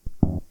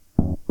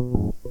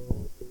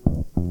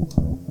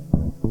Welcome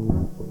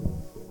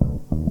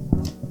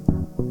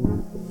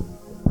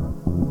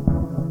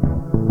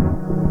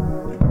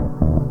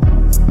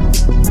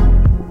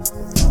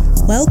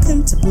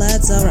to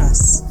Blurs Are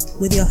Us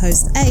with your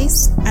host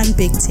Ace and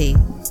Big T.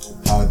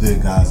 How you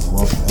doing, guys?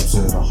 Welcome to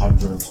episode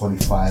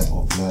 125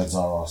 of Blurs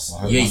Are Us. I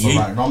hope that's the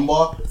right number.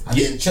 I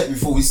didn't check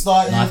before we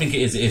started. No, I think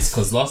it is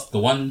because the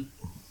one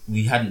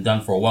we hadn't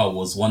done for a while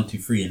was 1, 2,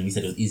 3, and we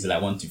said it was easy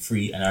like 1, 2,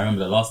 3. And I remember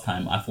the last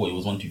time I thought it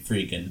was 1, 2,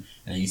 3 again,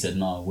 and then you said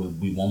no,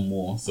 we one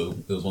more, so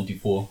it was 1, 2,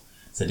 4.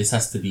 So this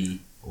has to be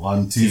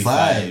 1, 2,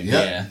 5.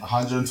 Yeah,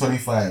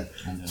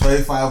 125.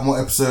 25 more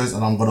episodes,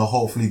 and I'm gonna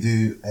hopefully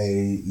do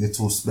a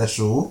little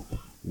special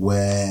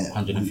where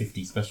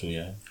 150 special.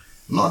 Yeah,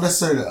 not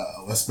necessarily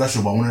a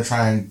special, but I'm gonna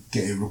try and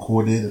get it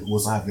recorded.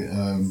 Also have it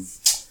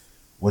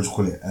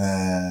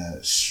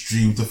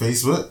stream to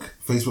Facebook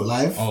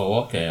Live.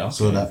 Oh, okay.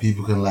 So that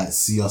people can like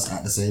see us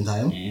at the same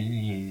time.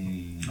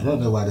 I don't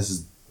know why this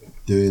is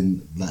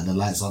doing, like the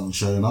lights aren't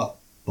showing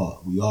up,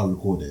 but we are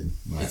recording.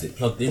 Right? Is it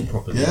plugged in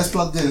properly? Yeah, it's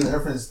plugged in.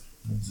 Everything's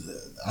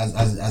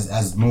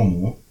as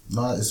normal.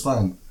 No, it's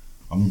fine.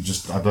 I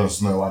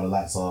don't know why the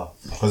lights are,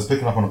 because it's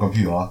picking up on the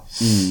computer.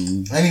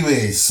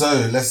 Anyway,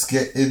 so let's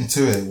get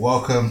into it.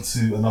 Welcome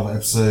to another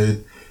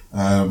episode.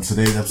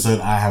 Today's episode,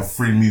 I have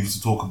 3 movies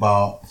to talk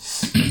about.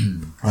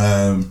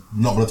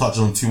 Not going to touch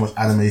on too much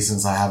anime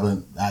since I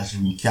haven't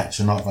actually been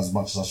catching up as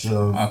much as I should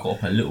have. I got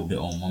up a little bit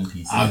on One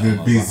Piece. I've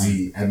been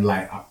busy and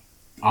like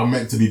I'm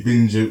meant to be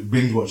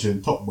binge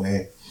watching Top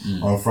Boy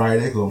on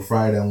Friday, because on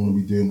Friday I'm going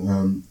to be doing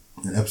an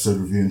episode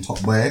reviewing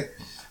Top Boy.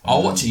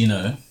 I'll watch it, you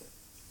know.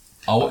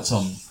 I'll watch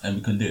some and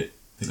we can do it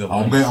together.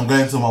 I'm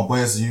going to my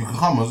boy's. You can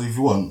come if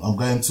you want. I'm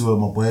going to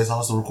my boy's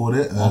house to record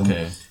it.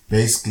 Okay.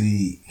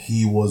 Basically,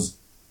 he was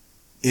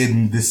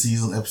in this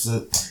season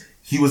episode.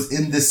 He was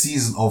in this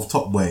season of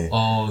Top Boy.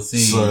 Oh, see.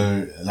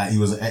 So like he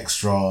was an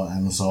extra,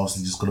 and so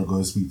obviously just gonna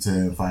go speak to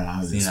him and find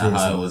out his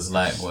experience. How it was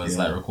like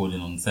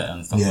recording on set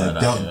and stuff like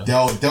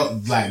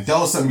that.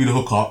 Del sent me the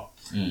hookup,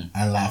 and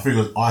like I think it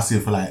was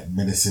asking for like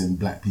medicine,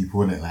 black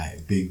people in it,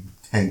 like big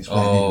hench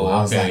black people.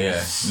 I was like,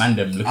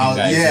 mandem looking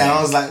guys. Yeah, and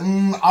I was like,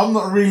 I'm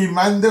not really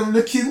mandem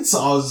looking, so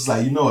I was just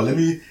like, you know what, let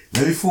me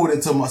forward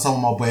it to some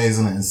of my boys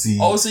in it and see.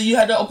 Oh, so you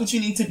had the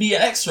opportunity to be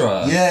an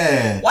extra?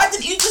 Yeah. Why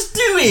didn't you just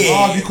do it?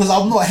 No, because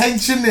I'm not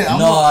henching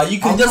it. You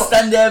can just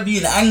stand there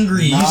being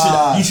angry.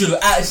 Nah. You should have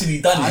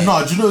actually done it.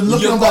 No, do you know,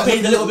 looking back,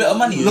 paid a little bit of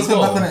money. Looking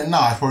back on it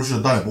now, I probably should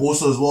have done it. But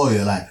also as well,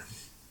 yeah, like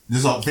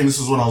I think this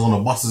was when I was on the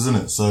buses,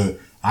 innit? So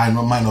I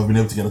might not have been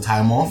able to get the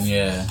time off.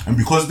 Yeah. And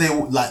because they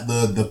like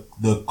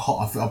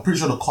I'm pretty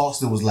sure the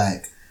casting was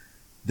like,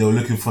 they were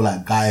looking for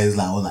like guys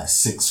like was like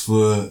 6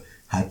 foot,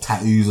 had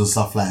tattoos and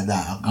stuff like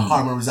that. I can't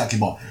remember exactly,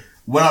 but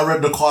when I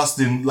read the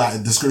casting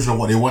like description of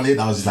what they wanted,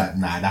 I was just like,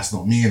 nah, that's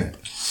not me, innit?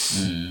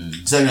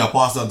 So anyway, I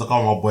passed out to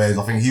come with my boys.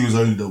 I think he was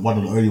only one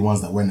of the only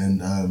ones that went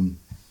and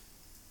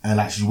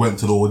actually went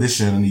to the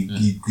audition, and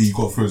he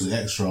got through as an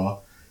extra.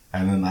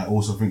 And then I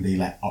also think they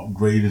like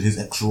upgraded his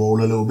extra role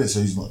a little bit,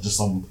 so he's not just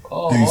some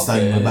dude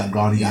standing in the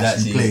background. He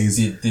actually plays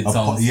a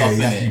part. Yeah,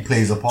 he actually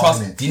plays a part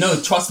in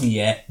it. Trust me,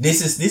 yeah.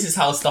 This is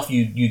how stuff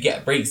you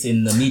get breaks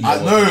in the media. I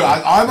know.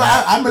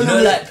 I'm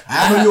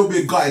a little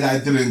bit gutted that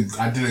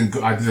I didn't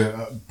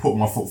put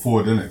my foot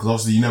forward in it, because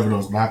obviously you never know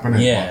what's gonna happen.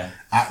 Yeah.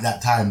 At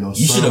that time, there was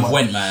you should have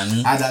went,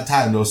 man. At that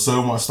time, there was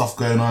so much stuff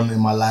going on in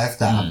my life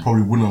that I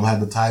probably wouldn't have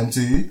had the time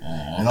to.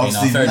 And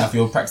obviously, fair enough.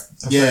 You're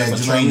practicing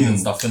for training and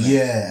stuff, innit?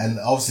 Yeah, and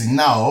obviously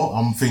now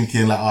I'm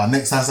thinking like,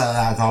 next time something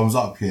like that comes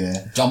up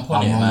here, jump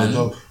on it, man.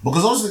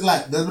 Because obviously,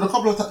 like, there's been a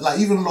couple of times, like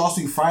even last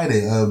week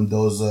Friday, there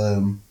was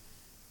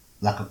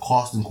like a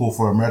casting call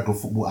for an American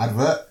football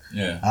advert.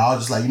 Yeah. And I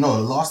was just like, the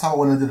last time I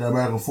went and did an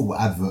American football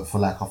advert for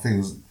like, I think it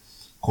was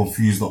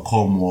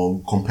confused.com or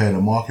Compare the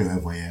Market or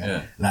whatever,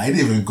 yeah. Like it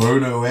didn't even go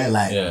nowhere.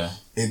 Like it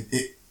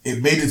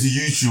made it to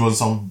YouTube on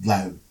some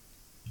there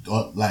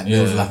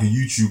was like a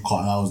YouTube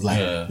cut, and I was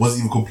like wasn't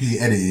even completely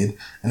edited,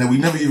 and then we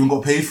never even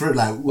got paid for it.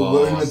 Like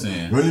we're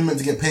only meant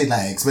to get paid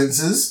like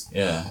expenses.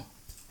 Yeah.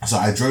 So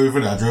I drove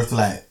to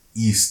like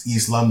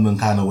East London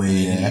kind of way.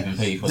 Didn't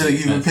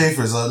even pay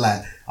for it. So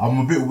like I'm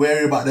a bit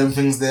wary about them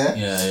things there.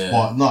 Yeah.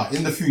 But no,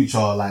 in the future,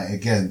 like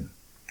again,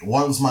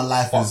 once my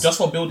life is just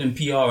for building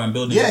PR and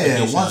building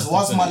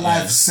once my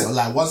life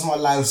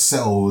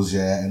settles,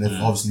 and if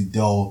obviously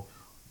Del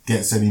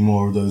gets any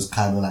more of those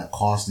kind of like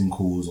casting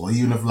calls, or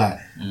even if like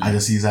I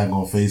just see something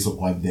on Facebook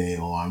one day,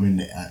 or I'm in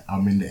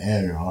the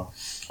area,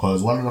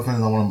 because one of the things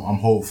I'm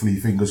hopefully,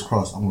 fingers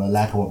crossed, I'm gonna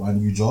like about my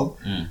new job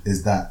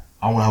is that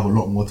I want to have a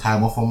lot more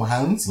time off on my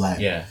hands. Like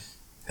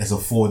it's a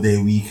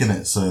 4-day week,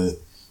 innit? So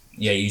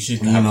you should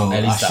have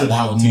at least that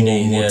 1 or 2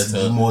 days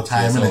more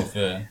time in it.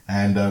 Yeah.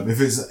 And if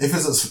it's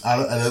that's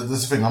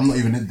the thing, I'm not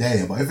even there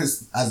yet, but if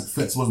it's as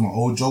flexible as my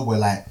old job, where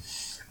like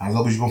as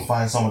long as you can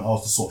find someone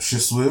else to swap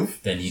shifts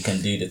with, then you can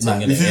do the thing.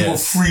 Like, if you've got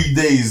 3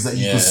 days that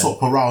you can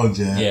swap around,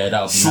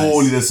 that would be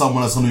surely nice. There's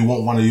someone that's gonna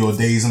want one of your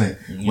days,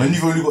 innit? When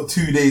you've only got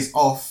 2 days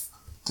off,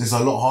 it's a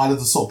lot harder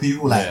to swap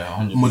people. Like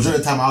majority of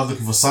the time, I was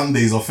looking for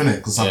Sundays off, innit?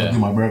 Because I could do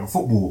my American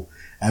football.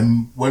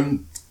 And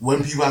when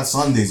when people had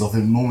Sundays off, it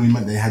normally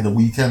meant they had the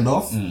weekend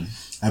off.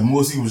 And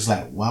most people was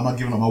like, why am I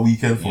giving up my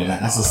weekend for? Like,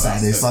 that's a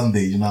Saturday,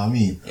 Sunday, you know what I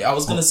mean? Yeah, I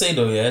was gonna say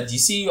though, yeah, do you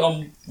see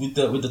with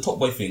the Top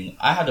Boy thing,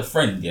 I had a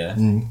friend, yeah,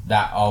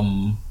 that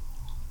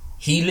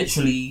he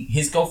literally,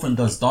 his girlfriend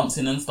does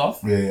dancing and stuff.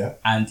 Yeah.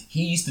 And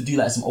he used to do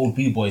like some old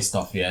B-boy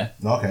stuff, yeah.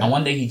 Okay. And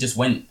one day he just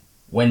went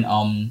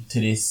to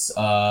this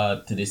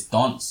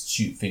dance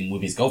shoot thing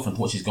with his girlfriend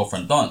to watch his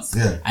girlfriend dance.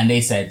 Yeah. And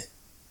they said,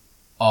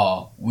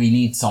 we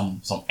need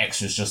some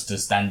extras just to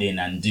stand in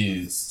and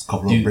do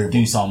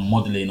some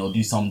modelling or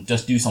do some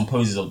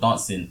poses of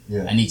dancing.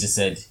 Yeah. And he just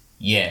said,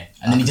 yeah.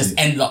 And then he just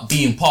ended up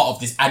being part of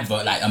this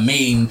advert, like a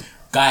main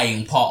guy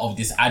in part of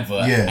this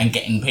advert and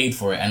getting paid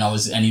for it. And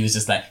he was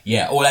just like,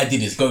 yeah, all I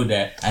did is go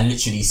there and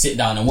literally sit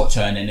down and watch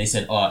her. And then they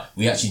said,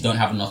 we actually don't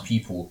have enough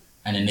people.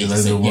 And then they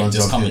just said, yeah,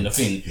 just come in the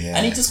thing. Yeah.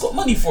 And he just got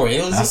money for it.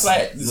 It was just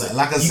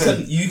like I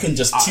said, you can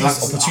just choose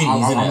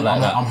opportunities in it like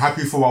that. I'm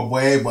happy for my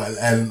boy, but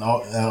and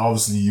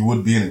obviously you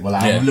would be in it, but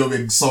like, I'm a little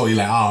bit salty,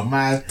 like, oh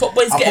man. Top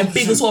Boy's getting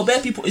big as well.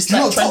 Bare people, it's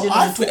like trending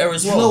on Twitter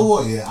as well. You know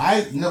what, yeah,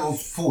 I never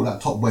thought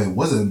that Top Boy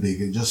wasn't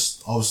big. It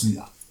just,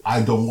 obviously,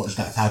 I don't watch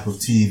that type of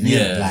TV.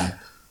 Yeah. Like,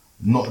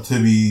 not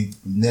to be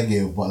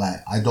negative, but like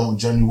I don't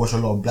generally watch a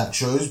lot of black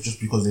shows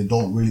just because they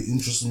don't really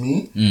interest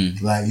me.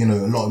 Like, you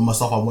know, a lot of my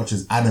stuff I watch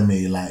is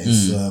anime, like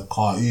it's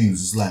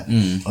cartoons. It's like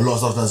a lot of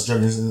stuff that's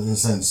generally in a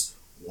sense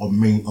on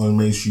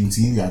mainstream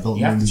TV. I don't.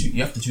 You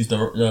have to choose the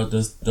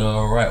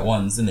right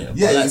ones, isn't it?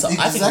 Yeah, like, so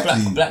exactly. I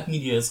think black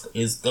media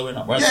is going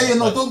up. Right? Yeah,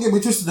 no, don't get me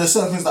twisted. There's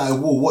certain things that I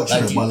will watch,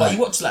 like, but you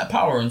watch like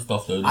Power and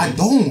stuff though. I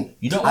don't.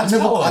 You don't watch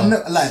Power? I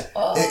never like.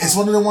 It's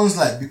one of the ones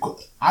like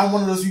because I'm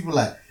one of those people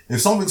like. If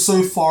something's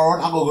so far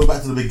on, I gotta go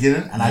back to the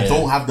beginning, and I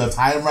don't have the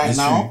time right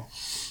now.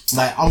 True.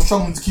 Like I'm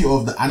struggling to keep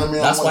up the anime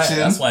I'm watching.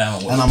 That's why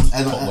I'm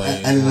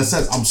watching. And in a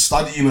sense, I'm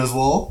studying as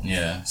well.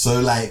 Yeah. So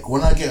like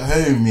when I get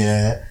home,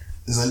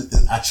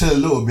 I chill a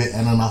little bit,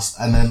 and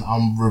then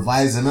I'm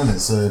revising in it.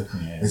 So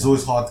it's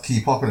always hard to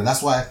keep up in it.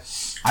 That's why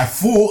I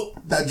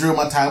thought that during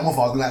my time off,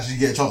 I was gonna actually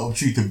get a chance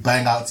opportunity to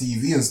bang out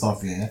TV and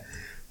stuff. Yeah.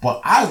 But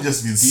I've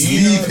just been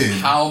sleeping.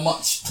 You know how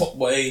much Top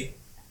Boy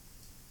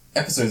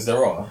episodes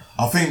there are?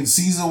 I think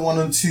season 1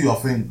 and 2 are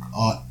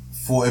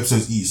 4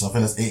 episodes each, so I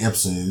think that's 8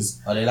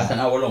 episodes. Are they like an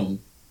hour long?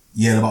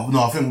 Yeah,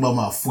 I think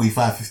about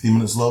 45-50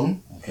 minutes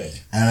long. Okay.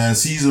 And then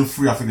season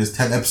 3 I think is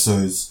 10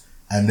 episodes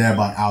and they're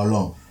about an hour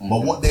long. Okay.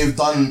 But what they've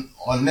done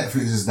on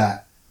Netflix is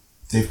that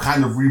they've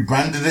kind of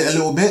rebranded it a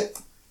little bit.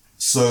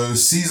 So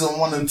season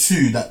 1 and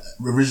 2 that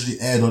originally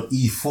aired on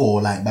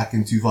E4 like back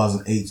in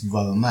 2008,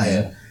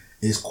 2009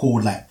 it's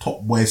called like Top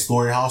Boy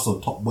Story House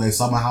or Top Boy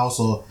Summer House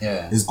or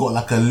it's got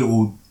like a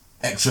little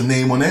extra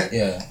name on it.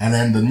 Yeah. And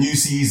then the new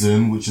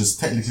season, which is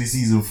technically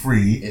season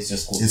 3, it's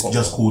just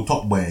called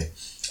Top Boy.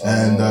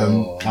 And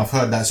I've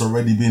heard that's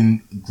already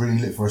been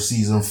greenlit for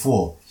season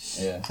 4.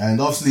 Yeah. And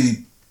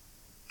obviously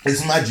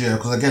it's magic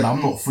because again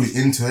I'm not fully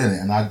into it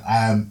and I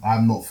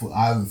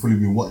haven't fully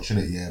been watching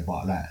it yet,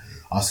 but like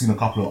I've seen a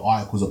couple of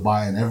articles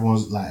about it and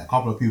everyone's like a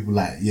couple of people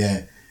like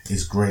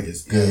it's great,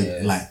 it's good.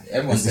 Yeah, like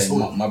everyone's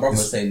saying, my brother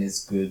was saying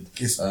it's good.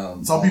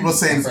 Some people are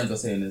saying, friends are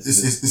saying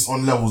it's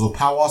on levels of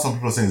Power. Some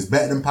people are saying it's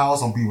better than Power.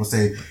 Some people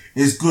say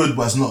it's good,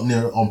 but it's not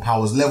near on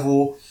Power's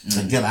level.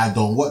 Again, I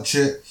don't watch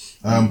it.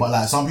 But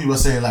like some people are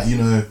saying, like, you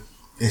know,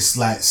 it's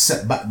like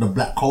set back the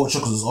black culture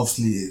because it's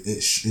obviously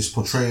it's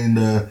portraying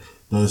the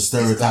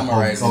stereotype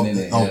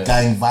of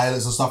gang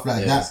violence and stuff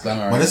like that.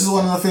 But this is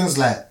one of the things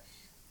like.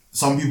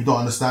 Some people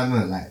don't understand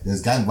it. Like,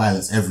 there's gang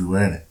violence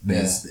everywhere,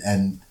 innit?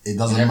 And it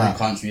doesn't matter.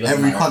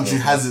 Every country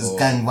has its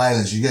gang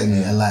violence. You get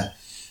me? And like,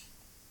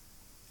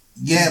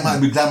 it might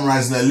be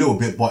glamorizing it a little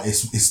bit, but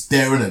it's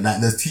there, innit? Like,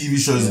 there's TV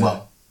shows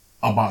about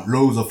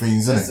loads of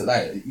things, innit? So,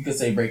 like, you could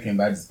say Breaking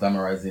Bad is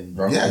glamorizing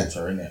drug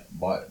culture, innit?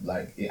 But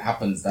like, it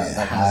happens that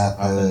kind of stuff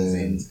happens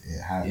in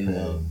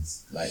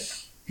like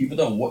people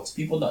don't watch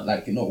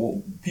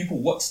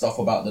stuff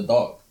about the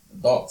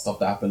dark stuff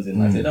that happens in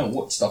life. They don't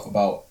watch stuff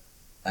about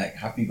like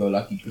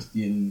happy-go-lucky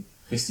Christian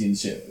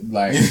shit.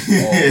 Like,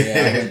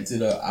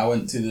 I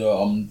went to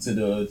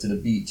the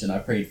beach and I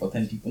prayed for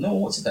 10 people. No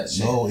one watches that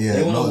shit.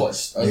 They want to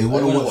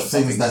watch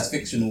something that's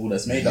fictional,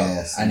 that's made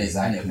up, and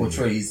it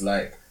portrays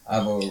like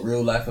either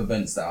real life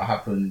events that are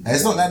happening.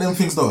 It's not like them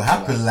things don't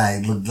happen.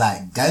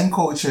 Like gang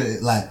culture,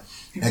 like.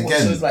 People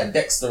watch shows like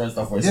Dexter and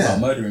stuff where it's about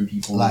murdering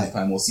people all the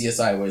time, or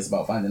CSI where it's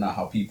about finding out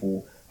how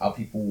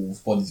people's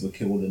bodies were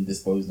killed and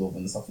disposed of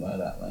and stuff like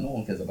that. Like, no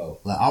one cares about.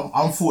 Like,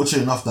 I'm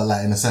fortunate enough that,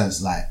 like, in a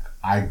sense, like,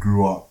 I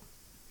grew up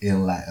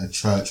in like a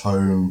church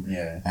home,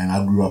 and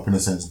I grew up in a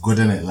sense good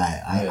in it.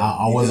 Like,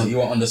 I wasn't. You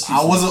were on the street.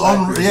 I wasn't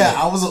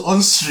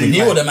on street. We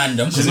knew all the man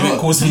them because we didn't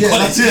call some college.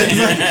 That's it.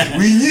 Exactly.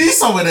 We knew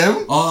some of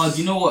them.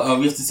 Do you know what?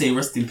 We have to say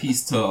rest in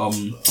peace to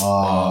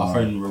our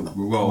friend Ruel,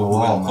 who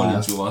went to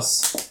college with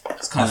us.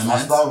 It's kind of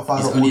mad.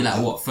 He's only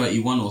like what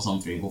 31 or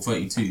something or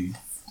 32.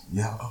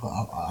 Yeah,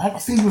 I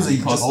think he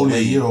was only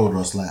a year older.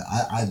 Like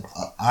I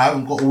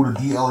haven't got all the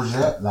details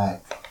yet.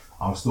 Like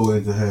I'm still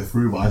waiting to hear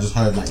through, but I just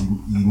heard like he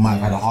might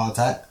have had a heart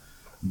attack.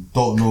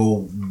 don't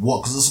know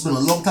what, because it's been a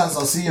long time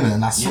since I've seen it,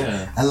 and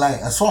and like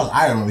as far as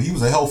I remember, he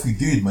was a healthy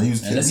dude, man. He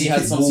was unless he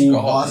had some secret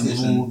heart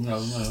condition.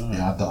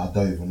 Yeah, I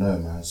don't even know,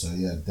 man. So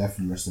yeah,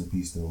 definitely rest in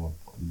peace to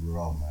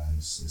Raw, man.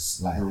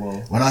 It's like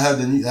when I heard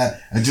the news,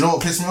 and do you know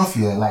what pissed me off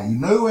here? Like, you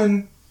know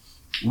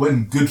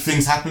when good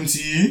things happen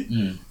to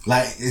you,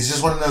 like it's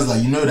just one of those,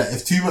 like, you know that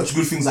if too much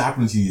good things are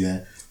happening to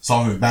you,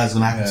 something bad's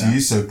gonna happen to you.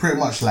 So pretty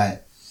much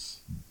like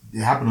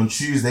it happened on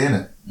Tuesday,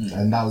 innit?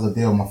 And that was the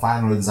day of my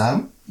final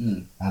exam.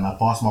 And I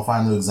passed my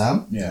final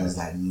exam. It was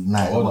like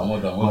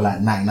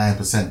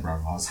 99%, bro.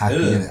 I was happy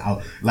in it.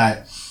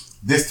 Like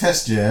this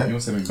test, you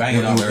also been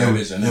banging out the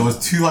revision. It was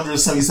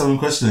 277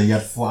 questions. And you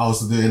had 4 hours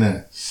to do it,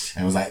 innit?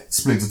 And it was like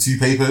split into 2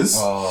 papers.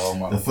 Oh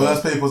my! The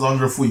first paper was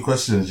 140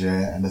 questions,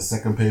 and the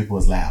second paper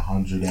was like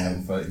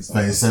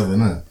 137,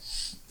 innit?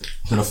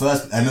 So the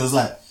first, and it was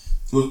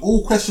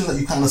all questions that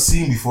you kind of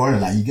seen before,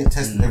 innit? Like you get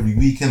tested every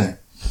week, innit?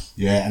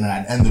 Yeah, and then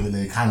at the end of it,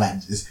 they kind of like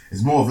it's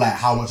more of like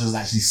how much is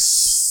actually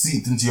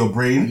seeped into your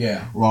brain,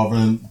 rather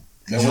than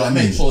you know what I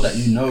mean? Make sure that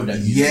you know that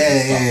you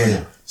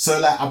yeah. So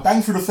like I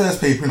banged through the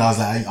first paper and I was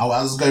like, I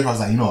was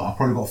like, you know, I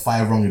probably got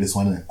 5 wrong in this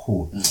one, innit?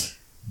 Cool.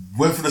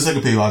 Went through the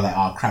second paper, I was like,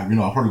 oh crap, you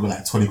know, I probably got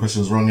like 20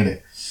 questions wrong in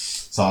it.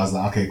 So I was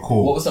like, okay,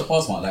 cool. What was the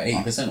pass mark? Like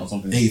 80% or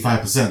something?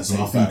 85%.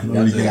 So I think you could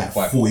only get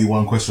like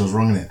 41 questions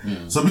wrong in it.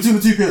 So between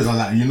the 2 papers, I was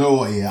like, you know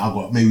what? Yeah, I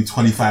got maybe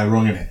 25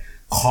 wrong in it.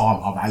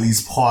 Calm, I've at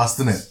least passed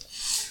in it.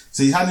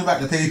 So he handed me back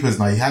the papers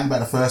now. He handed me back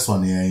the first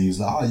one, and he was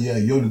like, oh yeah,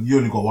 you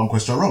only got 1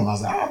 question wrong. I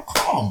was like, oh,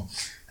 calm.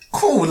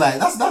 Cool, like,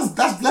 that's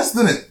blessed,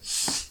 isn't it?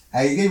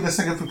 And he gave me the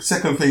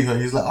second paper,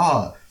 he was like,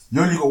 oh,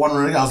 you only got 1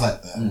 wrong. I was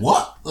like,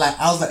 what? Like,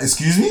 I was like,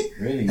 excuse me?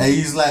 Really? And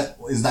he's like,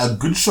 is that a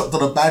good shot to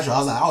the badger? I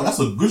was like, oh, that's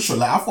a good shot.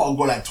 Like, I thought I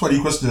got like 20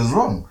 questions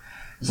wrong.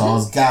 So I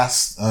was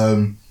gassed.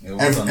 Everyone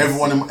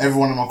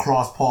in my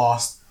class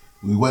passed.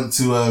 We went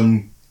to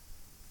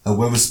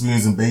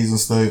Weatherspoons in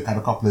Basingstoke, had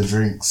a couple of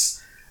drinks.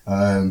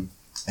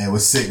 It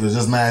was sick. It was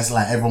just nice.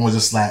 Like everyone was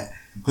just like,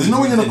 because you know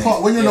when you're in the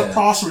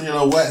classroom, you're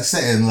in a work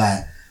setting.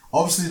 Like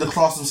obviously the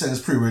classroom setting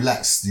is pretty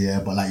relaxed,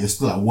 but like you're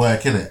still at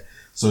work, innit?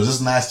 So it's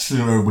just nice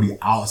chilling with everybody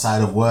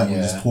outside of work. We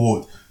just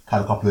talked,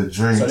 had a couple of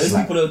drinks. So those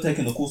people that are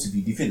taking the course with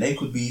you, do you think they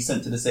could be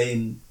sent to the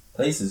same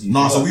places?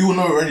 No, so we all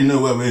already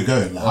know where we're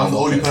going. Like, I'm the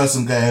only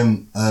person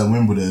going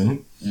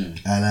Wimbledon, and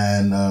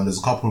then there's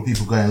a couple of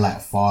people going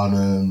like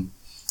Farnham.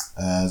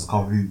 There's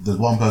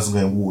one person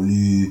going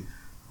Waterloo.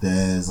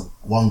 There's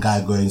one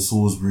guy going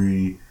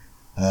Salisbury.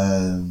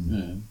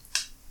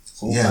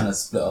 It's all kind of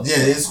split up. Yeah,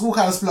 it's all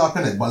kind of split up,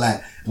 innit? But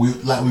like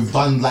we've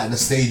done like the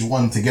stage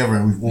 1 together,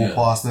 and we've all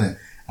passed, innit?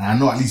 And I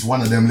know at least one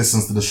of them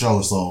listens to the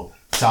show, so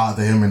shout out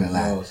to him, innit?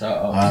 Like, shout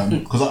out.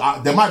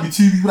 Because there might be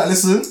 2 people that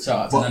listen.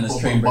 Shout out to Nana's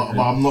train but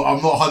I'm not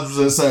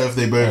 100% certain if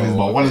they both is,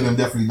 but one of them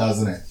definitely does,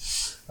 innit?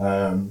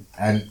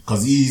 And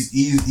because he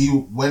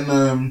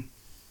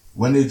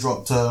when they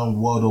dropped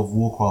World of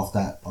Warcraft,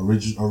 that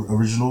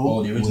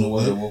original, the original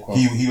World of Warcraft,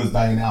 he was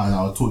banging out, and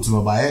I would talk to him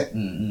about it.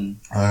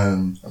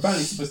 Apparently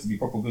it's supposed to be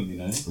proper good, you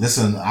know.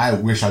 Listen, I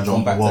wish I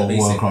dropped World of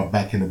Warcraft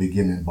back in the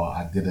beginning, but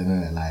I didn't.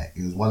 Innit? Like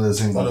it was one of those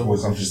things I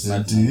was interested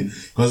in too,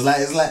 because like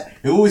it's like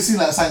it always seemed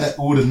like something that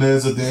all the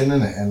nerds are doing,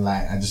 innit? And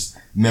like I just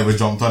never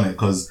jumped on it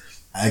because.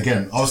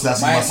 Again, obviously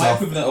that's my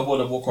equivalent of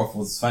World of Warcraft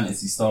was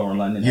Fantasy Star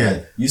Online, innit? Yeah.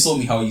 Like, you saw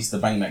me how I used to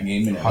bang that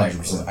game, innit? Like, it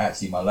was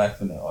actually my life,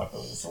 innit?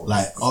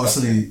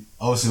 Obviously,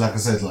 like I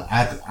said, like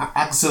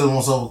I consider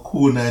myself a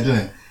cool nerd,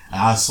 innit?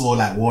 And I saw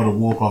like World of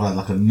Warcraft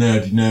like a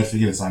nerd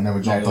figure, so I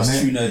never jumped on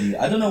it. Too nerdy.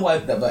 I don't know why,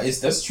 but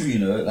that's true, you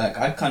know. Like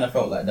I kind of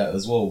felt like that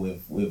as well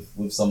with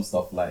some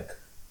stuff. Like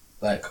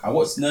I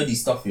watched nerdy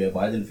stuff here,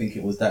 but I didn't think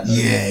it was that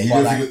nerdy. Yeah,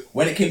 but like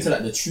when it came to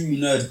like the true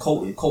nerd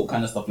cult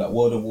kind of stuff, like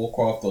World of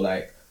Warcraft or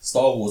like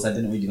Star Wars, I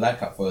didn't really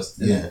like at first.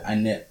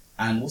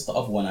 And what's the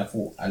other one I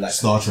thought I liked?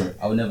 Star Trek.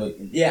 I would never.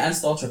 Yeah, and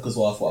Star Trek as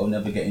well. I thought I would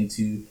never get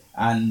into.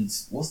 And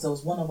there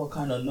was one other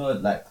kind of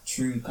nerd, like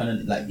true kind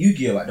of like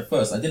Yu-Gi-Oh! At the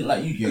first, I didn't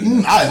like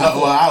Yu-Gi-Oh! I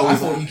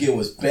thought Yu-Gi-Oh!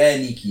 was bare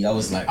neaky. I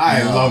was like,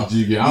 I loved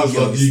Yu-Gi-Oh! I was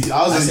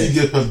a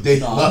Yu-Gi-Oh! from day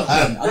one.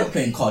 I'm not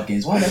playing card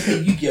games. Why am I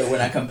playing Yu-Gi-Oh!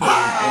 when I can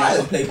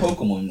play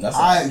Pokemon?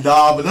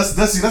 But that's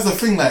the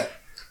thing. Like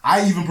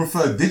I even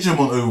prefer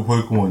Digimon over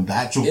Pokemon. The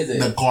actual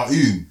the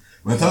cartoon.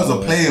 But in terms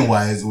of playing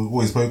wise, it was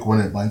always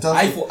Pokemon. But in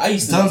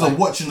terms of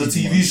watching the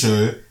TV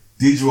show,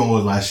 Digimon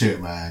was my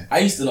shit, man. I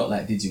used to not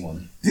like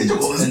Digimon.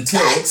 Digimon was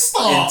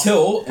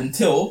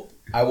until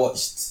I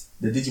watched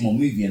the Digimon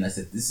movie and I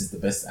said, this is the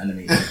best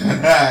animated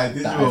movie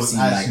that I've seen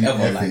like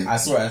ever. Epic. Like I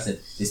saw it, I said,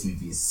 this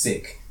movie is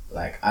sick.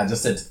 Like I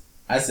said,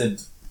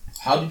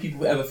 how do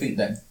people ever think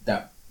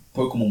that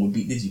Pokemon would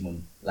beat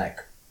Digimon? Like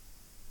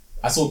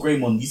I saw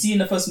Greymon. You see in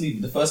the first movie,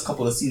 the first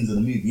couple of scenes of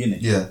the movie,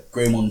 innit? Yeah.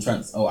 Agumon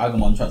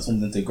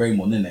transforms into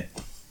Greymon, innit?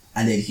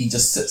 And then he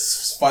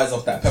just fires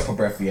off that pepper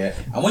breath, yeah.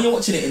 And when you're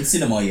watching it in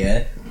cinema,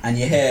 yeah, and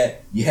you hear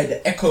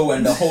the echo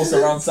and the whole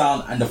surround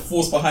sound and the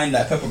force behind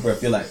that pepper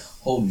breath, you're like,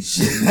 holy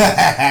shit.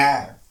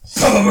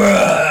 Pepper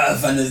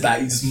breath! And there's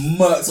like, he just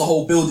murks the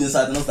whole building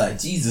inside, and I was like,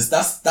 Jesus,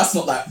 that's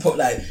not like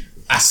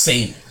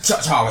saying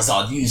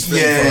Charizard use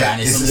flame for it,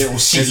 and it's some little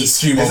shitty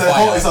stream of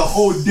fire. It's a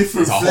whole it's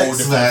different a flex, whole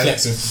different man.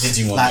 flex of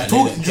Digimon. Like,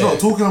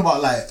 talking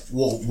about like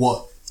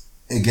what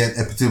again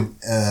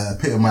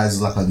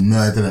epitomizes like a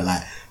nerd, innit?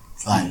 Like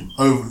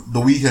over the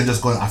weekend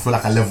just gone, I feel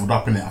like I leveled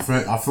up in it. I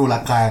feel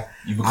like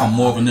you become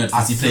more of a nerd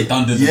because you play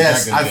Dungeons and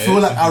Yes, Dragons. I feel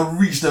like I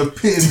reached the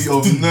epitome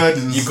of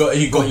nerding. you got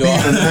your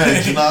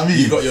nerd, you know what I mean?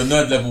 You got your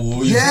nerd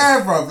level.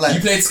 Yeah, bro. Like, you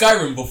played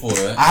Skyrim before,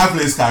 right? I have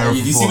played Skyrim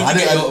before. You see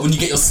when you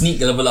get your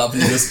sneak level up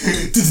and you just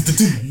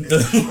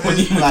when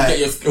you get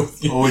your skill,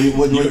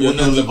 when you're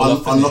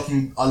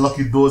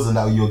unlocking doors and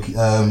that your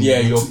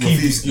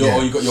keys,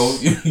 or you got your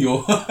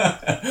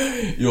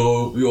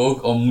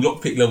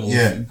lockpick level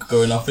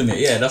going up in it.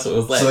 Yeah, that's what it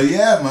was like. So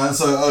yeah, man.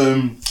 So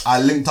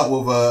I linked up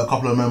with a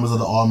couple of members of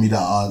the army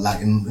that are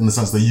like in the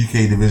sense the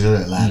UK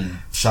division. Like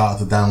shout out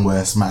to Dan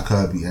West, Matt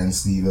Kirby, and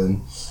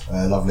Stephen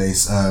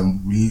Lovelace.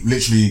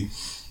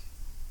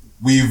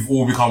 We've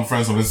all become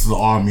friends when it's to the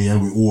army,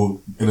 and we're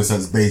all in a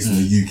sense based in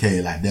the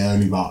UK. Like they're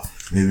only about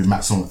maybe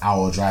maximum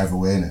hour drive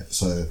away in it.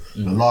 So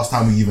the last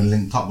time we even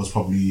linked up was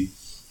probably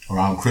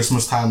around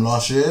Christmas time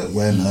last year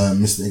when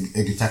Mr.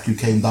 Igitaku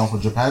came down from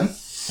Japan.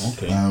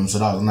 Okay. So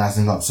that was a nice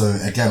thing up. So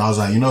again, I was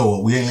like, you know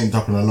what, we ain't linked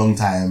up in a long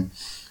time.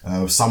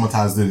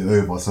 Summertime's doing it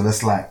over, so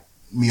let's like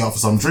meet up for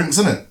some drinks,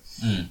 innit?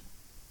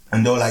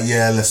 And they were like,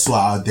 yeah, let's sort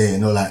out a day.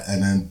 And they were like,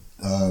 and then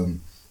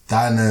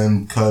Dan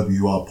and Kirby,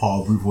 who are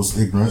part of Brute Force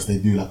Ignorance, they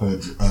do like a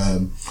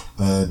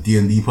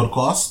D&D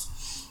podcast,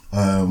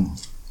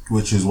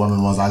 which is one of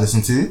the ones I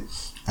listen to.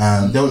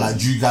 They were like,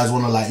 do you guys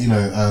want to like,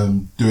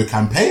 do a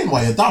campaign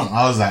while you're done?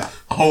 I was like,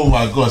 oh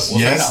my gosh,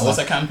 yes. What's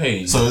a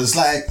campaign? So it's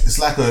like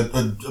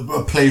a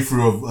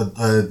playthrough of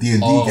a D&D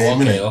game,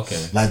 innit?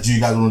 Okay. Like, do you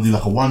guys want to do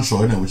like a one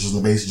shot, innit? Which is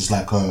basically just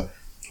like a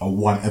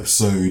one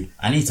episode.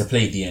 I need to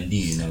play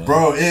D&D,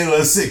 Bro, it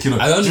was sick,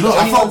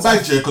 I felt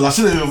bad, Jay, because I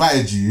should have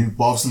invited you,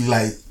 but obviously,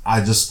 like,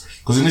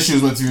 because initially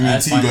it was meant to be me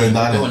and T going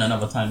down there.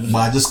 Another time, but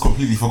I just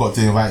completely forgot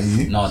to invite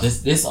you. No,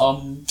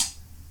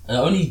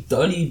 the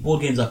only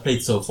board games I've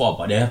played so far,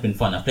 but they have been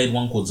fun. I played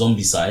one called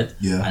Zombicide,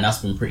 and that's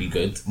been pretty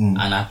good. And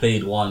I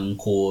played one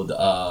called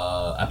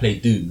I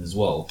played Doom as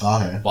well.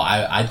 Okay. But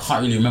I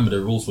can't really remember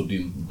the rules for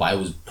Doom, but it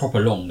was proper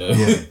long though.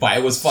 Yeah. But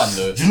it was fun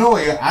though. Do you know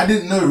what? I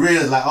didn't know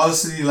really. Like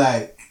honestly,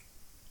 like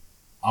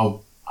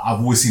I've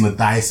always seen the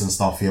dice and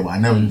stuff here, but I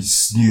never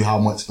just knew how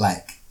much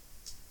like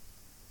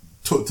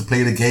took to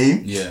play the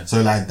game. Yeah.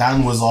 So like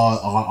Dan was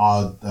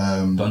our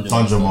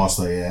dungeon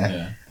master,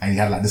 yeah. And he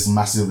had like this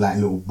massive like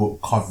little book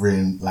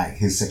covering like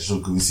his section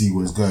because we see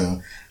where it's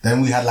going.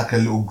 Then we had like a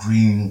little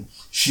green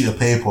sheet of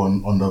paper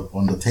on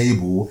the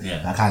table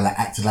that kind of like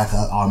acted like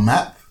our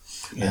map.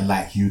 And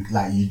like you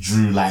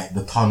drew like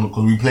the tunnel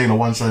because we playing a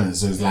one shot in it,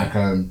 so it's like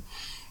a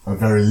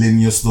very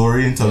linear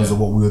story in terms of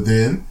what we were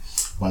doing.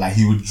 But like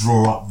he would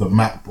draw up the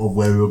map of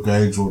where we were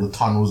going, draw the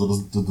tunnels or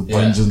the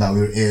dungeons that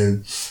we were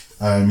in.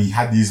 He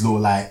had these little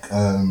like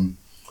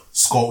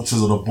sculptures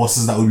of the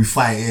bosses that we'd be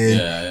fighting.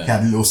 He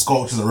had little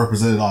sculptures that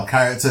represented our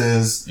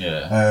characters.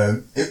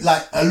 It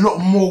like a lot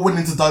more went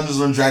into Dungeons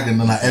and Dragons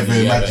than I ever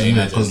imagined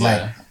it, because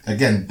like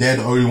again, they're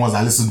the only ones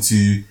I listen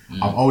to.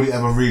 I've only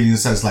ever really in a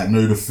sense like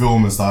know the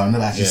film and stuff. I've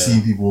never actually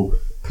seen people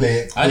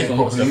play it. I didn't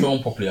watch the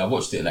film properly. I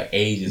watched it like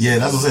ages ago.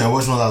 That's what I'm saying. I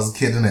watched it when I was a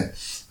kid, innit?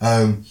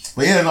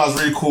 But yeah, no, it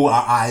was really cool.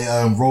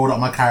 I rolled up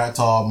my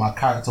character. My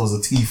character was a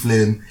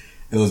tiefling.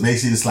 It was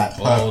basically just like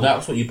purple. Oh,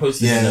 that's what you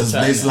posted. Yeah, it was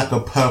basically like a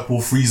purple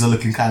freezer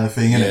looking kind of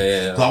thing,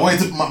 innit? So I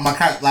wanted to my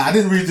character. Like I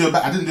didn't do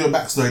a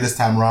backstory this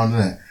time around,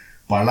 innit?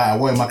 But like I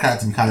wanted my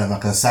character to be kind of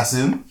like an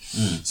assassin.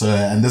 So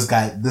and this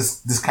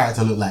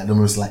character looked like the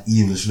most like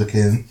evilish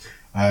looking.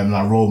 And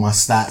I rolled my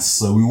stats.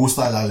 So we all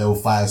started at level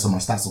 5, so my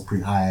stats were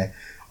pretty high.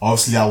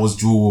 Obviously, I was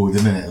dual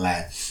wielding, innit?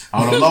 Like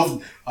I would have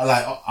loved.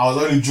 I was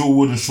only dual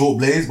wielding short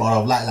blades, but I'd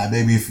have liked like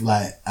maybe if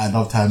like at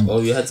enough time. Oh,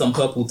 you had some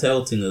purple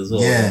tail thing as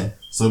well. Yeah.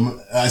 So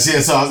I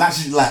was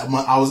actually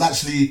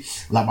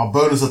like my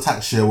bonus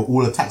attack share were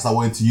all attacks I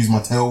wanted to use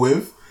my tail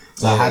with.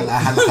 So I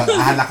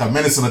had like a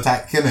menacing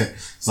attack in it.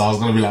 So I was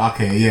gonna be like,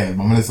 okay, yeah,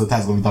 my menacing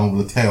attack's gonna be done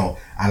with the tail.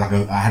 And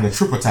I had a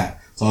trip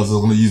attack. So I was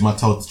just gonna use my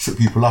tail to trip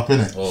people up in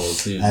it. Oh,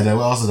 dude. And then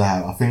what else did I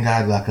have? I think I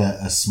had like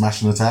a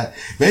smashing attack.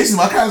 Basically,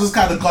 my character was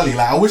kind of gully.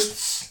 Like I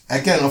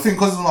think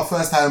because it was my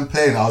first time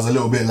playing, I was a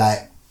little bit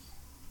like,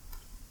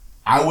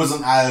 I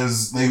wasn't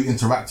as maybe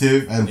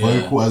interactive and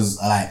vocal as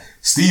like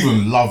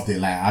Steven loved it.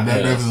 Like I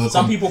don't know if there's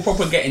some people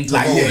proper get into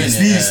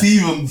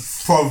Steven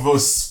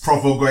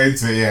proper got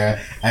into it,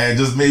 and it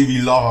just made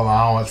me laugh about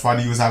how much fun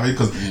he was having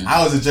because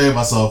I was enjoying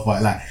myself.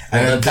 But like,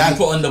 and Dan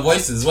put on the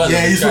voices as well.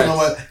 Yeah, he's putting on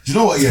the voice. Do you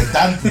know what? Yeah,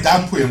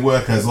 Dan put in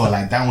work as well.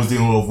 Like Dan was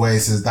doing all the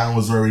voices. Dan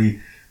was very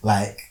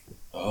like.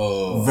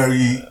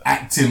 Very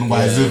acting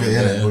wise with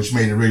it, which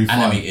made it really fun.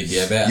 Animated,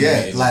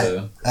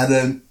 and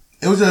then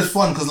it was just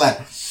fun because like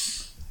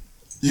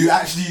you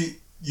actually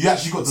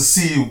got to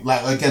see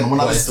like again when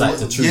I listen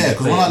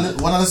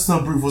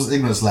to Brute Force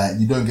Ignorance, like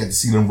you don't get to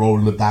see them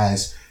rolling the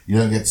dice. you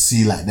don't get to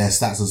see like their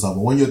stats and stuff.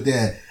 But when you're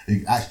there,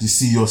 you actually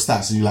see your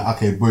stats and you're like,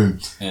 okay, boom,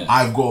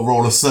 I've got to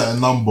roll a certain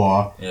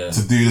number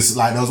to do this.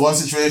 Like there was one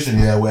situation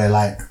where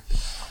like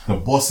the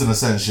boss in a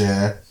sense,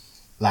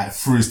 like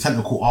threw his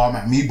technical arm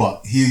at me,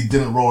 but he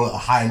didn't roll a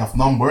high enough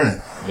number in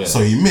it. Yeah. So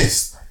he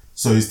missed.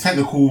 So his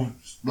technical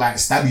like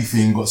stabby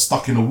thing got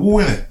stuck in the wall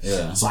in it.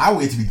 Yeah. So I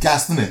waited to be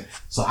gassed in it.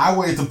 So I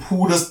waited to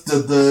pull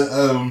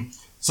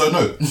so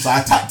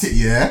I attacked it,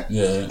 yeah.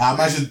 I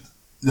imagined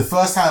the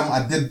first time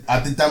I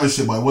did damage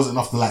it, but it wasn't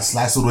enough to like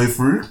slice all the way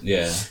through.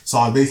 Yeah. So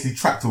I basically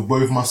tracked with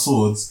both my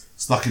swords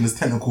stuck in this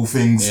technical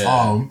thing's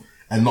arm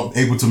and not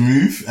able to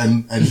move,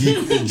 and he,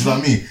 do you know what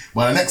I mean?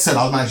 But the next set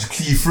I managed to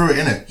cleave through it,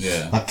 innit?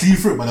 Yeah. I cleave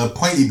through it, but the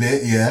pointy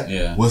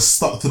bit, was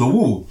stuck to the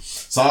wall.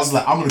 So I was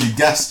like, I'm gonna be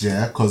gassed,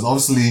 because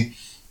obviously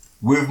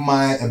with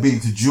my ability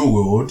to dual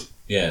wield,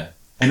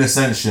 in a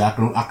sense, I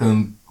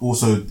can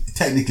also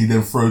technically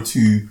then throw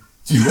two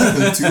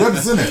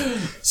weapons in it.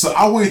 So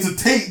I wanted to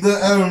take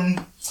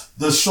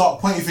the sharp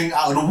pointy thing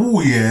out of the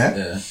wall,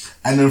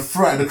 and then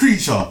throw it at the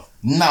creature.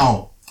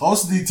 Now,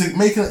 obviously, to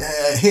make a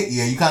hit,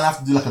 you kind of have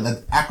to do like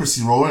an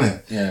accuracy roll,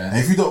 innit? Yeah. And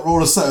if you don't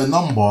roll a certain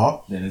number,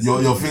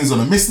 your thing's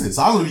gonna miss it.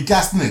 So I was gonna be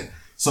gassed in it.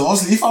 So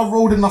obviously, if I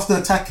rolled enough to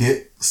attack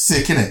it,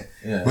 sick, innit?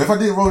 Yeah. But if I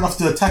didn't roll enough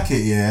to attack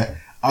it,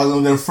 I was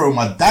gonna then throw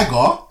my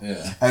dagger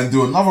and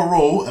do another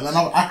roll and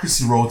another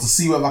accuracy roll to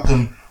see whether I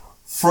can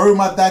throw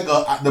my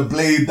dagger at the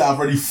blade that I've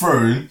already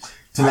thrown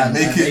to like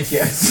make it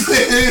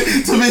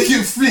to make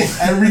it flick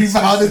and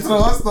rebound into the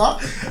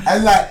monster.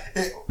 And like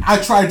I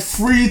tried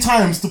 3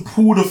 times to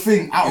pull the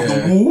thing out of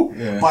the wall,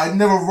 but I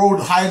never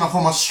rolled high enough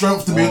on my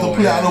strength to be able to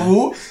pull it out of the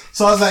wall.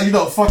 So I was like,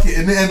 fuck it.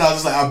 In the end, I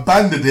was like,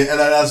 abandoned it and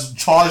then I just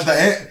charged at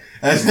it.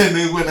 And then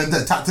they went and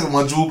attacked it with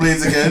my dual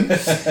blades again.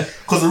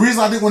 Because the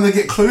reason I didn't want to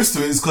get close to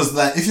it is because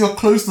like if you're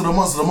close to the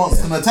monster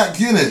can attack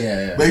you in it.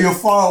 Yeah. But you're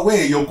far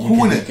away, you're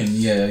cool in it.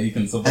 You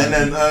can survive.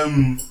 And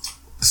then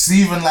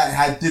Steven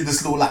like did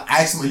this little like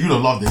ice magic. You'd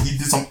have loved it. He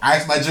did some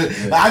ice magic.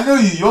 Yeah. Like I know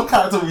your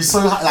character would be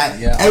so high,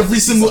 like every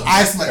single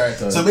ice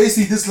magic. So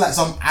basically this like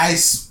some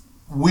ice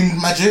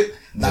wind magic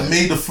that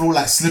made the floor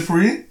like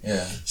slippery.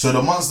 Yeah. So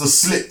the monster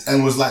slipped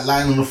and was like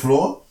lying on the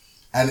floor.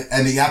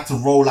 And he had to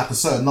roll like a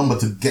certain number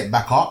to get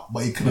back up,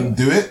 but he couldn't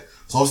do it.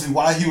 So obviously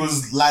while he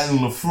was lying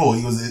on the floor,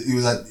 he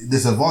was at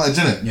disadvantage,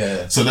 innit?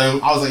 Yeah. So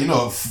then I was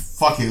like,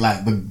 fuck it,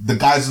 like the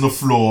guy's on the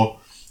floor,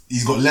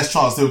 he's got less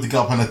chance to be able to get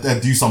up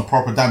and do some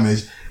proper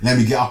damage. Let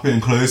me get up in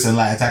close and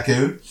like attack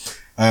him.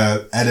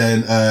 And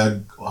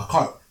then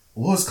what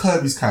was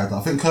Kirby's character?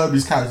 I think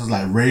Kirby's character was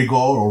like Rhaegar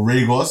or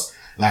Rhaegos.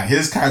 Like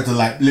his character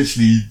like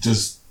literally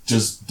just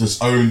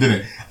owned, didn't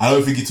it? I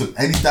don't think he took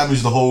any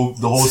damage the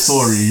whole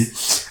story,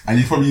 and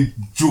he probably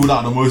drew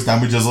out the most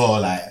damage as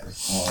well. Like,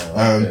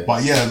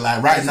 but yeah,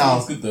 like right now,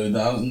 sounds good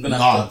though. I'm gonna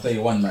have to play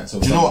one match. Do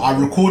you know what? I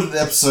recorded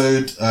the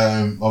episode.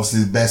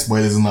 Obviously, the best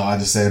spoilers and that I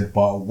just said.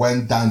 But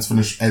when Dan's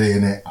finished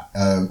editing it,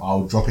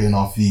 I'll drop it in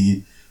our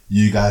feed.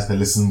 You guys can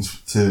listen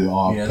to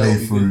our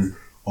playthrough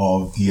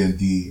of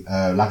D&D.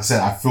 Like I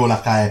said, I feel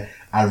like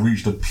I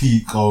reached the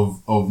peak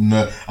of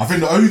nerd. I think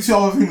the only 2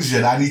 other things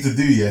that I need to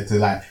do to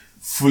like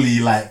fully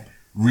like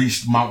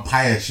reach Mount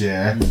Pius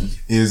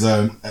is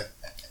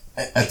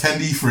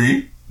attendee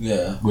free.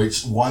 Yeah.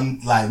 Which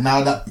one like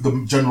now that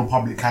the general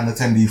public can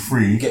attend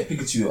E3. Get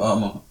Pikachu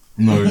armor.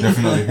 No,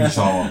 definitely Pikachu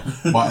armor.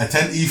 But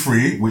attend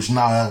E3, which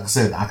now like I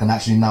said I can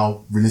actually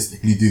now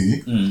realistically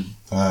do.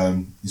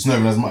 It's not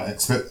even as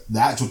much the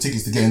actual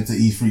tickets to get into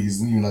E3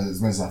 is even as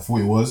expensive as I thought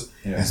it was.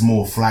 Yeah. It's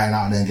more flying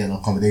out there and getting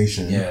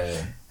accommodation.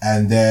 Yeah.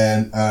 And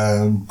then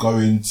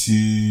going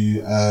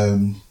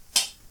to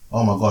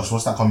oh my gosh,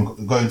 what's that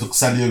going to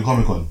San Diego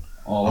Comic Con.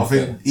 I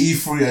think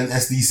E3 and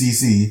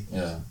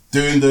SDCC,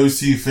 doing those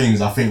 2 things,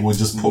 I think would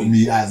just put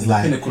me as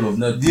like pinnacle of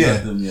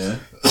nerddom.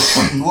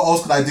 What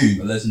else could I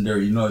do? A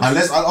legendary,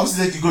 Unless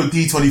obviously they could go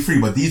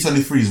D23, but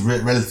D23 is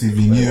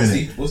relatively new,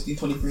 innit? What's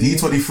D23?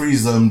 D23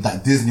 is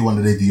that Disney one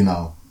that they do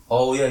now.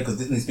 Oh yeah, because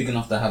Disney's big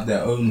enough to have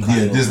their own.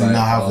 Disney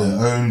now have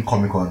their own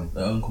Comic Con.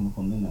 Their own Comic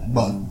Con, don't they?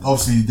 But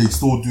obviously they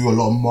still do a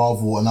lot of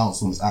Marvel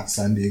announcements at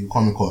San Diego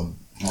Comic Con.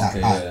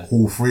 At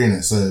Hall 3 in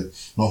it, so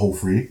not Hall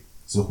 3,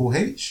 so Hall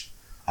H?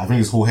 I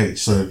think it's Hall H,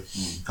 so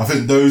I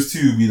think those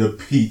 2 would be the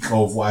peak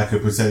of what I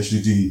could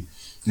potentially do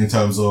in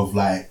terms of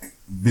like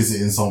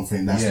visiting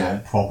something that's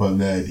like proper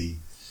nerdy.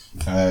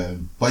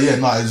 But yeah,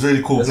 no, it's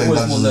really cool playing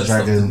Dungeons and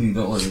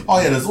Dragons. Oh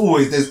yeah,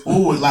 there's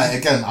always like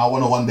again, I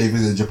want to one day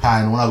visit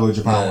Japan. When I go to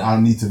Japan, I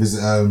need to visit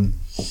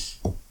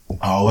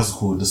what's it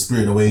called? The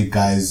Spirited Away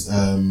guys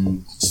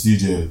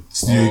studio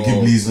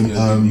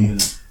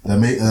Ghibli's they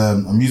make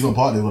amusement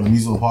park. They've got an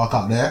amusement park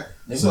out there.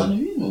 They've got an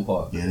amusement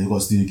park. Yeah, they've got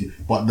a studio.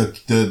 But the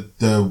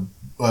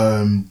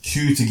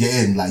queue to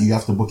get in, like you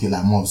have to book it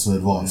like months in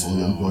advance, or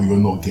you're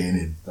not getting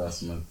in.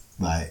 That's mad.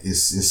 Like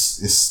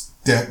it's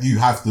you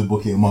have to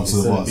book it months in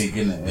advance. Big,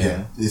 innit?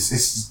 Yeah.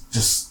 It's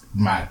just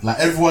mad. Like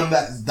everyone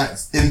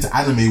that's into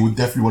anime would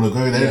definitely want to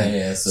go there.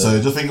 Yeah.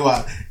 So just think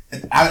about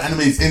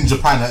anime is in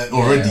Japan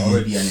already. Yeah,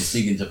 already, and it's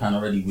big in Japan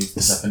already with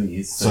the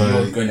Japanese. So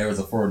you're going there as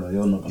a foreigner,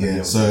 you're not gonna be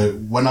able so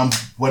when I'm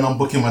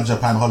booking my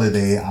Japan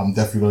holiday, I'm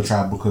definitely gonna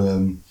try and book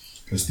a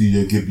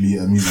Studio Ghibli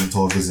amusement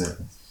tour visit.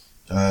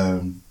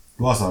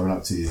 What else have I been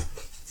up to?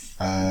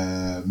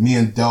 Me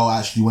and Del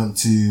actually went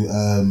to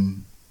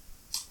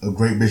a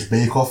Great British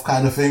Bake Off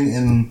kind of thing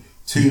in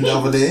Toon the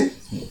other day.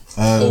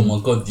 Oh my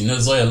god, you know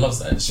Zoya loves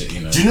that shit,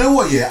 you know. Do you know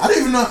what, yeah? I don't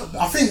even know.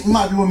 I think it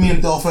might be when me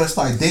and Del first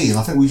started dating.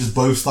 I think we just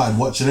both started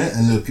watching it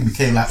and it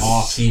became like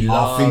our thing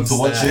to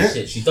watch it.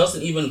 Shit. She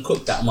doesn't even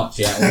cook that much,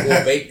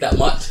 or bake that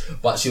much,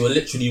 but she will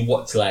literally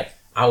watch like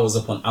hours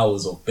upon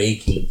hours of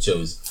baking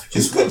shows.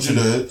 It's good, you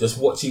know. Just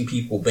watching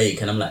people bake,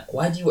 and I'm like,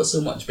 why do you watch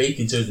so much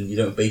baking shows and you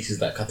don't bake? She's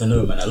like, I don't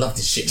know, man. I love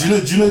this shit, man.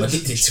 Do you know? I'm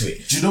addicted to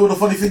it. Do you know what the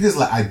funny thing is?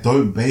 Like, I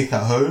don't bake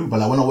at home, but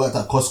like when I worked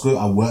at Costco,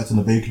 I worked in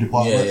the bakery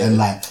department, and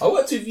like I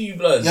worked with you,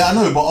 blood. Yeah, I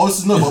know, but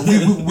also no, but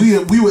we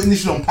were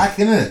initially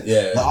unpacking it.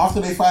 Yeah. Like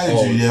after they fired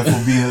you, for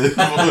being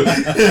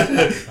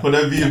for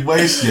them being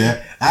waste,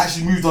 I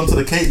actually moved on to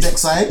the cake deck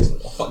side.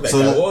 Fuck that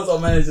guy. What was our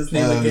manager's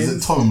name again? Is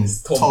it Tom?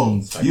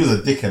 Tom. He was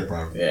a dickhead,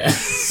 bro. Yeah.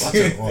 Do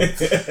you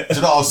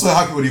know, I was so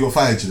happy when he got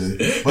fired, you know.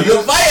 But you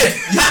got fired?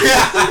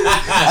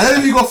 I don't know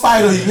if he got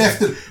fired or he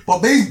left it.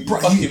 But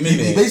basically,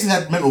 he basically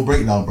had mental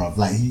breakdown, bro.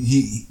 Like,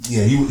 he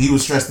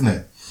was stressed,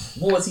 innit?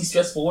 What was he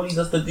stressed for? What he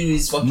does to do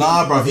is fucking...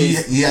 Nah, bro,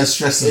 he has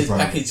stresses, bro.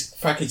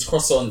 Package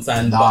croissants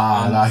and...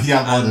 he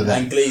had one of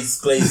that. And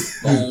glazed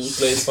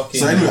fucking...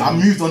 So anyway, I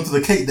moved on to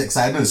the cake deck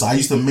side, so I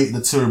used to make the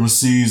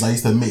tiramisus, I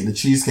used to make the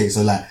cheesecake,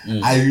 so like,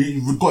 I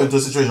got into a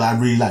situation where I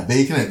really like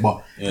baking it,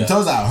 but in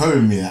terms of at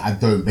home, I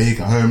don't bake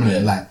at home,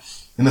 innit? Like,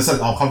 in a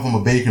sense, I'll come from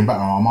a baking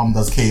background, my mum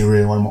does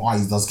catering, one of my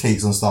aunties does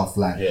cakes and stuff,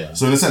 like,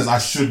 so in a sense, I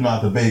should know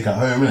how to bake at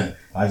home, innit?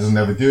 I just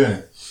never do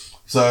it.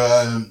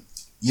 So,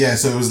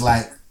 so it was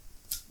like,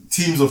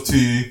 teams of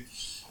two,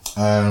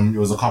 it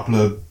was a couple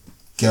of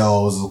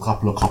girls, a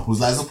couple of couples,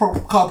 like there's a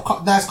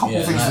nice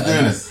couple things for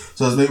doing it.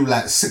 So there's maybe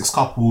like 6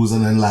 couples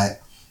and then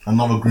like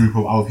another group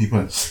of other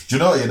people. Do you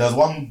know, there's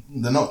one, I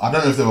don't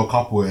know if they were a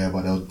couple here,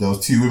 but there was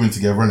 2 women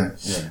together in it.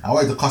 Yeah. I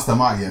wanted to cuss them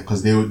out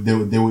because they were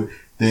the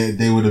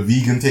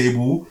vegan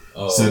table.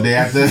 So they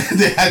had to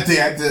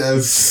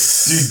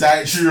do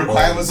dietary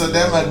requirements on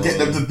them and get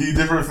them to do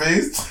different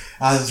things.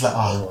 I was just like,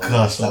 oh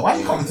gosh, like why are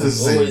you coming to the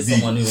same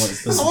vegan?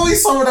 There's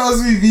always someone that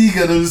wants to be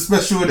vegan and was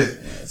special with it.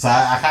 Yeah. So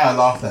I kind of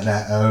laughed at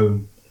that.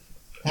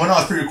 When I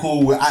was pretty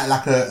cool, we at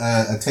like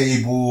a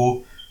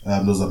table.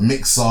 There was a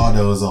mixer,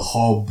 there was a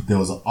hob, there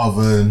was an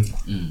oven.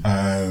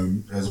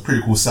 There was a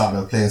pretty cool setup. They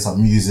were playing some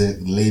music.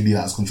 The lady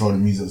that was controlling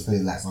the music was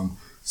playing like some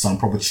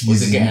proper cheesy.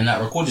 Was it getting that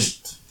recorded?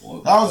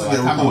 That wasn't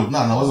getting recorded.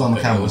 No, it wasn't on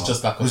the camera. It was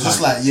just like an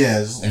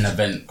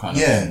event kind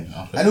of thing.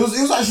 Okay. And it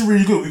was actually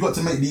really good. We got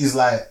to make these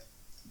like.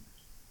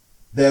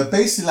 They're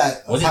basically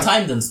like. Was it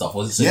timed and stuff?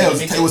 Was it?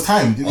 So it was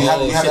timed. Did we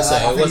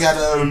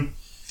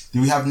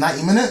have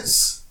 90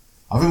 minutes?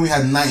 I think we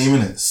had 90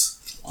 minutes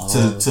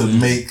to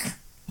make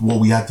what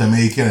we had to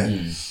make in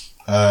it.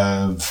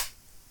 And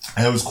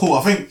it was cool.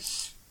 I think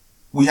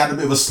we had a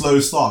bit of a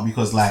slow start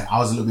because like I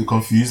was a little bit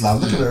confused. Like I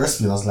was looking at the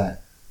recipe, I was like,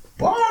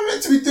 what am I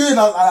meant to be doing?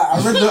 I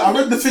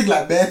read the thing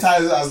like bare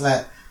times. I was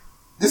like,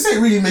 this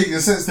ain't really making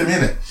sense to me,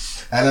 innit?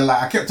 And then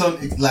like I kept on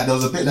like there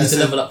was a bit that you need to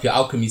level up your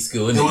alchemy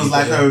skill. It was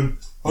like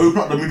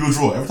open up the middle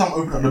drawer. Every time I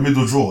opened up the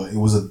middle drawer, it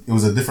was a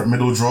different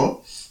middle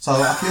drawer. So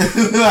like,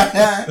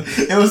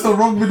 it was the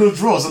wrong middle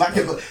drawer. So that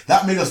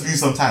made us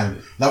lose some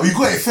time. Like we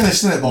got it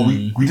finished in it, but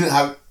we didn't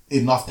have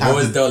enough time. What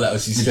was Del like?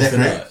 Was she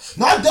stressing out?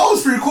 No, Del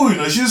was pretty cool. You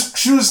know,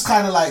 she was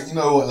kind of like, you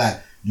know what,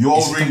 like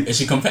is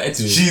she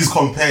competitive? She's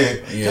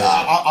competitive. Yeah.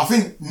 I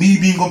think me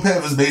being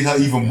competitive has made her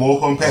even more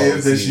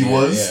competitive than she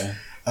was. Yeah.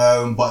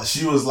 But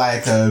she was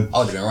like, I would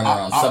have been running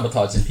around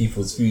sabotaging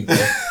people's food,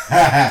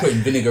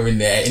 putting vinegar in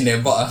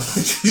their butter.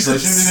 So I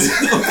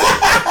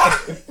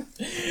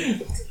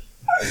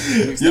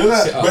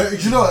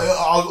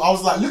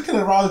was like looking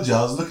around you.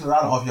 I was looking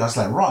around off you. I was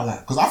like, right, like,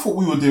 because I thought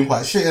we were doing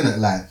quite shit in it,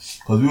 like,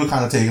 because we were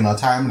kind of taking our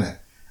time in it.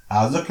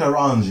 I was looking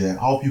around you, and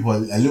our people are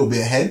a little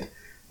bit ahead,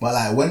 but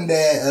like when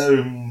their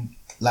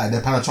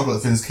pan of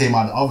chocolate things came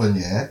out of the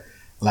oven,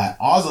 like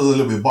ours was a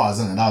little bit buzzed,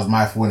 and that was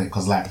my fault in it,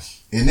 because like.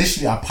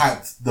 Initially, I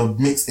piped the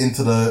mix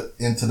into the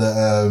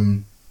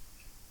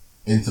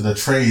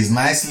trays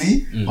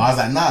nicely. But I was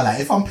like, nah, like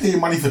if I'm paying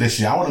money for this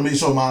shit, I want to make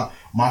sure my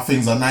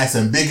things are nice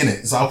and big in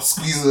it. So I was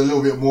squeezing a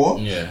little bit more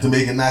to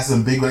make it nice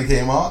and big when it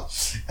came out.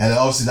 And then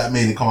obviously that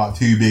made it come out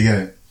too big in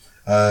it.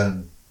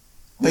 But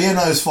yeah,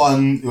 no, it was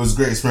fun. It was a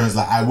great experience.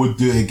 Like I would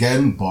do it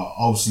again, but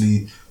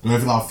obviously the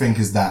only thing I think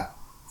is that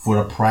for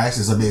the price,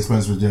 it's a bit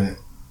expensive doing it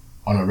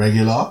on a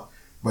regular.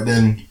 But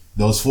then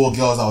there was 4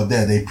 girls that were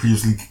there. They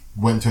previously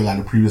went to like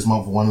the previous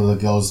month for one of the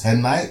girls'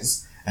 hen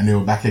nights, and they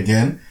were back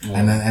again,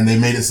 and they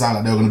made it sound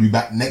like they were going to be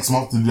back next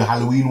month to do the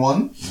Halloween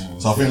one.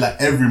 So I feel like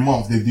every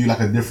month they do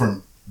like a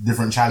different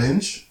Okay.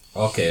 challenge.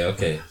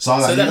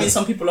 So that means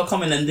some people are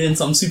coming and doing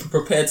some super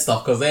prepared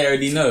stuff because they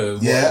already know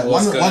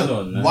what's going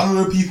on. One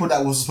of the people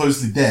that was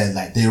supposedly there,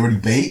 like they already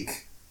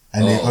bake,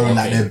 and they own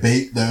like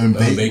their own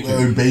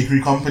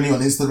bakery company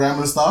on Instagram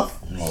and stuff.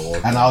 Oh,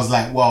 okay. And I was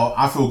like, well,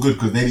 I feel good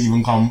because they didn't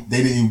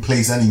even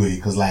place anyway,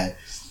 because like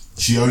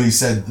she only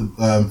said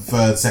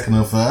third, second,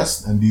 and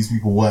first, and these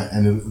people weren't,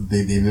 and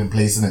they didn't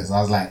place in it. So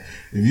I was like,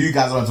 if you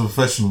guys are into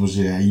professionals,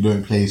 yeah, and you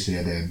don't place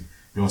here, then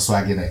you're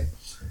swagging it.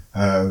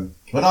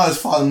 But no, it's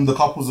fun. The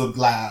couples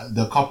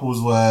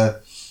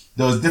were,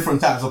 there was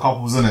different types of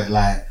couples in it,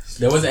 like.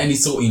 There wasn't any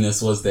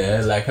saltiness, was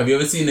there? Like, have you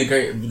ever seen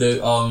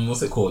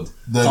what's it called?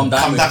 Come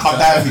down with me.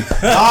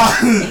 There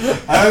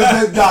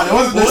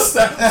wasn't. What's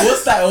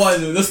that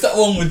one? What's that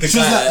one with the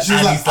guy? She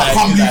was like, I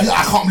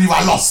can't believe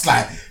I lost.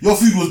 Like, your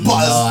food was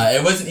butters. Nah,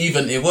 it wasn't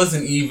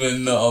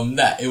even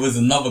that. It was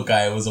another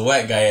guy. It was a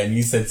white guy, and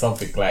he said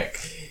something like,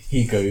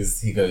 he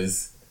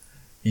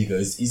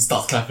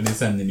starts clapping his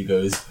hand, and he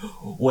goes,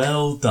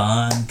 "Well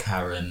done,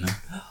 Karen.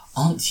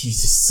 Aren't you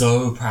just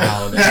so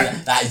proud?"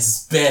 That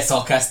is bare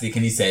sarcastic,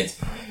 and he said,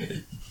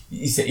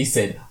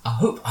 I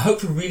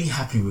hope you're really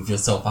happy with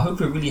yourself. I hope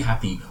you're really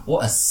happy.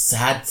 What a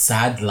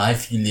sad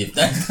life you live.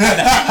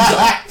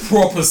 That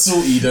proper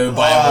salty though,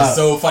 but it was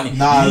so funny.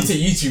 Nah, you need to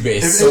YouTube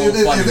it. It's so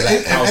funny.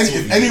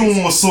 If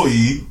anyone was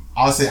salty,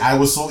 I'll say I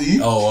was salty.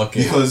 Oh,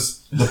 okay.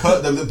 Because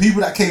the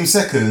people that came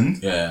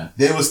second, yeah,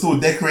 they were still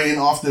decorating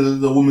after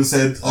the woman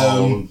said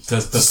to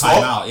stop.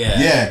 time out,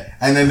 yeah.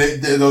 And then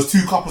there was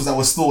two couples that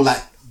were still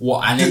like.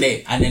 What? And then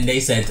they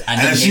said,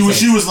 she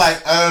was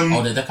like,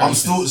 she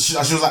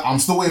was like, I'm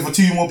still waiting for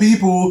two more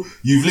people.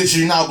 You've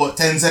literally now got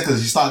 10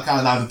 seconds. She started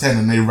counting down to 10,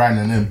 and they ran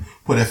and then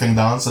put their thing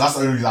down. So that's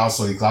the only reason I was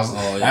sorry, because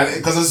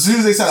as soon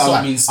as they said, I was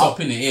like,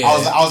 stopping it. Yeah.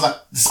 I was like,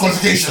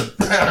 disqualification,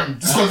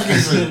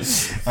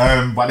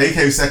 disqualification. But they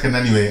came second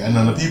anyway, and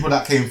then the people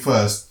that came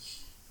first,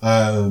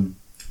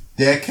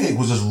 their cake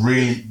was just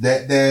really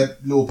their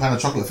little pan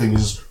of chocolate thing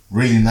was just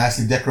really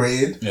nicely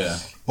decorated. Yeah.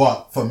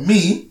 But for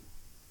me,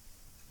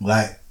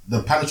 like.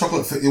 The pan of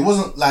chocolate, it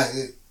wasn't like,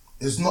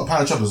 it's not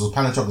pan of chocolate, it was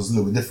pan of chocolate, it's a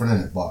little bit different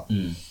in it, but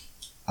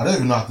I don't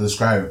even know how to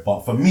describe it.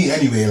 But for me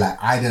anyway,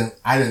 like I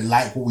didn't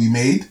like what we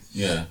made.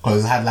 Yeah.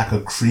 Because it had like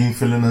a cream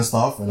filling and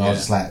stuff, and I was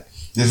just like,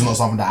 this is not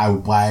something that I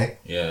would buy.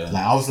 Yeah.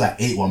 Like I was like,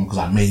 ate one because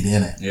I made it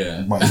in it.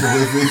 Yeah. But you know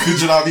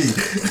what I mean?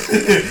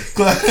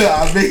 Cause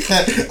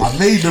I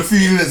made the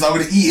food in it, so I'm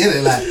gonna eat in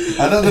it. Like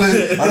I'm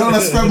not gonna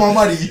spend my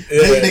money,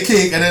 make the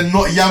cake, and then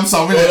not yam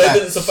some in it. They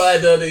didn't supply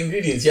the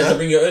ingredients. You had to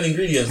bring your own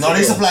ingredients. No,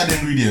 they supplied the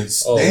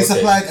ingredients. They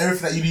supplied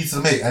everything that you need to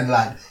make, and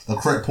like the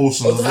correct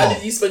portions as well. How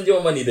did you spend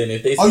your money then?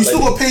 If they you still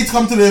got paid to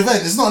come to the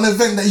event. It's not an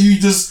event that you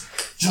just.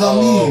 Do you know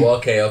what I mean?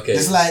 Okay.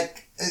 It's like.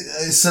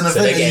 It's an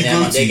event that you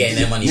go to. They're getting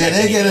their money. Yeah,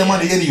 they're getting their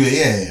money anyway.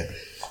 Yeah.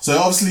 So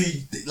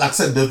obviously, like I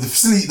said, the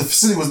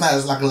facility was nice. It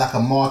was like a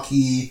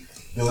marquee.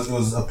 It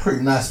was a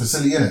pretty nice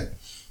facility in it,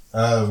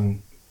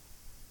 and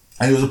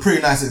it was a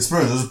pretty nice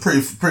experience. It was a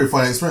pretty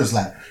fun experience.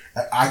 Like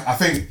I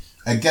think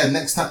again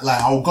next time, like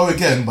I'll go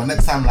again, but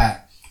next time, like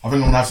I think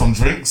I'm gonna have some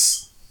drinks.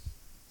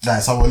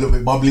 Like somewhere a little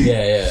bit bubbly.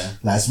 Yeah.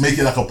 Like let's make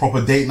it like a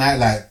proper date night,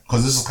 like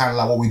because this is kind of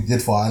like what we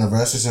did for our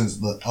anniversary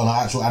on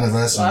our actual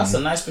anniversary. Well, that's a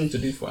nice thing to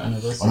do for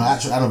anniversary. On our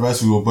actual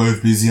anniversary, we were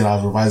both busy and I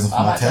was revising for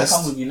my test. I'll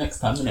come with you next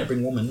time, innit?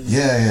 Bring woman.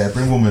 Yeah,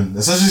 bring woman.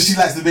 Especially if she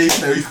likes the baby,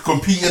 we could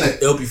compete in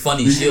it. It'll be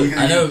funny.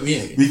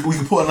 We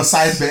could put on a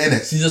side bet in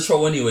it. She's a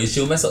troll anyway.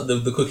 She'll mess up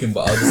the cooking,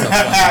 but I'll just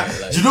have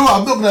fun. Do you know what?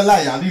 I'm not gonna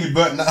lie. I nearly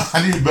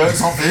burnt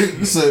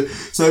something.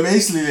 So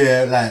basically,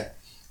 yeah, like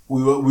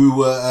we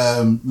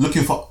were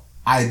looking for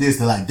ideas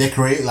to like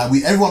decorate. Like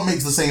everyone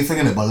makes the same thing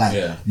in it, but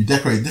like you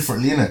decorate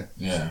differently in it.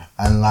 Yeah.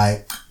 And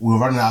like we were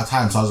running out of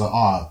time, so I was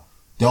like,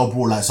 Dell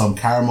brought like some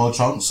caramel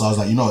chunks. So I was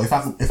like,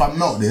 if I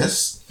melt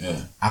this,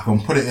 I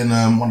can put it in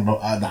one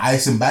of the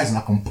icing bags and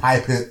I can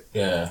pipe it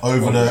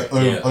over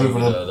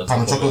the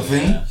pan of chocolate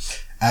thing. Yeah.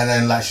 And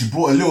then like she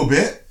brought a little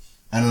bit.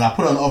 And then I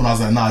put it on the oven. I was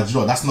like, nah, do you know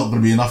what? That's not going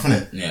to be enough in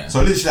it. Yeah.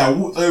 So literally I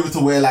walked over to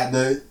where like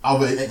the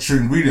other extra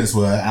ingredients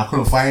were and I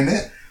couldn't find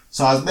it.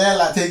 So I was there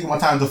like taking my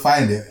time to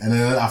find it, and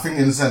then I think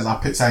in a sense I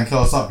picked something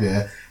else up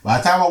here. By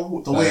the time I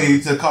walked away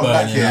to come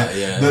back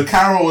here, the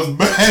caramel was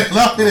burning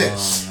up in it,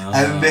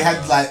 and they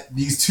had like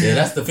these two. Yeah,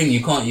 that's the thing.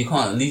 You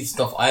can't leave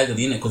stuff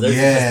idly in it because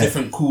everything has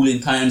different cooling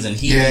times and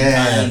heating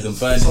times and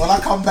burning. So when I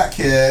come back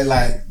here,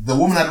 like the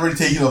woman had already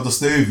taken off the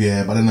stove,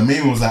 but then the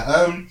main one was like,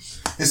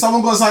 if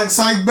someone got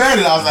something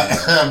burning, I was like,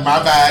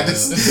 my bad,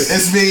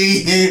 it's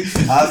me.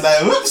 I was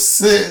like,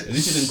 whoops. At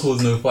least you didn't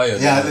cause no fire.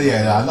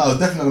 I was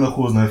definitely gonna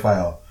cause no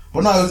fire.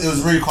 But no, it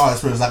was a really cool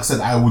experience. Like I said,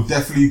 I would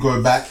definitely go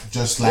back.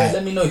 Just like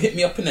let me know. Hit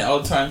me up in it.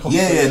 I'll try and come.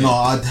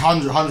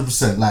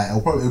 100%. Like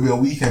it'll be a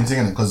weekend thing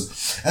in it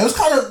because it was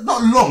kind of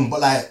not long, but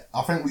like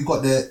I think we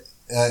got there.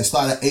 It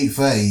started at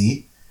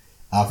 8:30.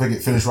 I think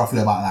it finished roughly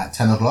about like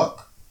 10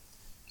 o'clock,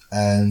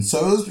 and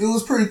so it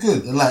was pretty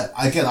good. And like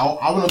again,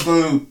 I want to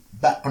go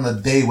back on a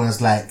day when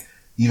it's like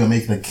either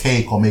making a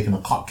cake or making a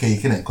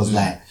cupcake in it because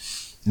like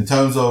in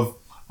terms of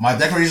my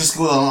decoration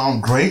skills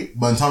aren't great,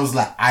 but in terms of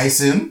like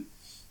icing.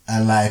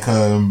 And like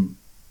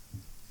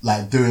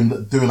doing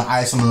the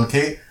ice on the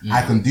cake,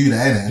 I can do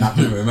that in it, and I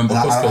can remember.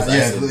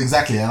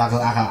 Exactly, and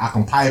I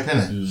can pipe in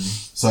it.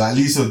 So at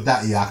least with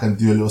that, I can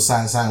do a little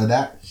side with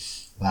that.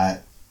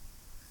 Like,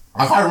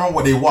 I can't remember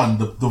what they won.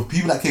 The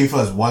people that came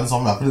first won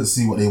something. I couldn't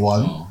see what they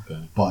won. Oh,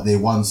 okay. But they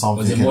won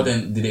something. Was it more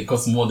than? Did it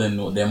cost more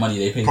than their money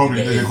they paid?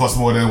 Probably did it cost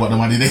more than what the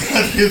money they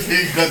got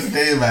to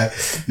pay, man.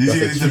 These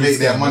people need to make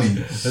their money.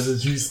 That's a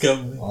true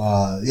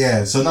scam.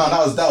 Yeah. So no,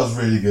 that was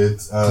really good.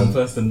 Come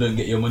first and don't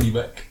get your money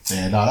back.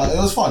 Yeah, no, it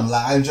was fun.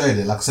 Like, I enjoyed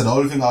it. Like I said, the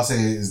only thing I'll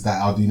say is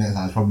that I'll do next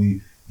time is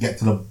probably get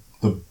to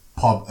the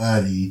pub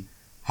early,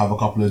 have a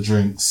couple of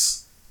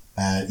drinks,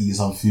 and eat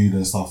some food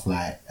and stuff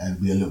and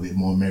be a little bit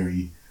more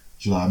merry.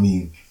 Do you know what I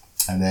mean?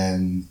 And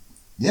then,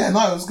 yeah, no,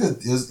 it was good.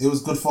 It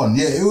was good fun.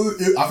 Yeah,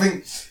 I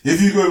think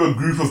if you go with a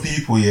group of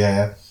people,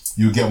 yeah,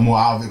 you get more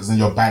out of it because then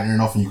you're bantering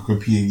off and you can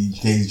compete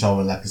against each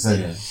other. Like I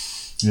said,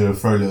 you know,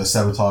 throw a little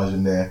sabotage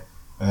in there.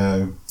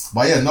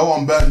 But yeah, no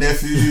one burnt their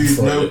food.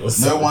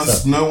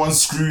 no one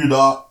screwed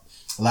up.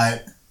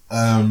 Like,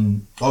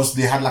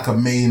 obviously they had like a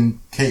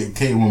main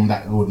catering woman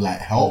that would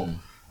like help.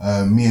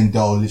 Me and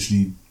Del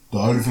literally. The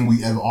only thing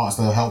we ever asked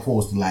her help for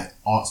was to like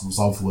ask if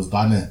something was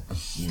done it.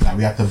 Like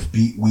we had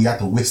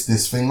to whisk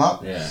this thing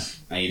up. Yeah.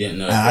 And you didn't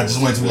know. And I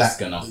just wanted to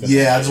like, I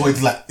just wanted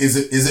to like, is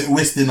it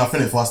whisked enough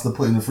in it for us to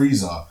put in the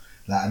freezer?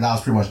 Like, that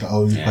was pretty much the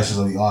only questions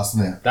that we asked,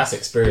 innit? That's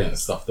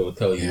experience stuff they would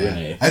tell you,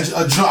 innit? And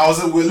you know, I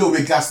was a little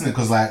bit gassed in it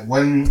because like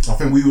when I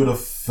think we were the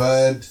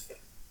third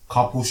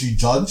couple she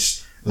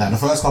judged. Like the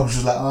first couple, she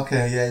was like,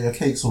 okay, yeah, your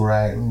cake's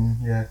alright,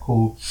 yeah,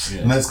 cool.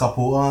 Yeah. The next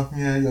couple,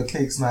 yeah, your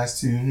cake's nice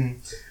too.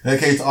 And it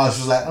came to us,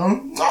 she was like,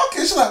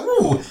 okay. She's like,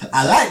 ooh,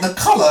 I like the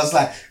colours,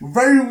 like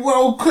very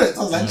well cooked.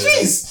 I was like,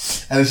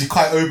 jeez. And then she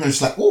cut it open, and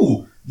she's like,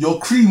 ooh, your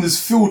cream is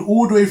filled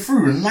all the way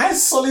through,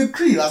 nice solid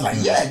cream. I was like,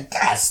 yeah,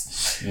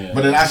 gas. Yeah.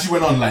 But then as she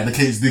went on, like the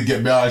cakes did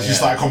get better, and she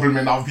started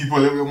complimenting other people a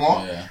little bit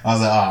more. Yeah. I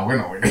was like, we're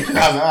not winning. We're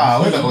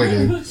not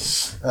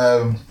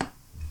winning.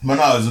 But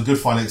no, it was a good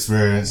fun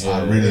experience.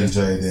 I really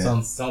enjoyed it.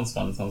 Sounds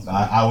fun.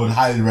 I would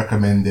highly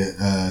recommend it.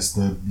 It's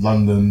the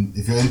London,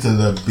 if you're into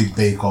the big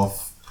Bake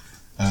Off,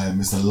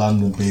 it's the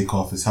London Bake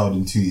Off. It's held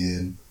in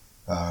Tooting.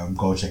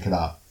 Go check it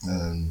out.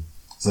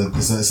 So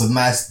it's a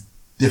nice,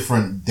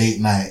 different date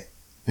night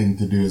thing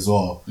to do as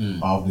well.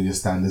 Rather than your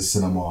standard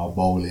cinema or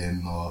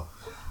bowling or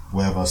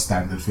whatever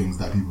standard things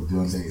that people do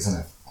on dates, isn't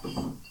it?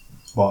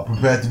 But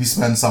prepared to be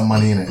spend some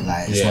money in it.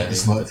 Like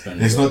it's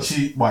not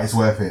cheap, but it's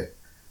worth it.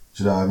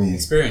 Do you know what I mean?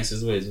 Experience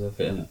is always worth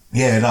it, isn't it?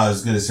 Yeah, no,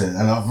 it's good as it.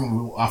 And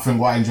I think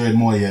what I enjoyed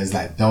more, is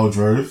like Del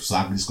drove, so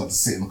I just got to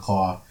sit in the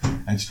car.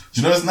 And do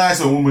you know it's nice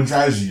when a woman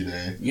drives you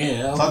there?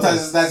 Yeah. Sometimes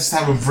it's nice just to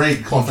have a break.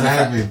 Apart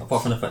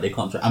from the fact they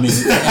can't drive. I mean,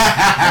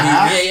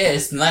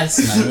 it's nice,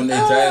 man, when they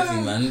drive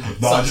you, man.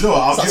 No, do you know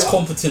what? Such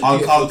competent,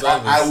 beautiful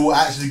drivers. I will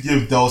actually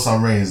give Del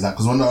some reins, like,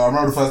 because I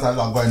remember the first time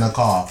I got in the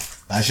car,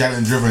 like, she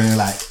hadn't driven in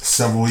like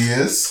several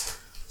years.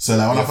 So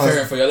like when I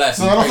first, for your life.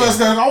 So when I first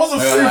got, I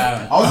wasn't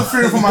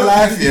fearing for my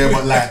life,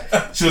 but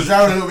like she was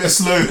driving a little bit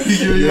slow.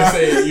 You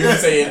were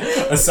saying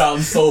a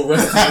sound so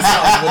restless,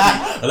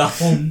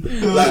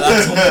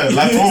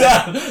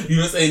 you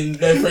were saying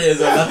their prayers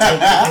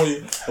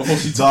before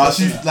she took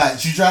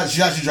she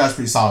actually drives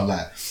pretty sound.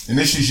 Like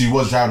initially she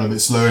was driving a bit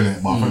slow in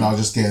it, but I think I was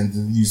just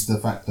getting used to the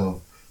fact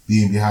of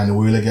being behind the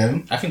wheel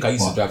again. I think I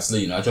used to drive slow,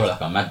 I drive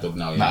like a mad dog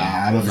now.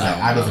 I don't think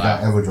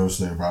I ever drove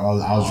slow, bro.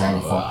 I was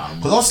driving fast.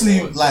 Because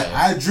obviously, like,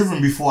 I had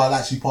driven before I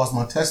actually passed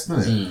my test,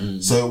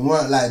 innit? So it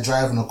weren't like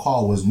driving a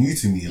car was new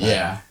to me.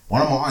 Like,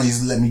 one of my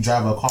aunties let me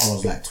drive a car when I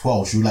was like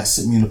 12. She would like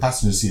sit me in the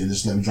passenger seat and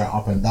just let me drive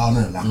up and down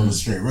it, like on the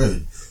straight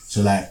road.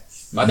 So like,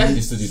 my dad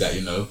used to do that,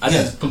 I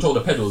didn't control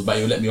the pedals, but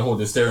he would let me hold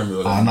the steering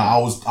wheel. No, I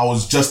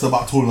was just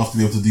about tall enough to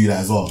be able to do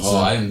that as well. So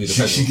I didn't do the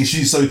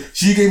pedals.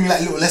 She gave me like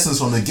little lessons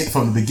from the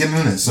beginning,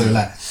 innit? So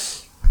like,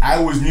 I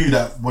always knew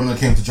that when it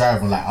came to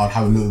driving, like I'd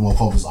have a little more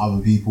confidence with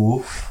other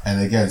people. And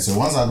again, so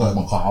once I got in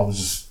my car, I was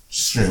just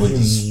straight away,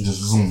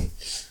 just zoom.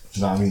 Do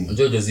you know what I mean?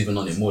 Jojo's even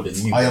on it more than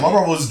you. Oh yeah, my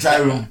brother was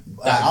driving.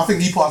 I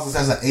think he passed the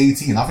test at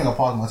 18. I think I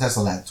passed my test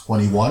at like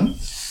 21,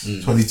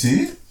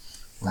 22.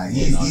 Like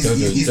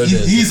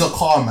he's a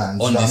car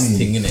man. On this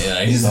thing, innit?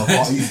 Like. He's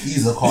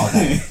a car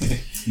guy.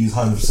 He's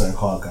 100% a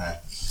car guy.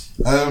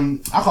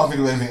 I can't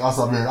think of anything else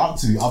I've been up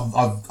to.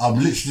 I've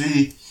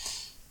literally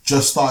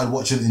just started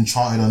watching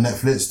Enchanted on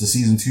Netflix. The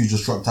season 2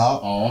 just dropped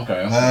out. Oh,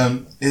 okay.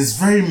 It's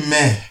very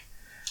meh.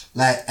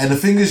 Like, and the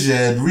thing is,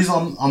 the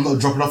reason I'm not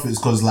dropping off it is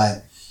because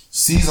like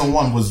season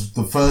 1 was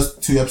the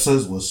first 2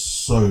 episodes was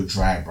so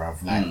dry,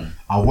 bruv. Like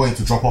I wanted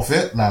to drop off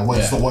it. Like I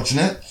wanted to stop watching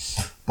it,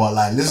 but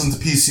like listen to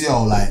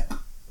PCL, like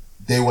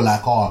they were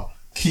like,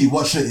 keep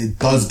watching it. It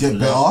does get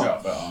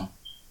better.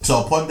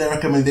 So upon their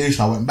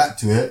recommendation, I went back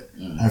to it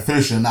and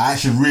finished it, and I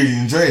actually really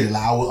enjoyed it.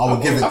 Like I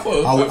would give it. I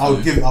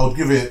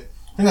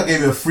think I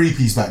gave it a 3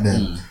 piece back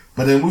then.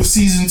 But then with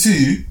season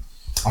 2,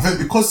 I think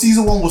because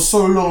season 1 was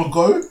so long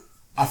ago,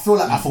 I feel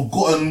like I've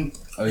forgotten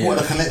what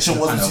the connection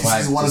was between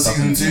season 1 and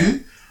season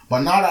 2.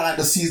 But now that like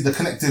the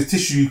connective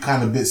tissue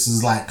kind of bits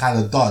is like kind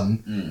of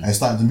done and it's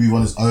starting to move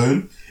on its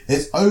own,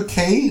 it's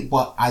okay.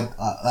 But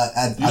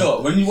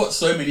when you watch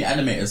so many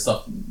animated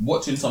stuff,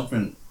 watching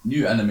something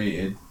new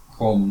animated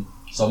from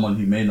someone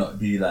who may not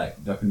be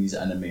like Japanese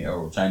animator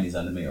or Chinese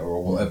animator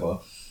or whatever,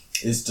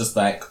 it's just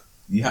like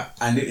You have,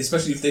 and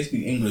especially if they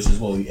speak English as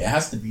well, it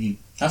has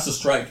to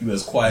strike you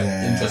as quite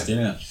interesting,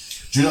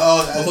 innit? Do you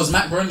know? Because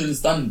Matt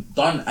Groening's done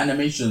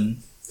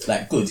animation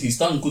like good. He's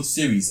done good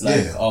series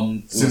like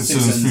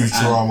Simpsons,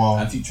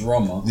 Futurama, and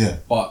Futurama. Yeah,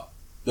 but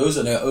those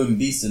are their own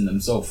beasts in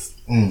themselves.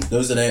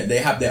 Those are they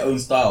have their own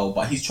style.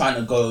 But he's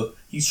trying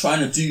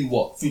to do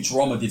what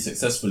Futurama did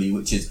successfully,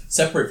 which is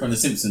separate from the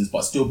Simpsons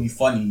but still be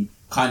funny.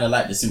 Kind of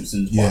like the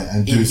Simpsons, but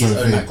and in his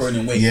own Matt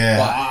Groening way. Yeah,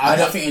 but I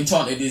don't think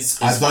Enchanted is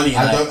funny.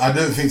 I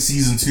don't think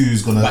season 2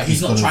 is gonna. But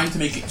he's not trying to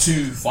make it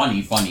too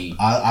funny.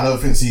 I don't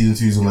think season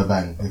 2 is gonna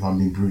bang. If I'm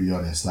being brutally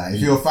honest, like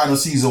if you're a fan of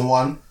season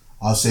 1,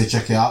 I'll say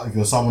check it out. If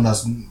you're someone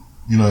that's,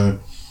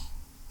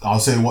 I'll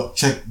say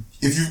check.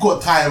 If you've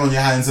got time on your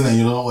hands and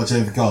you don't watch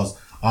anything else,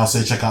 I'll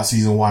say check out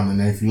season 1.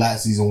 And then if you like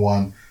season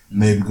 1,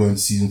 maybe go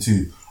into season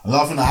 2.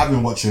 Another thing I have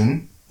been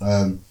watching.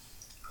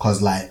 Because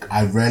like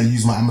I rarely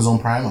use my Amazon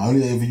Prime. I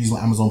only ever use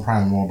my Amazon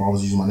Prime when my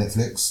brother's using my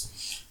Netflix.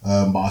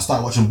 But I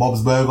started watching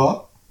Bob's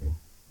Burger.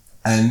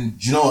 And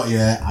do you know what,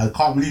 I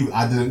can't believe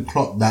I didn't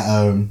clock that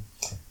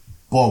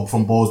Bob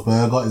from Bob's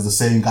Burger is the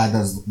same guy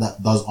that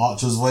does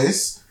Archer's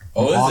voice.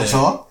 Oh, is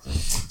Archer. it?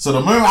 So the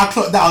moment I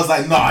clocked that, I was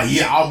like,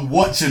 I'm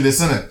watching this,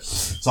 innit?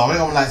 So I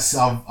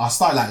think I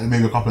started like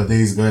maybe a couple of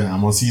days ago and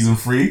I'm on season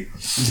 3.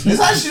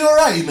 It's actually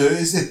alright,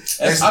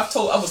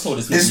 I was told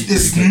it's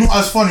not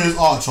as funny as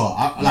Archer.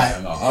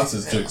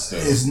 Archer's jokes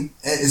still.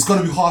 It's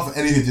gonna be hard for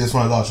anything to be as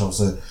funny as Archer,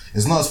 so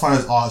it's not as funny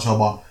as Archer,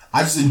 but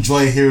I just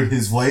enjoy hearing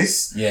his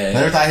voice. Yeah.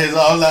 Every time I hear his,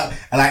 I'm like,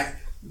 and like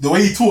the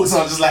way he talks,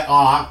 I'm just like,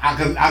 I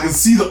can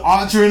see the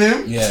Archer in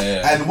him.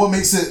 Yeah. And what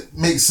makes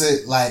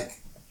it like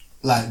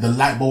the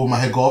light bulb in my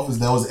head go off is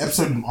there was an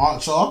episode in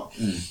Archer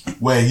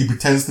where he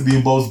pretends to be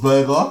in Bob's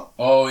Burger.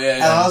 Oh yeah.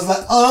 And I was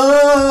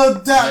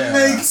like, that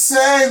makes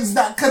sense.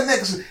 That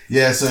connection.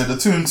 Yeah, so the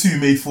 2 and 2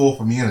 made 4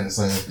 for me, innit?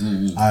 So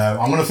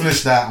I'm gonna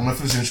finish that. I'm gonna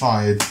finish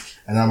Enchanted,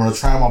 and I'm gonna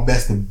try my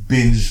best to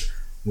binge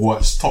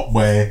watch Top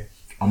Boy.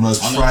 I'm gonna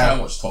try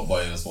and watch Top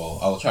Boy as well.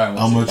 I'll try and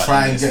watch.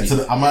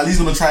 I'm at least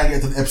gonna try and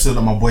get to the episode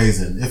that my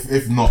boy's in.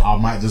 If not, I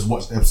might just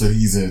watch the episode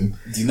he's in.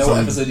 Do you know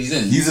what episode he's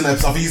in? I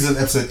think he's in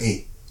episode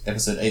 8.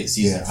 Episode 8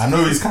 season. Yeah, I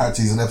know his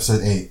character is in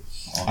episode 8. Okay.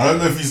 I don't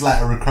know if he's like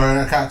a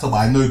recurring character, but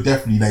I know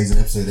definitely that he's in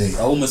episode 8.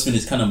 I almost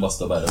finished Cannon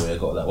Buster, by the way. I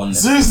got that one.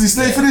 Seriously,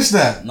 Slay finished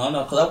that? No,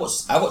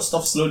 because I watch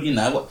stuff slowly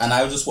now, and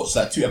I just watch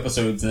like 2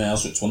 episodes, and then I'll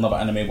switch to another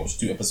anime, watch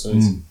 2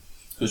 episodes,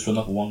 switch to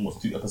another one, watch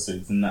 2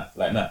 episodes, and that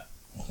like that.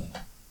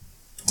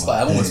 But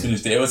I almost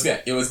finished it. It was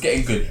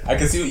getting good. I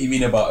can see what you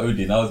mean about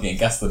Odin. I was getting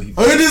gassed on him.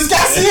 Odin's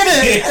gassy,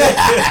 innit?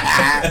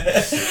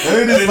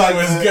 Odin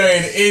was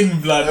going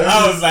in, blood.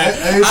 I was like,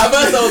 at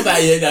first I was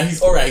like,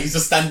 he's alright. He's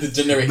just standard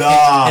generic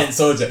head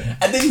soldier.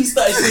 And then he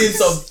started doing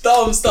some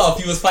dumb stuff.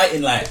 He was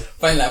fighting like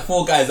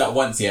 4 guys at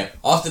once. Yeah.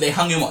 After they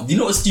hung him up, do you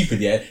know what's stupid?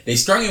 Yeah, they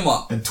strung him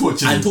up and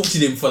tortured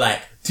him for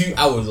like 2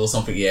 hours or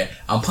something,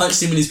 and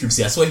punched him in his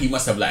ribs. I swear he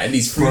must have like at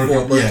least 3 or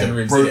 4 broken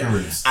ribs.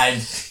 And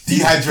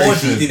dehydration,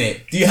 body, didn't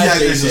it?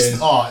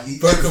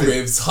 Dehydration, broken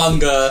ribs,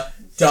 hunger,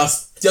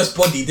 just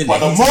body, didn't it? But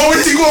the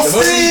moment he got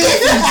free, he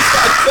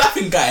started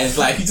clapping guys,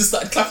 like he just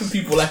started clapping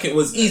people like it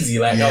was easy,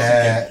 like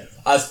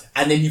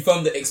and then he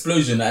filmed the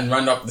explosion and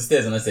ran up the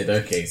stairs, and I said,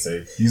 okay,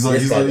 so he's on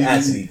clamp,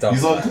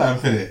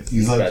 innit?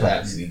 He's on clamp.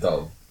 Actually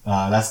dumb.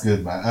 That's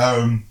good,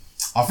 man.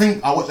 I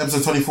think I watched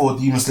episode 24 of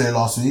Demon Slayer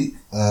last week.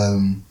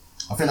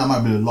 I think that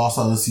might be the last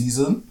of the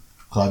season.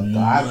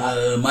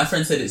 My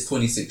friend said it's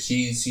 26.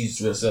 She's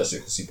researched it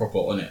because she's proper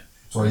on it.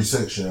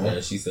 26, yeah? Yeah,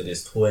 she said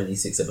it's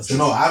 26 episodes. You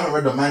know, I haven't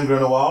read the manga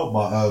in a while,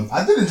 but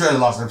I did enjoy the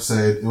last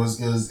episode. It was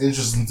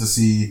interesting to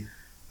see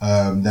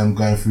them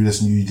going through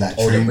this new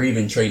the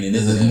breathing training,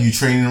 isn't it? The new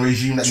training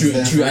regime.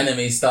 True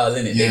anime style,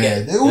 innit?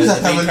 Yeah, they always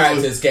have main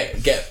characters get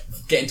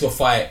into a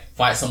fight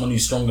someone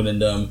who's stronger than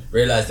them,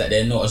 realize that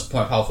they're not as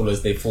powerful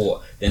as they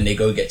thought, then they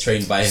go get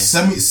trained by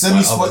semi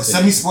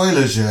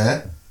spoilers,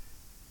 yeah.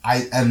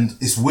 And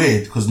it's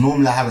weird because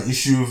normally I have an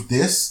issue with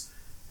this,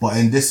 but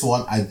in this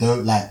one I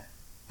don't. Like,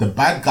 the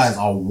bad guys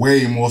are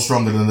way more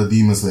stronger than the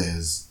Demon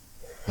Slayers.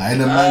 Like in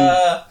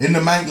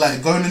the manga,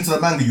 like going into the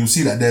manga, you'll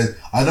see that there's.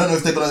 I don't know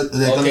if they're gonna.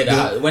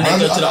 When they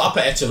go to the upper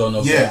echelon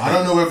of. Yeah, I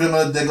don't know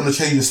whether they're gonna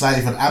change it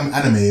slightly for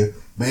anime,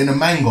 but in the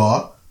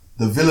manga,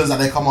 the villains that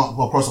they come up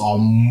across are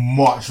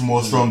much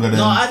more stronger than.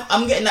 No,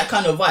 I'm getting that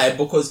kind of vibe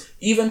because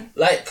even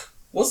like.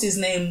 What's his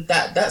name?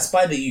 That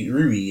spider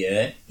Rui,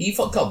 yeah? He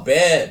fucked up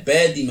bare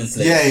Demon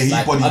Slayers.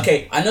 Yeah,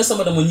 okay, I know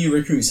some of them were new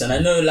recruits, and I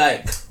know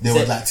like they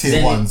were like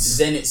tier 1s.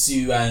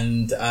 Zenitsu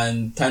and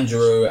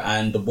Tanjiro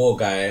and the ball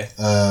guy.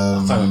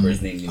 I can't remember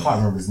his name. Can't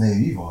remember his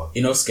name either.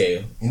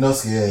 Inosuke,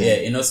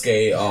 yeah.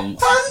 Inosuke.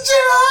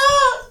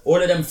 Tanjiro.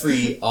 All of them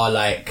 3 are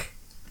like.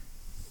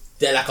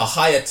 They're like a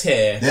higher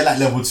tier. They're like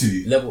level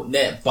 2.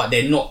 But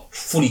they're not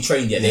fully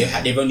trained yet.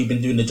 Yeah. They've only been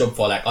doing the job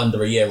for like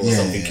under a year or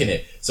something,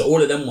 innit? So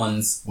all of them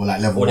ones were like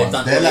level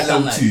 1s. They're like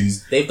level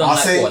 2s. They've done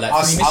 3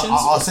 missions?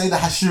 I'll say the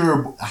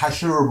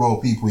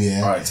Hashirabo people,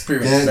 yeah. Right,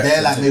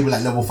 they're like maybe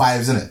like level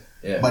 5s, innit?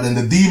 Yeah. But then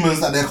the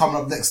demons that they're coming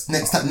up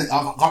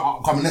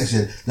coming next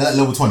year, they're like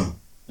level 20.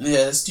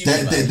 Yeah, that's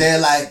stupid. They're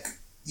like,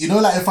 you know,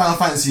 like in Final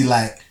Fantasy,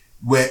 like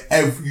where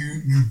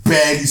you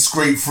barely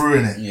scrape through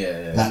in it.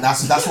 Yeah. Like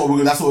that's what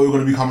we're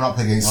going to be coming up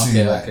against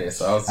soon. Okay.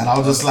 So I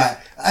was just like,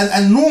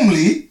 and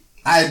normally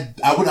I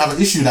wouldn't have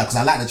an issue with that because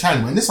I like the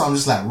challenge, but in this one I'm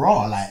just like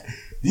raw, like.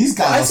 These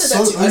guys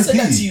are so OP. I said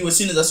that to you as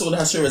soon as I saw the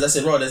Hashiras. I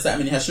said, "Bro, there's that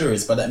many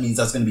Hashiras, but that means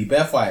there's going to be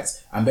bare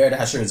fights, and bare the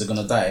Hashiras are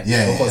going to die.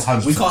 Because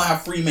 100%. we can't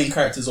have 3 main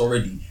characters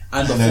already,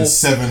 and then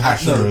 7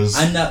 Hashiras,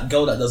 and that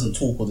girl that doesn't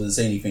talk or doesn't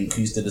say anything,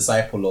 who's the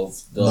disciple of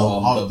the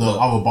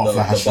other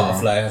butterfly Hashira. The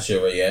butterfly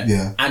Hashira,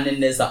 yeah. And then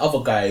there's that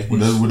other guy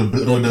with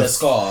the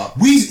scar.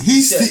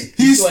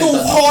 He's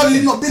still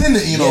hardly not been in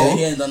it, you know. Yeah,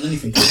 he ain't done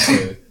anything.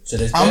 So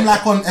I'm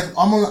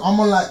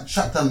on like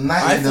chapter 9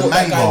 I in the thought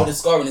that manga. guy with the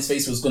scar on his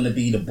face was going to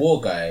be the boar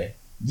guy.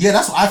 Yeah,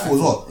 that's what I thought as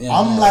well. Yeah,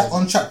 I'm like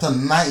on chapter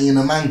 90 in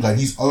the manga and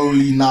he's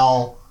only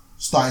now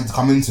starting to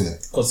come into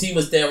it. Because he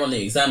was there on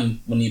the exam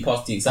when he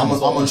passed the exam.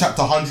 I'm on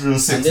chapter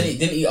 106. And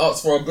didn't he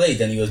ask for a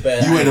blade and he was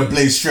bare? He went a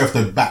blade straight off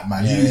the back,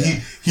 man.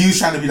 He was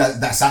trying to be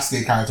that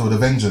Sasuke character with a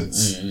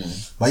vengeance. Mm-hmm.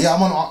 But yeah,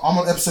 I'm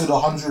on episode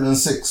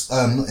 106,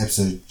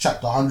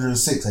 chapter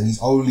 106, and he's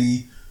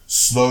only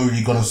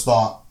slowly gonna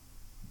start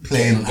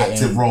playing an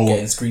active role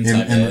in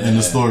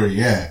the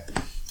story,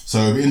 So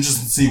it'll be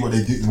interesting to see what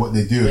they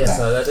do with that.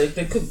 So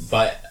they could,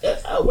 but the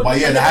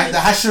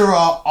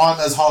Hashira aren't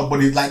as hard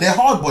bodied. Like they're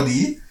hard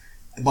body,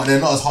 but they're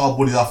not as hard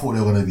bodied as I thought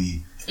they were gonna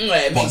be.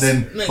 But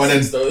then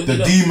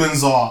the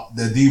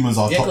demons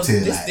are top tier.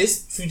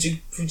 This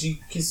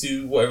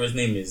Fujikisu, whatever his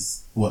name is.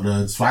 What,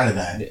 the spider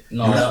guy?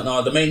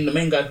 No, the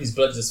main guy whose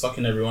blood just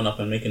fucking everyone up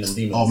and making them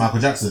demons. Oh, Michael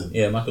Jackson.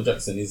 Yeah, Michael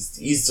Jackson.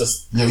 He's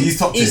just. Yeah, he's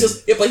top tier.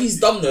 But he's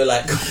dumb though.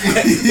 Like,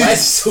 why is he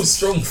so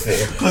strong for?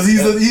 Because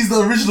he's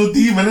the original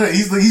demon,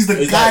 isn't it? He's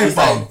the guy,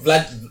 bro.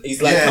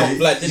 He's like Count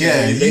Vlad,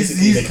 didn't he?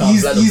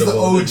 He's the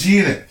OG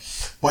in it.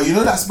 But you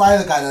know that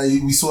spider guy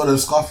that we saw them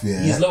scuff,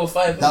 yeah? He's lower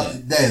 5,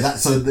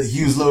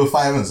 he was lower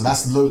 5, so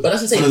that's low. But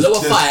that's what I'm saying,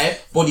 lower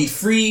 5, bodied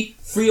three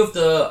of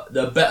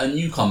the better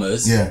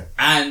newcomers. Yeah.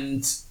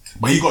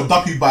 But he got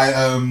dupied by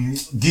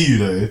Giyu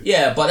though.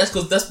 Yeah, but that's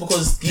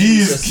because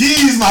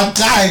Giyu's my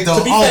guy though.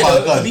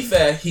 To be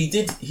fair,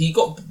 he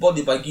got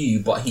bodied by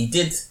Giyu, but he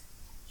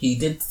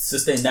did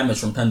sustain damage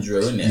from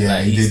Tanjiro, innit? Yeah,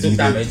 like, he took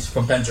damage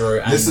from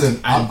Tanjiro. Listen,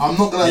 I'm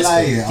not gonna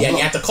lie here. Yeah, he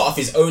had to cut off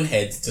his own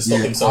head to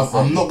stop himself.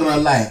 I'm not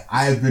gonna lie.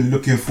 I've been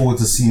looking forward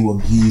to seeing what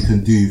Giyu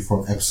can do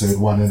from episode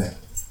 1, innit?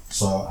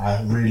 So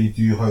I really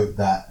do hope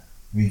that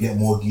we get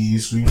more Giyu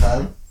screen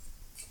time.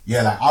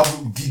 Yeah, like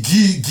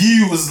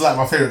Giyu was like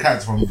my favorite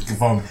character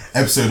from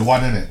episode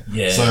 1, innit?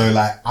 Yeah. So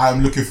like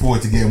I'm looking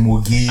forward to getting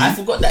more Giyu. I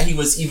forgot that he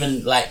was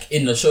even like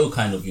in the show,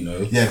 kind of, you know.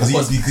 Yeah,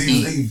 because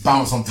he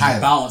bounced on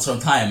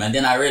time. And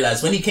then I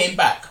realized when he came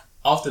back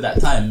after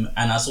that time,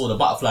 and I saw the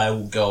butterfly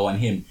girl and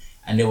him,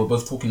 and they were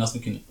both talking. I was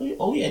thinking,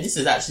 oh yeah, this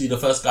is actually the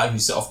first guy who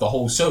set off the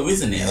whole show,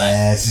 isn't it?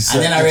 Yes.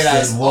 And then I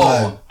realized,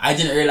 I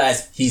didn't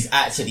realize he's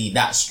actually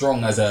that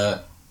strong as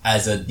a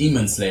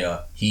demon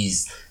slayer.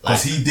 He's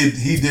because he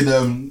did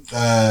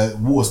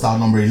water style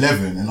number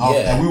 11,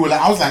 and we were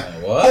like, I was like,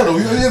 hold on,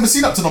 we only ever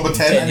seen up to number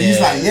 10, and he's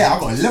like, I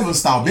got 11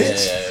 style,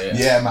 bitch.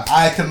 Yeah, man,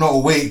 I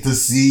cannot wait to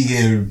see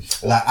him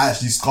like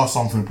actually score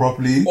something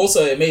properly.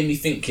 Also, it made me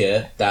think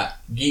that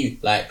you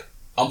like,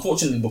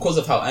 unfortunately, because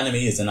of how anime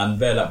is, and I'm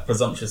very like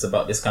presumptuous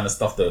about this kind of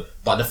stuff though,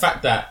 but the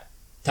fact that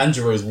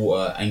Tanjiro's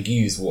water and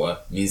Gyu's water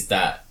means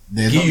that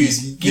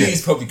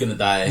Gyu's probably gonna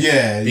die.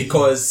 Yeah,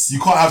 because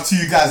you can't have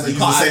 2 guys that use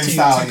the same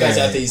style. 2 guys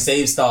that have the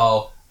same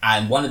style,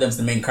 and one of them's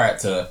the main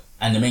character,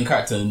 and the main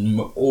character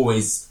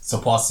always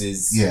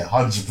surpasses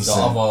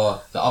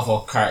 100% the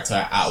other character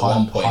at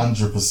one point.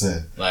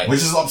 100%. Like,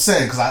 which is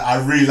upsetting because I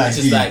really like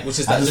Gyu.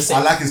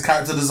 I like his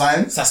character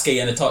design.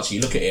 Sasuke and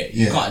Itachi, look at it.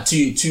 You can't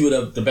two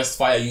of the best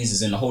fire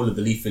users in the whole of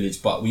the Leaf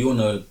Village, but we all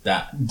know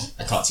that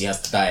Itachi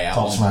has to die at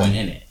one point,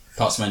 innit?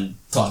 Touchman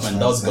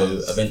does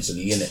go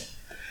eventually, innit?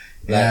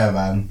 Yeah,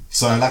 man.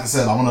 So, like I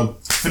said, I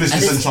want to finish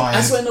this Enchanted.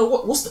 I swear,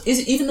 no. Is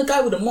it even the guy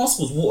with the mask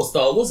was water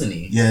style, wasn't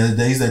he? Yeah,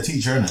 he's their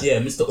teacher, isn't it? Yeah,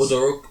 Mr.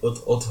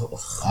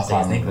 I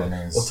can't remember his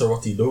name.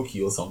 Otoroki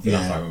Doki or something.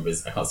 Yeah. I can't remember.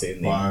 I can't say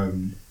his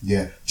name.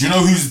 Yeah. Do you know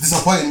who's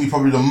disappointing me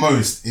probably the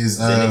most is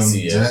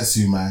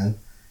Zenitsu, man.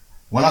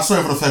 When I saw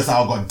him for the first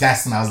time, I got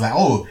gassed and I was like,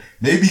 oh,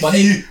 maybe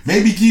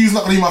Gyu's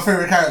not gonna be my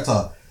favorite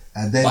character.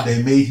 And then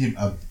they made him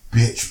a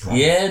bitch, bro.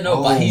 Yeah,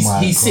 no, but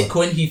he's sick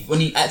when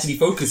he actually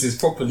focuses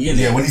properly, innit?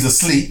 Yeah, when he's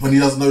asleep, when he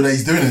doesn't know that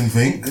he's doing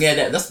anything.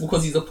 Yeah, that's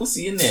because he's a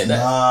pussy, innit?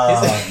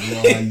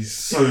 He's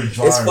so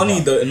dry. It's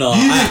funny though. No,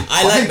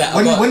 I like that.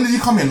 When did he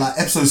come in? Like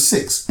episode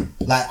 6.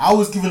 Like I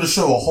was giving the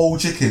show a whole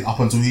chicken up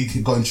until he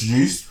got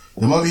introduced.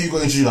 The moment he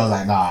got introduced, I was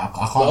like, nah, I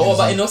can't. But what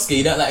about Inosuke?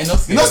 You don't like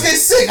Inosuke?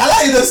 Inosuke's sick. I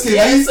like Inosuke.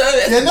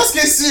 Yeah,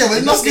 Inosuke's sick,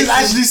 but Inosuke's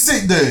actually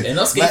sick, though.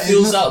 Inosuke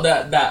fills out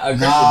that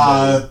aggression.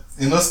 Nah,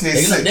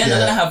 Inosuke's sick. They're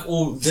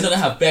not gonna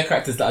have bare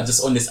characters that are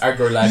just on this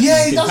aggro life.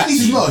 Yeah, he doesn't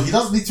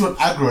need to be an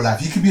aggro life.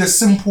 He could be a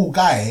simple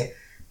guy,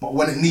 But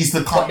when it needs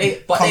to come,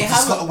 they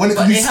have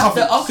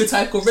the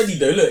archetype already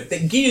though. Look, they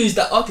use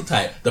that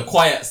archetype, the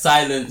quiet,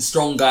 silent,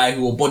 strong guy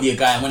who will body a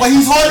guy. But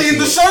he's hardly in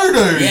the show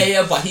though.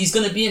 Yeah, but he's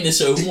gonna be in the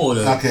show more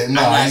though. Okay,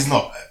 no, he's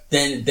not.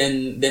 Then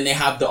they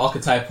have the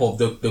archetype of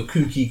the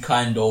kooky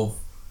kind of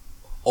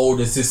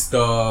older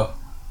sister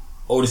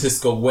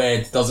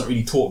weird, doesn't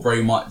really talk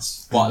very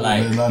much, but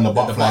like the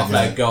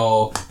butterfly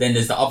girl. Then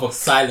there's the other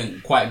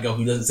silent, quiet girl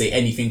who doesn't say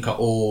anything at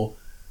all.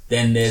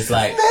 Then there's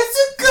like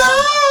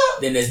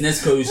Then there's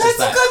Nezuko, who's just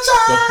like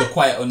the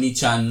quiet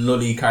Oni-chan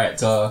lolly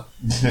character.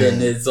 Then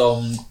there's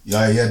Then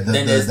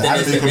there's the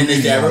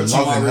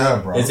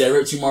Orochimaru. There's the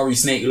Orochimaru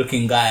snake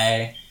looking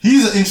guy.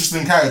 He's an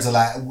interesting character.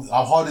 Like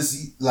I've hardly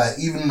see, like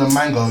even in the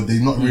manga,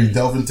 they've not really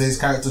delved into his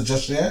character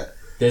just yet.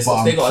 They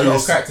got a lot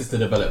of characters to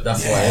develop.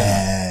 That's why.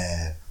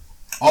 Yeah.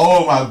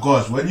 Oh my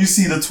gosh! When you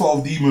see the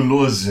 12 demon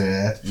lords,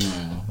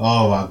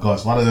 oh my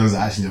gosh, one of them is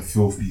actually a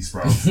filth beast,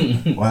 bro.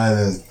 One of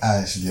them is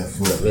actually a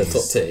filth beast.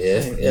 Top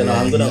tier, yeah. No,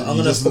 I'm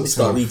gonna probably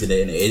start reading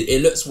it.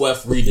 It looks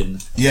worth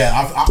reading.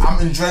 Yeah, I'm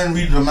enjoying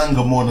reading the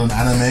manga more than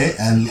anime,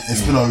 and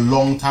it's been a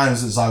long time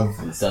since I've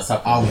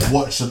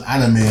watched an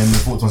anime and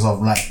thought to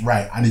myself like,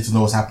 right, I need to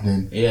know what's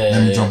happening.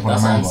 Let me jump on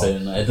the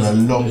manga. It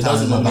doesn't normally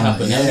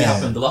happen. It only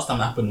happened. The last time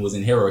it happened was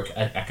in Hero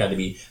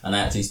Academy, and I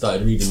actually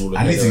started reading all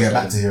of. I need to get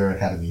back to Hero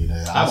Academy, you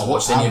know. I haven't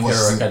watched any of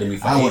Hero Academy.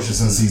 I watched it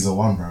since season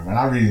 1, bro, and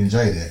I really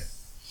enjoyed it.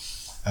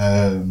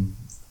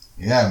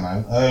 Yeah,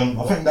 man.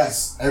 I think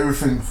that's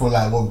everything for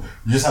like. Well,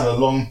 we just had a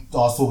long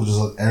ass talk, just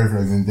like everything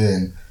we've been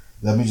doing.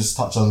 Let me just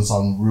touch on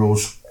some real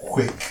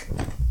quick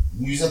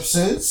news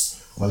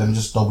episodes. Well, let me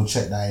just double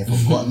check that if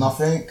I've got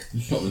nothing.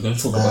 We're going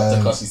to talk about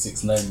Tekashi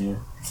 69, yeah.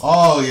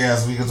 Oh yeah,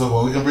 so we can talk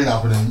about. We can bring that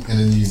up in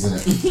the news,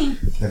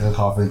 innit? Like a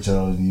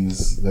Carpenter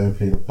news. Let me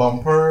play the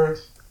bumper.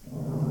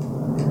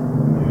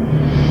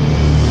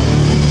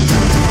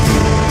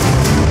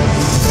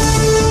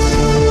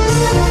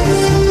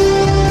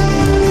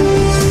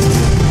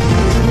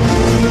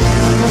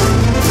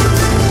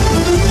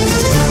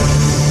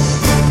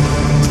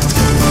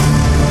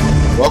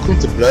 Welcome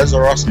to Blurs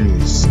or Us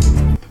News.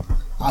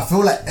 I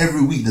feel like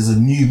every week there's a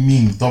new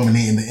meme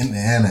dominating the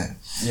internet.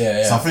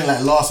 Yeah. So I think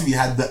like last week you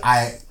had the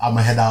I'm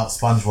a head out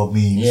SpongeBob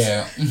memes.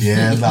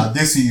 Yeah. Now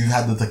this week you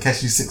had the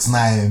Takeshi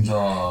 69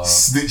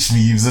 snitch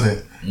memes, isn't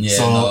it? Yeah.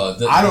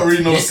 So I don't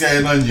really know what's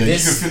going on yet.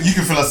 You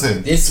can fill us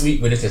in. This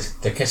week with the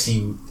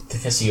Takeshi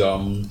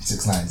 69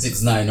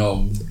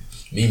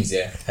 memes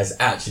has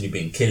actually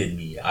been killing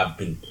me. I've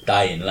been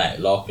dying, like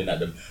laughing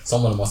at them.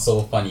 Some of them are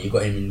so funny. You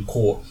got him in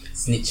court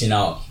snitching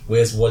out.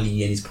 Where's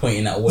Wally? And he's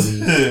pointing at Wally.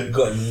 you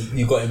got him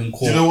in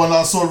court. Do you know one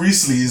I saw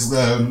recently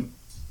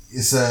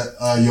is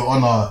Your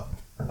Honor.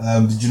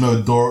 Did you know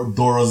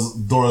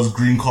Dora's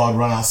green card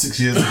ran out 6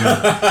 years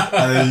ago?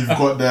 And then you've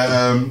got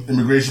the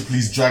immigration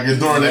police dragging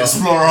Dora the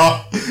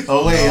Explorer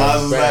away. I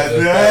was like,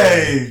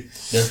 hey,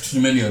 there's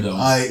too many of them.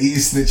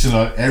 He's snitching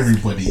on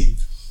everybody.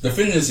 The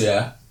thing is,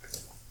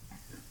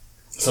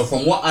 so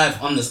from what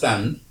I've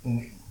understand,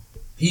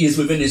 he is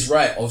within his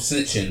right of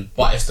snitching,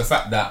 but it's the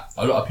fact that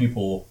a lot of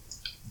people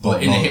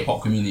in the hip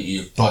hop community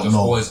are just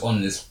always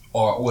on this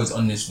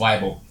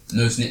vibe of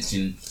no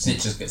snitching,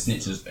 snitches get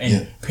snitches,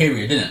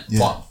 period, innit? Yeah.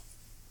 But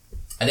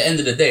at the end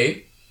of the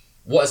day,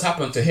 what has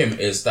happened to him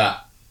is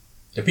that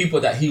the people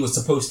that he was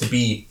supposed to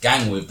be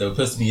gang with, they were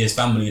supposed to be his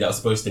family, that was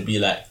supposed to be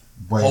like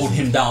hold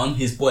him down,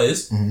 his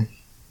boys,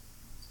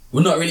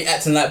 were not really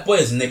acting like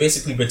boys, and they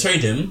basically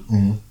betrayed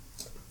him.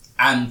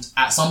 And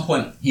at some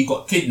point, he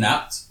got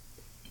kidnapped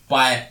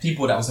by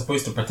people that were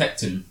supposed to protect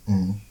him.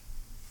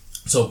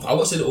 So I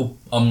watched a little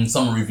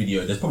summary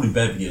video. There's probably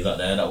better videos out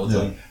there that were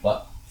doing.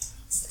 But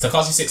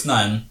Tekashi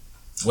 69,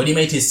 when he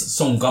made his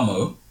song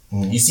Gummo,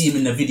 you see him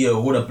in the video,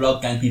 all the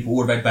blood gang people,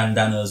 all red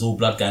bandanas, all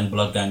blood gang.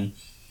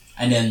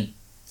 And then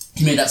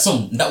he made that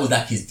song. And that was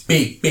like his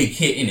big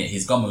hit, innit?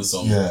 His Gummo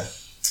song. Yeah.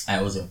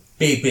 And it was a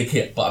big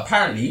hit. But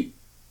apparently,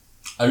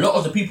 a lot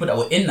of the people that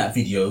were in that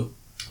video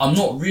they're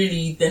not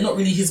really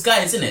his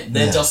guys, innit?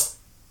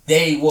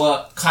 They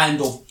were kind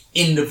of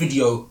in the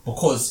video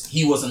because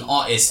he was an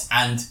artist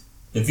and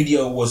the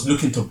video was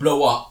looking to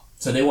blow up,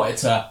 so they wanted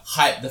to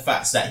hype the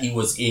facts that he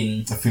was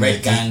in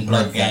Red Gang,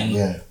 Blood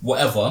Gang,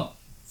 whatever.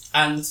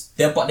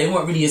 But they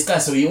weren't really his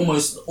guys, so he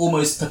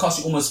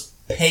Tekashi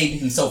almost paid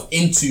himself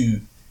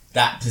into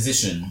that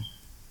position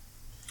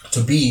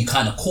to be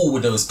kind of cool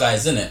with those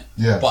guys, innit?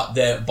 Yeah. But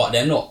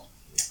they're not.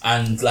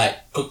 And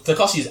like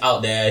Tekashi's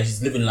out there,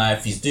 he's living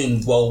life, he's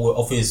doing well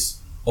off his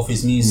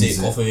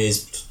music, off of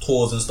his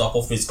tours and stuff,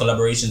 off his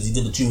collaborations. He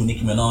did the tune with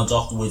Nicki Minaj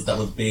afterwards, that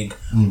was big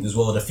as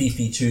well, the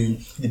Fifi tune.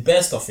 He did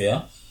bare stuff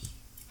here.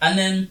 And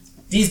then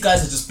these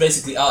guys are just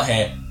basically out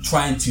here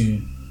trying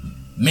to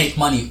make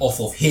money off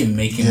of him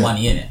making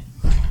money in it.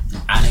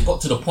 And it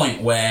got to the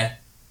point where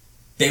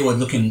they were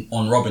looking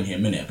on robbing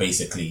him, innit,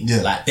 basically.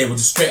 Yeah. Like, they were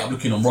just straight up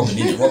looking on robbing,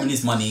 innit? Robbing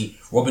his money,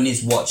 robbing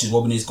his watches,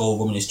 robbing his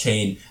gold, robbing his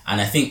chain. And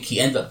I think he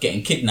ended up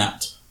getting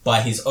kidnapped by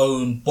his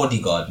own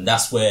bodyguard. And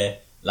that's where,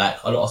 like,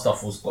 a lot of stuff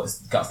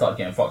started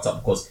getting fucked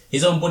up because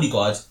his own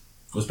bodyguard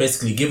was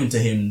basically given to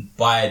him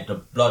by the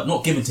blood,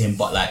 not given to him,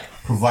 but like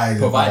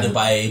provided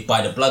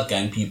by the blood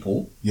gang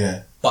people.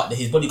 Yeah. But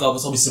his bodyguard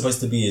was obviously supposed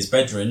to be his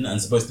brethren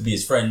and supposed to be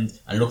his friend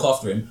and look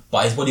after him.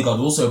 But his bodyguard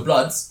was also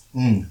Bloods.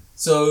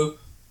 So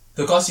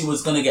Tekashi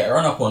was going to get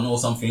run up on or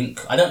something.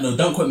 I don't know.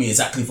 Don't quote me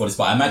exactly for this,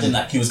 but I imagine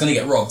that he was going to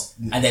get robbed.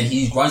 And then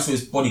he runs to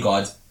his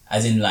bodyguard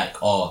as in like,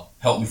 oh,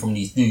 help me from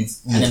these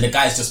dudes. And then the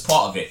guy's just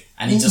part of it.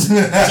 And he just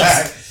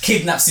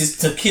kidnaps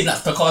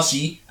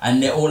Tekashi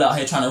and they're all out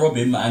here trying to rob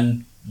him.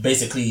 And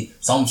basically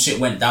some shit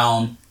went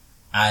down.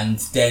 And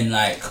then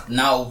like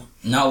now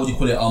what do you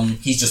call it?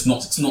 He's just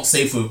not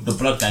safe with the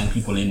blood gang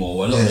people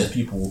anymore. Or a lot of the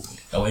people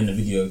that were in the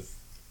video.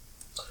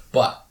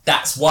 But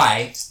that's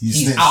why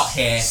he's out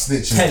here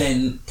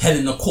telling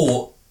the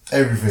court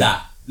everything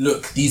that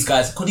look, these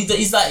guys, because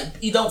he's like,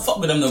 he don't fuck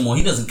with them no more.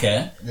 He doesn't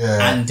care.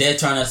 Yeah. And they're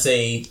trying to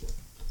say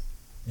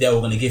they were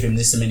going to give him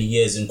this many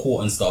years in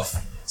court and stuff.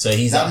 So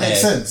he's that out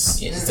makes here.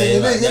 sense. It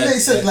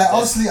makes sense. Like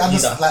honestly, I'm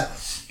just like,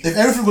 if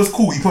everything was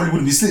cool, he probably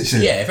wouldn't be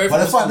snitching. Yeah, but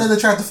the fact that they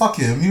tried to fuck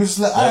him, he was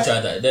just like,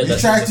 you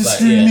tried to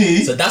screw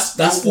me. So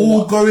that's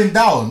all going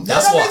down.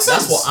 That's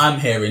what I'm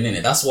hearing,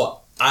 innit? That's what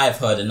I've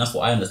heard, and that's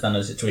what I understand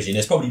of the situation.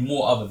 There's probably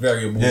more other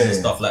variables and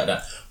stuff like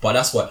that, but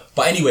that's what.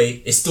 But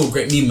anyway, it's still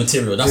great meme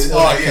material. That's all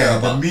I care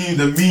about. The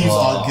memes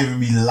are giving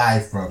me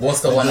life, bro.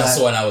 What's the one I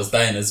saw and I was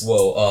dying as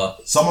well?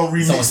 Someone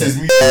remixed his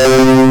music.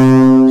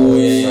 Oh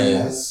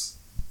yeah.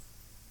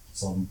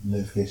 Some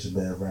notification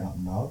better ran up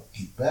now.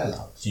 Better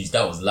loud. Jeez,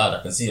 that was loud.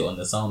 I can see it on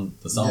the sound.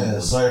 The sound. Yeah,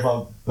 sorry if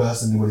I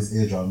burst anybody's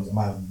eardrums. I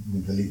might have to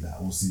delete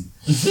that. We'll see.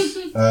 It's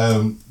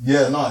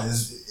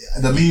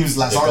the memes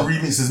like someone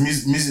remixed his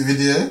music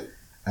video.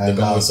 And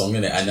the Gummo song,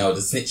 innit? And now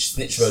the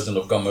snitch version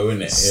of Gummo,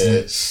 innit?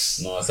 Yeah.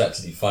 No, it's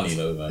actually funny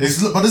though, man. But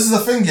this is the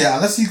thing, yeah.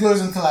 Unless he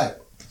goes into like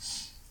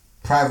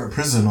private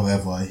prison or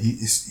whatever,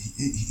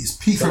 it's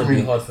peak for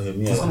him. Hard for him.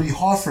 Yeah. It's gonna be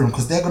hard for him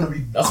because they're gonna be.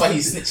 That's why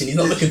he's snitching. He's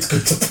not looking to go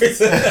to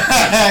prison.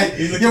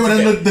 But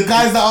then the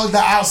guys that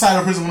are outside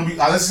of prison gonna be,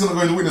 unless he's gonna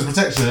go into witness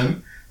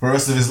protection for the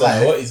rest of his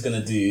life. What he's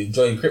gonna do?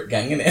 Join Crip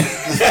Gang, innit?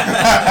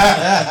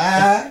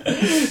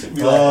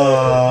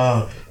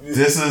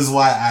 This is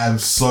why I'm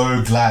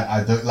so glad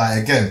I don't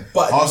like again.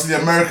 But obviously,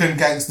 American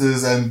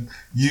gangsters and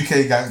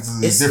UK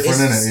gangsters is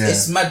different, innit? Yeah,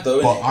 it's mad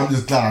though. But I'm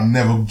just glad I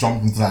never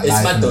jumped into that. It's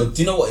life, mad though.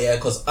 Do you know what? Yeah,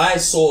 because I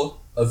saw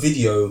a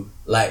video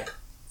like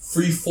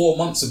 3-4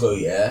 months ago.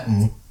 Yeah,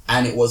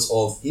 and it was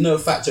of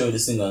Fat Joe the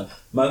singer.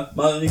 My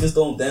niggas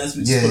don't dance.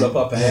 We just pull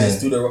up and let's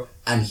do the.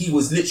 And he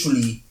was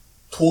literally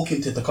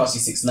talking to Tekashi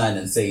 6ix9ine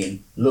and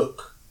saying,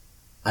 "Look,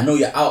 I know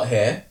you're out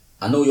here.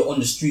 I know you're on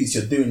the streets.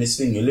 You're doing this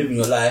thing. You're living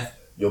your life."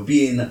 You're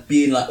being like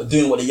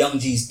doing what the young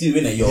G's do,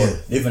 innit? You're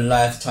living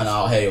life, trying to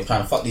out here, you're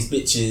trying to fuck these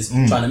bitches,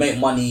 trying to make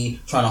money,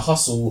 trying to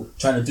hustle,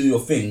 trying to do your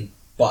thing.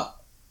 But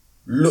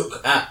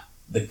look at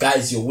the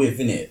guys you're with,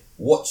 innit?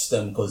 Watch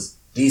them, because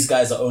these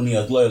guys are only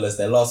as loyal as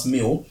their last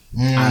meal.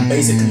 And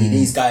basically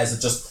these guys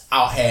are just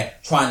out here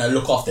trying to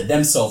look after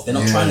themselves. They're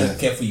not trying to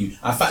care for you.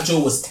 And Fat Joe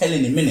was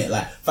telling him, innit?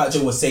 Like Fat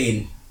Joe was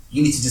saying,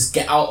 you need to just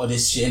get out of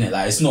this shit, innit?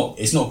 Like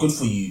it's not good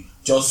for you.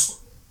 Just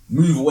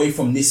move away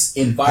from this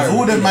environment.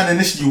 All them man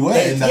initially were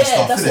in that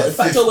stuff. That's what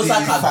Fat Joe was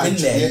like. I've been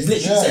there. He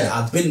literally said,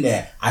 "I've been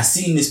there. I've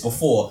seen this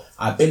before.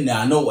 I've been there.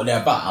 I know what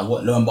they're about." And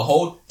lo and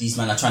behold, these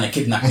men are trying to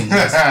kidnap him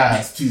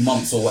next 2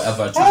 months or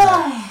whatever,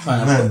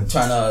 trying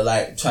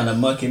to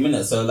murk him in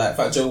it. So like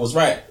Fat Joe was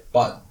right,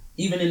 but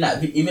even in that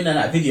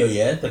video,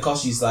 yeah,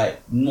 Tekashi's like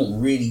not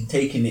really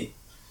taking it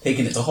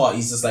to heart.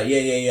 He's just like,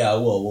 yeah, I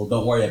will. Well,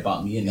 don't worry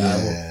about me, innit? I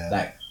will.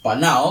 Like, but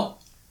now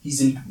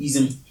he's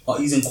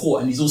in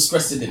court and he's all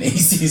stressed in it. You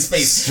see his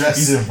face.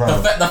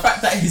 Bro. The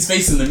fact that his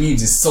face in the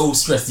memes is so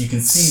stressed, you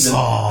can see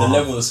the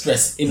level of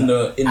stress in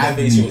the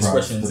facial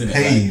expressions. The in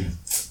pain. it. Like,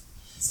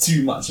 it's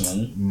too much,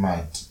 man.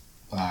 Mad.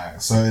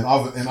 Alright, so in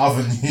other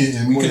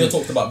we could have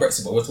talked about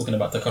Brexit, but we're talking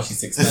about Tekashi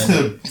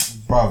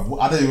 6ix9ine. Bro,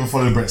 I don't even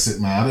follow Brexit,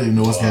 man. I don't even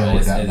know what's going on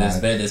with that,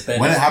 man. There's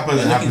when it happens,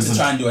 they're looking to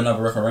try and do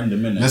another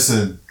referendum, innit?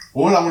 Listen,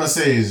 all I'm gonna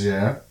say is,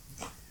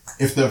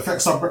 if the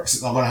effects of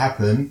Brexit are gonna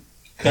happen,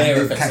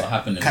 effects are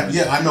happening.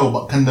 I know,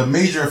 but can the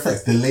major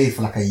effects delay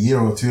for like a year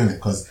or two in it?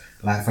 Because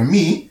like for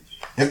me,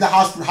 if the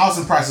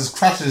housing prices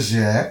crashes,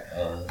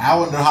 I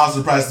want the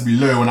housing price to be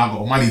low when I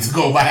got money to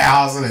go buy a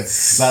house in it.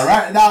 Like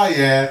right now,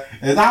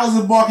 if the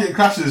housing market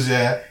crashes,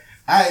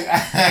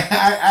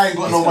 I ain't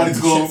got no money to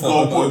go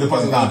put a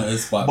deposit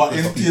down. But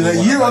in a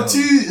year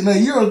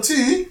or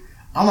two,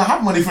 I'm gonna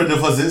have money for a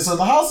deposit. So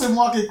the housing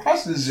market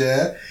crashes,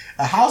 a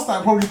house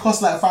that probably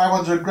costs like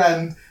 500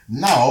 grand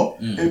now,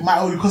 it might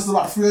only cost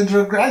about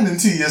 300 grand in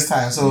 2 years'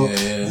 time. So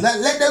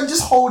let them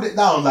just hold it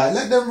down. Like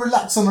let them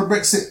relax on the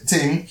Brexit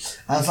thing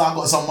until I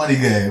got some money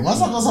going.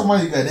 Once I got some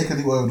money going, they can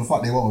do whatever the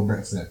fuck they want with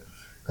Brexit.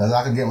 Because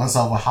I can get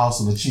myself a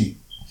house on the cheap.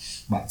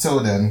 But till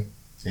then,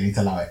 they need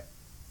to allow it.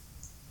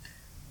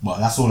 But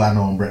that's all I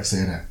know on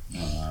Brexit,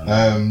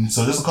 innit?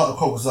 So just a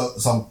couple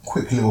some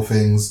quick little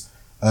things.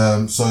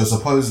 So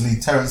supposedly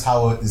Terrence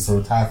Howard is to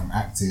retire from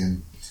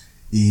acting.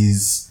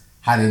 He's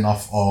had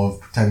enough of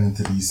pretending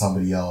to be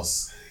somebody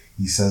else.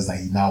 He says that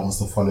he now wants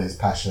to follow his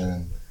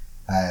passion.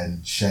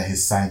 and share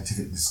his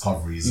scientific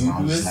discoveries. And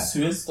I was just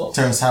Who is Doctor?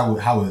 Terrence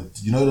Howard.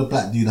 You know the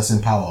black dude that's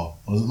in Power?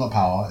 Or is it not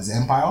Power? Is it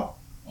Empire?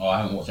 Oh,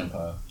 I haven't watched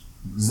Empire.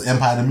 Is it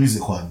Empire the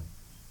music one?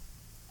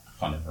 I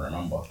can't even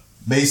remember.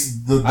 I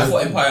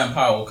thought Empire and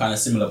Power were kind of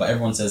similar, but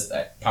everyone says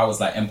that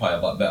Power's like Empire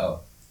but better.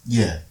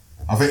 Yeah.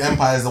 I think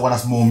Empire is the one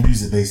that's more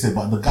music based,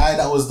 but the guy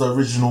that was the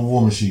original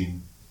War Machine.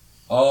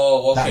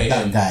 Oh, okay.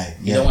 That guy.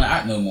 He don't want to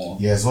act no more.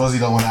 Yeah, as long as he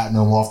don't want to act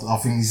no more. I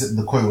think he said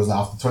the quote was like,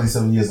 after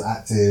 27 years of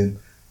acting,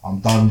 I'm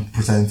done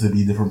pretending to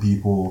be different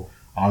people.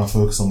 I want to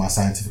focus on my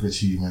scientific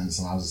achievements.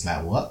 And I was just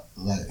like, what?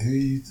 Like, who are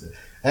you?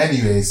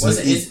 Anyway, so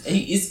is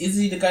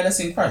he the guy that's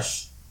in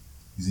Crash?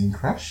 He's in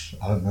Crash?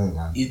 I don't know,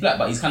 man. He's black,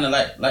 but he's kind of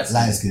like light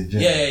skinned.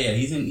 Yeah.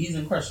 He's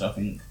in Crash, I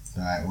think.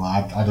 Right, well,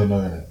 I don't know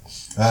innit.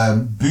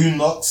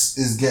 Boondocks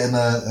is getting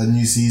a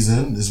new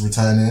season. It's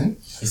returning.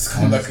 It's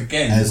coming back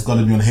again. And it's going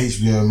to be on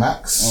HBO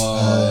Max.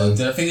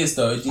 The thing is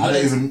though, I don't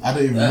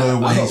even know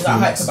what I'm not HBO that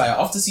Max. hyped about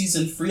it. After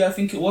season 3, I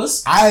think it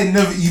was. I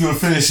never even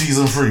finished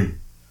season 3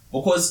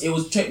 because it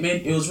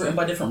was written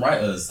by different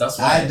writers. That's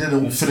why I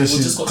didn't finish it.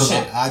 Just got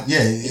shit.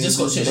 It just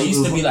got shit. There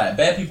used to be like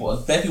bare people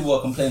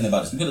were complaining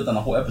about this. We could have done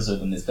a whole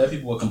episode on this. Bare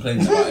people were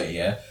complaining about it.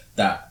 Yeah,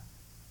 that.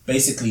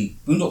 Basically,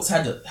 Boondocks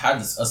had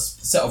a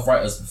set of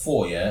writers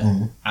before,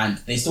 and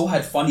they still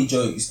had funny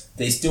jokes.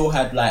 They still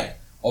had like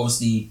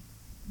obviously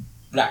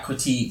black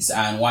critiques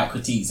and white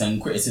critiques and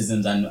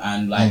criticisms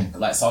and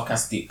like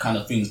sarcastic kind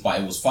of things,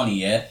 but it was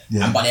funny,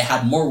 but they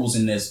had morals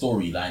in their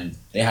storyline.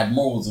 They had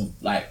morals of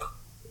like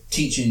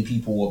teaching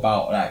people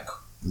about like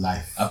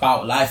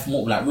life,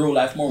 more like real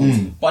life morals.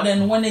 But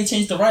then when they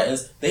changed the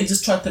writers, they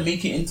just tried to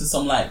make it into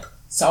some like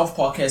South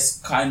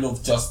Park-esque kind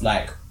of just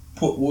like.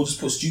 We'll just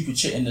put stupid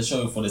shit in the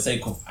show for the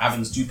sake of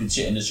having stupid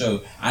shit in the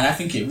show, and I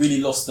think it really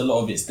lost a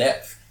lot of its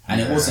depth,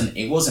 and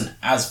it wasn't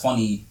as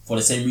funny for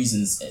the same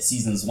reasons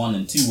seasons 1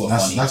 and 2 were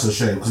funny. That's a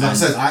shame because like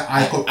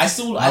I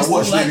said, I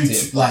watched liked maybe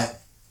it. Like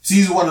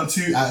season 1 and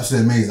 2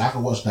 absolutely amazing. I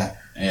could watch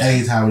that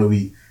any time of the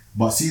week.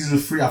 But season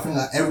 3, I think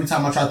like every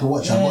time I tried to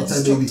watch it, I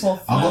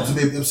got to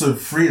maybe episode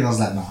 3 and I was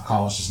like, nah, I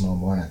can't watch this no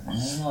more,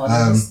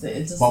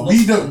 innit? But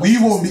we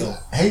won't be.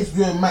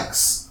 HBO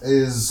Max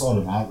is sort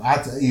of. I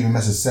had to even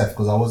message Seth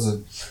because I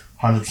wasn't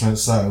 100%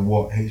 certain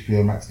what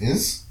HBO Max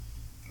is.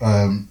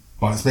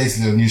 But it's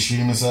basically a new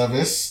streaming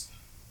service,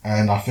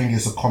 and I think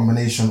it's a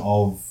combination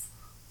of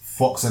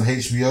Fox and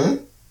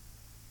HBO.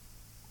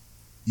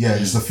 Yeah,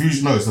 it's the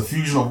fusion. No, it's the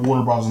fusion of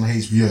Warner Bros. And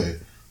HBO. So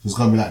it's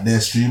gonna be like their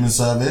streaming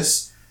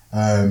service.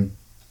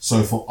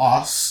 So for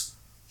us,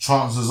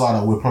 chances are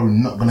that we're probably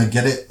not gonna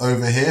get it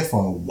over here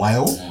for a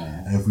while.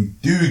 And if we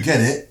do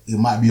get it, it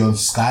might be on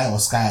Sky or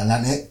Sky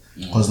Atlantic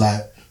because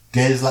like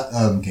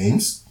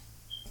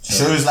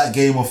shows like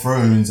Game of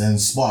Thrones and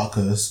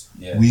Spartacus,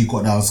 we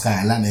got that on Sky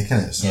Atlantic,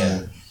 innit?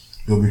 So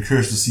it'll be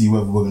curious to see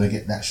whether we're gonna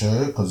get that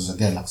show because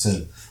again, like I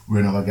said,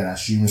 we're not gonna get that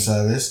streaming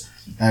service.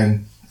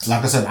 And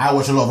like I said, I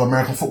watch a lot of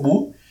American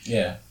football.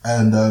 Yeah.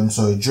 And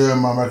so during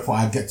my American football,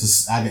 I get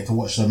to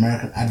watch the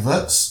American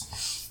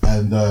adverts,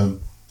 and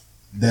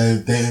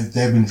they've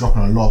been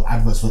dropping a lot of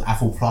adverts for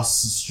Apple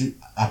Plus,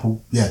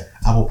 Apple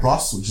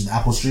Plus, which is the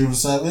Apple streaming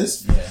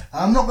service. Yeah.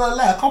 And I'm not gonna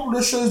lie, a couple of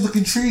the shows look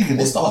intriguing.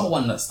 What's the other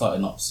one that's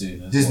starting up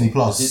soon? Disney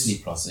Plus. Disney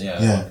Plus, yeah.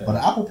 Yeah, okay. But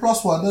the Apple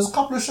Plus one, there's a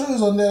couple of shows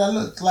on there that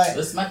look like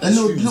it's mad.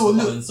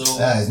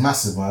 Yeah, it's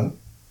massive, man.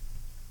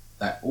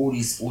 Like all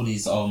these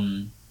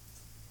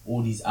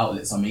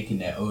outlets are making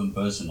their own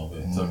version of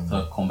it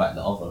to combat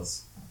the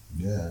others.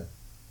 Yeah.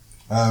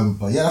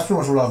 But yeah, that's pretty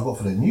much all I've got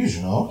for the news,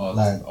 you know.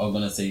 I'm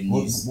gonna say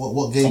news.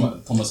 What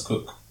game? Thomas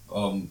Cook.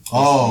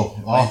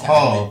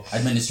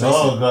 Administration.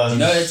 Oh god.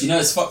 Do you know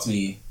it's fucked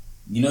me.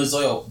 You know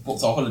Zoya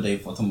booked our holiday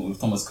with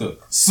Thomas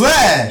Cook.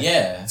 Swear.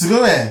 Yeah. To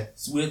go where?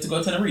 So we had to go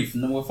to Tenerife,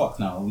 and then we're fucked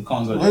now. We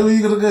can't go. Where were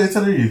you gonna go to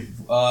Tenerife?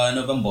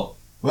 November.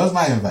 Where's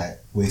my invite?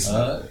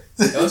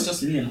 It was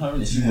just me and her,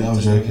 and she. I'm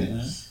joking.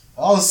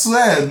 Oh,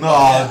 swear, no.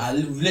 I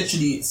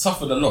literally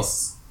suffered a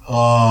loss.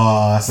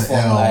 Oh, that's an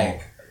L.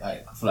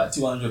 For like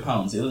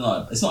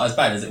 £200. It's not as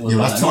bad as it was. Yeah,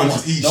 that's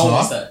 200 each,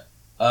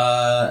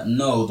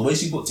 no, the way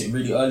she booked it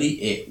really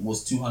early, it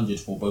was 200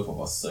 for both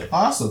of us. So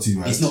that's not too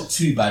bad. It's not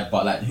too bad,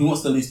 but like, who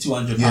wants to lose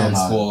 £200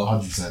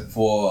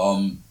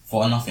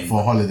 for nothing?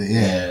 For a holiday,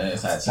 yeah.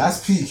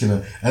 That's peak, you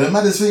know. And the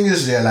maddest thing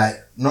is,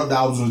 not that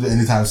I was going to do it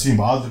anytime soon,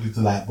 but I was looking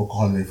to book a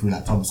holiday through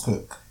Thomas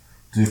Cook.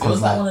 It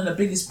was one of the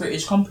biggest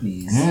British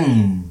companies.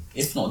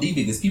 If not the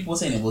biggest. People were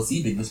saying it was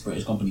the biggest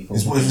British company.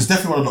 It's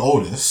definitely one of the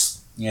oldest.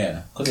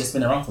 Yeah, because it's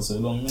been around for so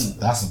long, isn't it?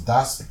 That's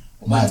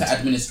went into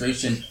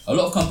administration. A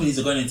lot of companies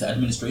are going into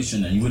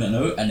administration and you wouldn't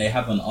know, and they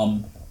haven't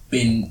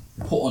been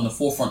put on the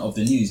forefront of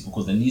the news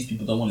because the news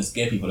people don't want to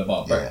scare people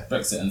about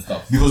Brexit and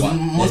stuff. Because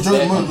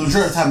majority of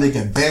the time they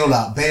get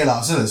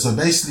bailouts, isn't it? So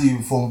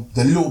basically, from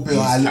the little bit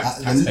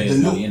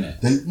not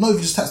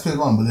even just taxpayers'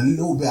 money, but the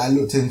little bit I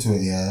looked into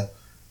it,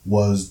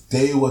 was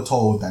they were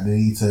told that they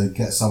need to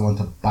get someone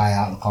to buy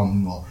out the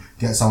company or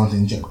get someone to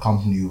inject the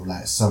company with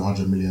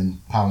 £700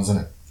 million in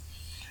it.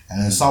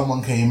 And then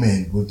someone came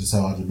in with the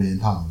 £700 million,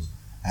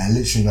 and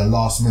literally in the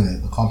last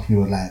minute, the company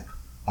was like,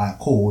 alright,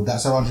 cool,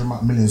 that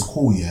 700 million is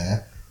cool,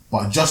 yeah,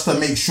 but just to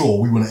make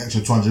sure we want an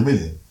extra 200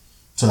 million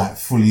to like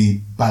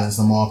fully balance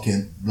the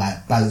market,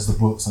 like balance the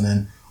books, and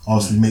then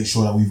obviously make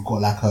sure that we've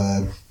got like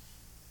a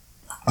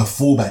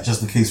fallback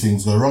just in case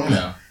things go wrong.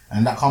 Yeah.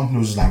 And that company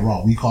was just like,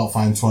 right, we can't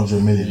find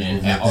 200 million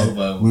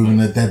within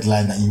the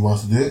deadline that you want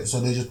to do it,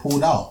 so they just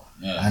pulled out.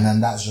 Yeah. And then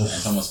that's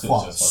just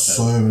fucked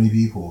so many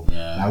people.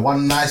 Yeah. Like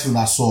one nice thing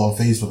I saw on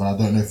Facebook, and I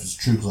don't know if it's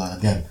true because like,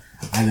 again,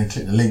 I didn't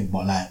click the link,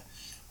 but like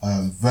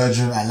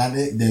Virgin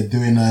Atlantic, they're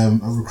doing a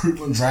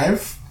recruitment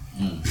drive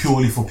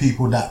purely for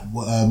people that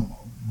were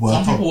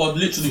some people are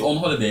literally on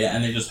holiday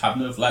and they just have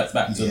no flights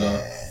back to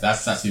the.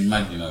 That's actually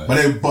mad, you know.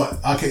 But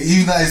okay,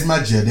 even that is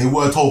mad. Yeah, they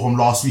were told from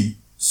last week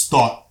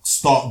start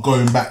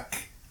going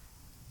back.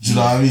 Do you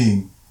know what I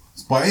mean?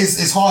 But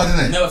it's hard, isn't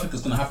it? I never think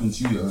it's gonna happen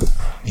to you, though.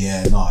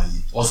 Yeah, no.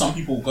 Or some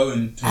people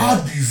going to.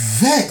 I'd be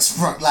vexed,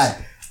 bro. Like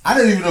I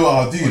don't even know what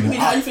I'll do. What do you mean?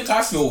 How do you think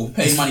I feel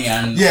paying money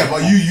and? Yeah,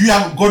 but you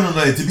haven't gone on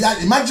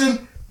holiday.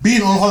 Imagine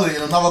being on holiday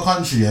in another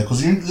country. Yeah,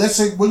 because let's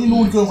say when you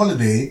normally go on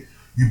holiday.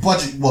 You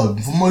budget, well,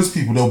 for most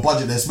people, they'll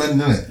budget their spending,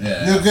 innit?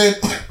 Yeah.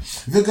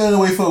 If you're going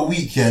away for a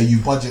week, yeah, you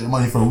budget the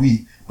money for a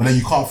week, but then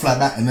you can't fly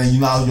back, and then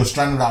you're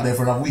stranded out there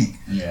for another week.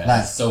 Yeah.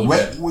 Like, so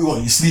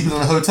you sleeping in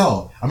a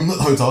hotel? I mean, not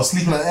the hotel,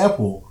 sleeping at the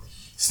airport.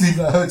 Sleeping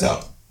at a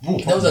hotel.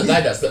 There was a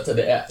guy that slept at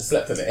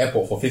the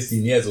airport for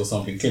 15 years or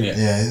something, couldn't it?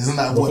 Yeah, isn't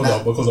that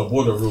because of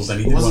border rules, and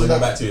he didn't want to go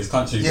back to his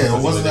country.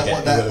 Yeah, wasn't that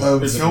what that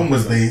film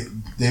was? They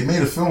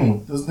made a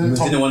film.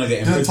 Didn't want to get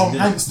in prison. Didn't Tom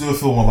Hanks do a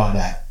film about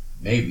that?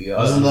 Maybe.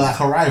 Wasn't it like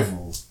Arrival?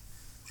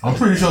 I'm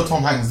pretty sure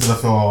Tom Hanks did a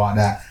film about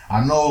that.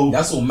 I know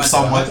that's all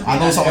someone's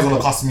gonna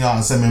cuss me out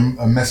and send me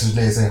a message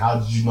later saying, "How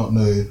did you not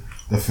know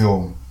the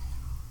film?"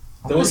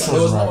 There was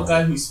another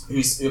guy who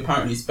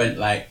apparently spent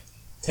like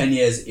 10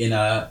 years in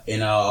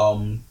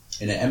an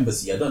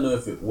embassy. I don't know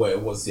where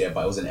it was here,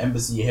 but it was an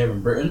embassy here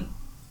in Britain.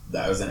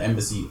 That was an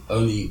embassy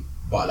only,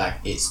 but like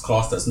it's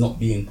classed as not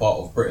being part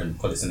of Britain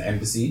because it's an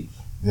embassy.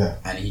 Yeah.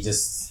 And he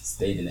just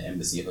stayed in the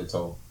embassy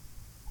hotel,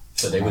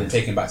 so they wouldn't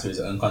take him back to his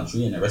own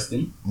country and arrest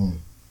him.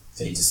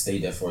 So he just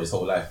stayed there for his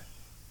whole life.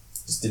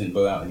 Just didn't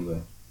go out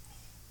anywhere.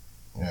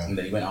 Yeah. And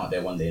then he went out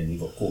there one day and he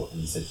got caught,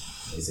 and they said,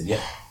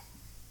 yeah,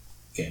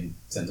 getting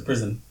sent to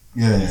prison.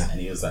 Yeah. And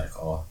he was like,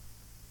 oh,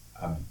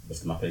 I've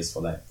lived in my place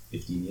for like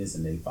 15 years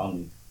and they found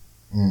me.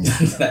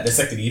 Like the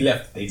second he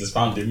left, they just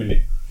found him,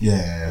 innit?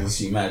 Yeah. It was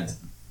she mad.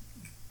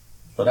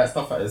 But that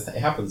stuff, it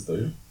happens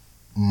though.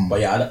 But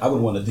yeah, I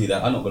wouldn't want to do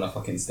that. I'm not gonna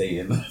fucking stay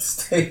in the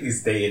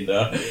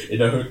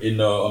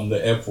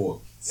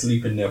airport,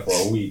 sleeping there for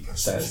a week.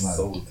 That's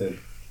so good.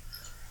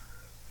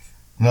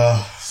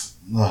 No,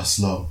 it's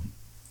long.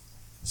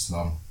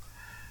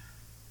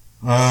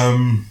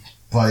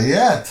 But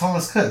yeah,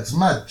 Thomas Cook's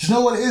mad. Do you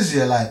know what it is?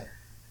 Yeah, like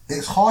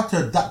it's hard to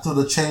adapt to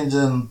the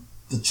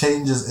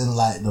changes in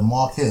like the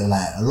market.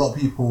 Like a lot of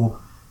people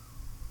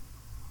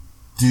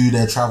do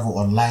their travel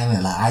online.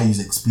 And like I use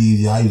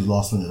Expedia, I use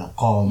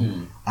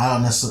lastminute.com. I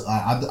don't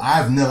necessarily.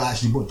 I've never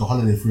actually booked a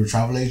holiday through a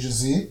travel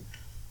agency.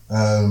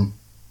 I'm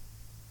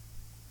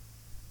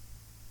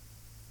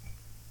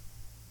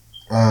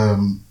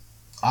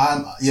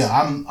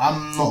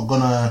not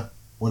gonna,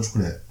 what do you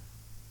call it?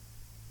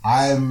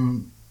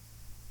 I'm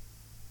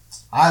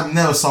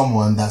never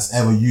someone that's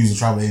ever used a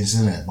travel agency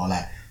in it, but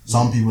like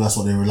some people, that's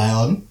what they rely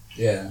on.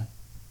 Yeah.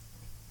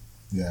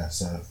 Yeah.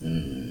 So.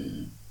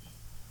 It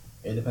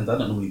depends. I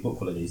don't normally book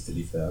holidays, to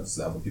be fair. I just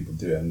let other people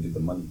do it and give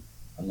them money.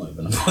 I'm not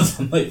even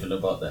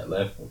about that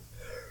life.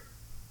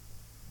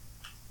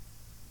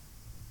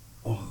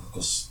 Oh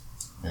gosh.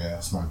 Yeah,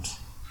 it's mad.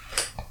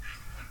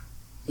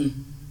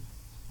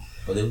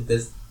 But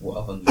there's what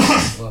other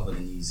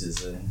news is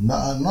there?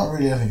 No, not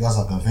really anything else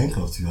I can think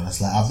of, to be honest.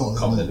 Like I've not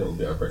covered a little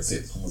bit of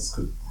Brexit. Someone's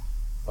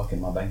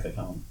fucking my bank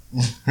account.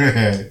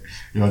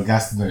 You're a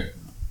gassed in it.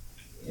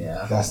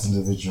 Yeah. Gassed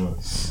individual.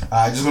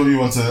 I'm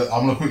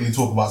gonna quickly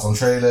talk about some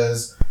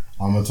trailers.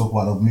 I'm gonna talk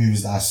about the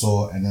movies that I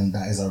saw, and then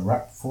that is a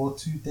wrap for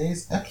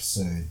today's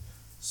episode.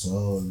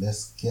 So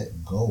let's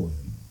get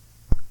going.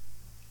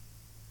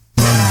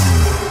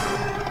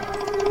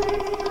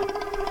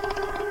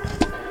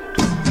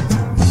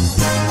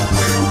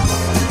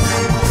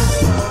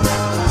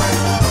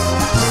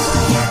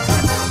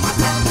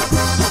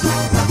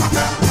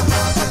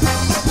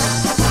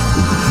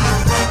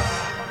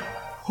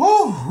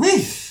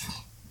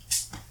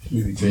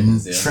 Movie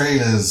trailers, yeah.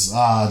 Trailers. Do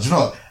you know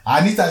what?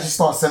 I need to actually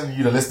start sending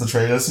you the list of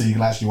trailers so you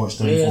can actually watch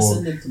them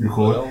before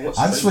record.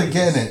 I'm just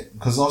forgetting it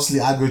because obviously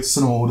I go to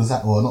cinema all the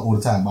time. Well, not all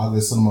the time, but I go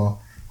to cinema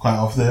quite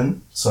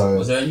often. So.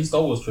 Was there any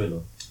Star Wars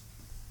trailer?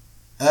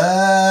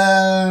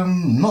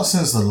 Not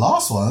since the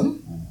last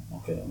one.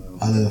 Okay.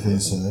 I don't think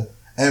so.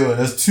 Anyway,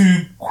 there's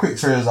two quick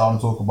trailers I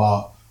want to talk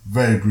about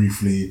very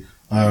briefly.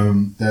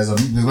 There's going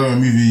to be a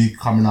movie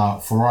coming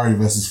out, Ferrari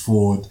versus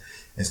Ford.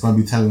 It's going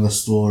to be telling the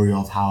story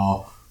of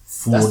how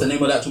Ford. That's the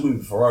name of that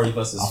movie, Ferrari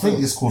versus Ford. I think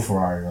it's called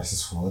Ferrari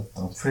versus Ford.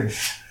 I'm pretty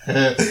sure.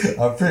 That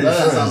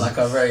sounds like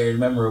a very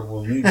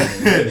memorable movie.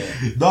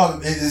 No,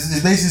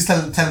 it's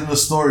basically telling the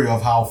story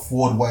of how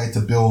Ford wanted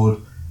to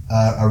build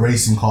a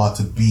racing car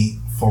to beat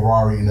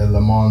Ferrari in the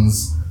Le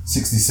Mans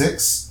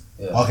 66.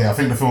 Yeah. Okay, I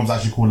think the film's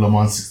actually called Le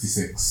Mans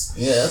 66.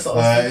 Yeah, that's what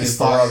I was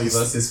thinking. Ferrari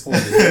versus Ford.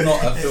 It's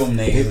not a film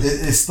name.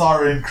 It's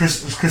starring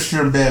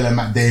Christian Bale and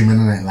Matt Damon,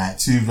 isn't it? Like,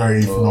 two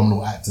very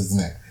phenomenal actors, isn't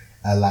it?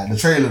 And like, the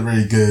trailer looked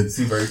really good.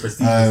 Two very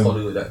prestigious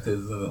Hollywood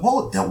actors, isn't it?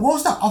 What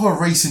was that other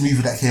racing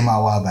movie that came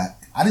out a while back?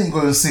 I didn't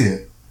go and see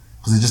it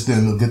because it just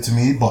didn't look good to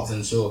me. But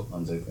I'm sure.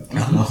 I'm joking.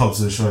 I'm not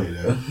so sure, you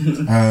know.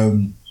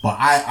 But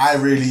I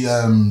really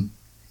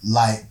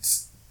liked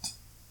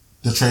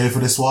the trailer for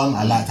this one.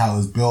 I liked how it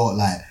was built.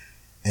 Like,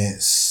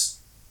 it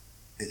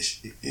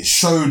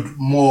showed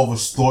more of a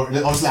story.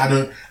 Obviously,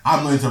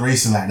 I'm not into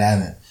racing like that,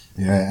 innit?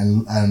 Yeah,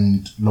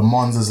 and Le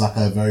Mans is like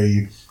a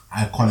very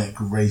iconic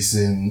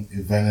racing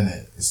event,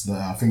 innit?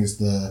 I think it's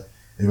the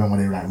event where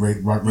they like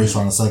race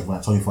around the circuit for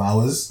like 24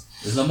 hours.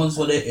 Is Le Mans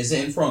is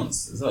it in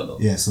France? Is that though?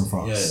 Yeah, it's in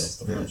France. Yeah, it's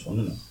the French one,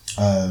 isn't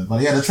it?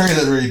 But yeah, the trailer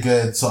looked really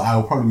good, so I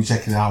will probably be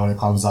checking it out when it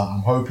comes out.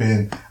 I'm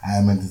hoping I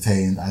am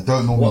entertained. I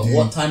don't know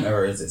what time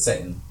era is it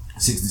set in?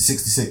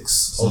 66.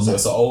 So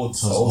it's old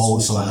school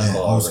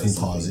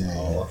cars, yeah.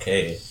 Oh,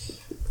 okay.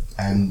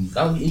 And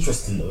that would be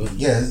interesting though.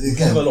 Yeah, again. We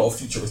have a lot of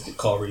futuristic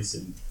car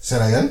racing. Say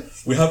that again?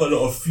 We have a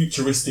lot of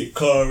futuristic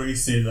car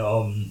racing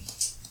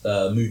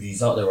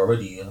movies out there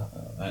already.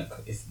 Like,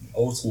 if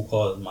old school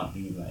cars might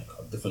be like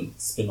a different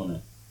spin on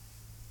it.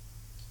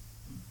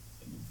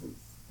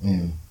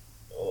 They're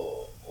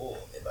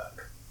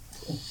back.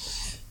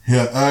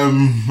 Yeah,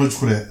 what do you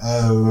call it?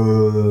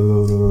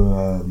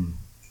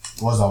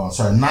 What was that one?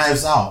 Sorry,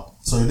 Knives Out.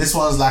 So this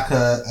one's like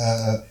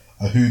a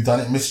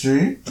whodunit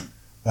mystery.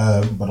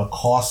 But the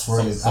cast for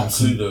it is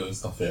absolutely and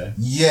stuff, yeah.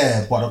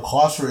 Yeah, but the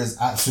cast for it is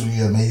absolutely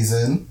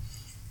amazing.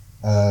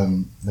 Let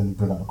me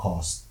bring up the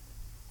cast.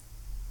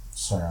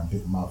 Sorry,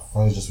 my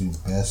phone's just been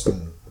bare slow.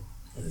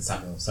 Is it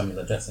Samuel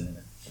L. Jackson in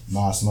it?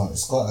 No, it's not.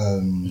 It's got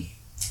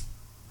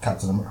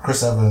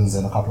Chris Evans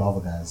and a couple of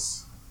other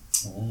guys.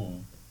 Oh.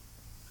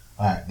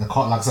 Alright, like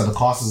I said, the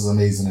cast is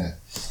amazing. It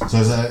so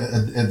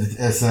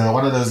it's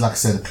one of those, like I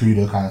said, a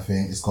Cluedo kind of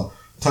thing. It's got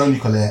Toni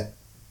Collette,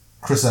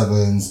 Chris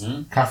Evans,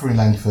 Catherine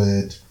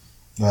Langford,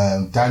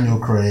 Daniel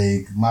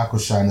Craig, Michael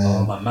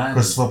Shannon,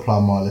 Christopher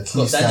Plummer,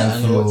 Lakeith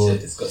Stanfield.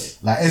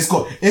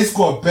 It's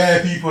got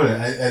bare people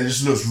in it, and it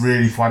just looks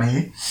really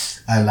funny.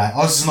 And like,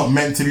 obviously it's not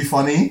meant to be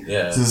funny.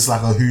 Yeah. So it's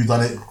like a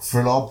whodunit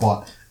thriller,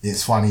 but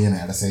it's funny in it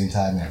at the same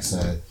time. Yeah.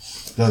 So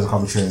those are a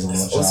couple of trailers I want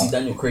to watch. Obviously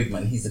Daniel Craig,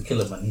 man, he's the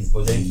killer, man. He's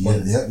James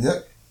Bond.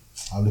 Yep.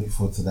 I'm looking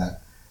forward to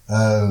that.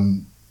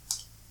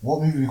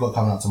 What movie we got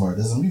coming out tomorrow?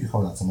 There's a movie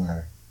coming out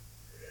tomorrow.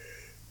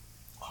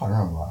 I can't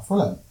remember. I feel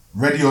like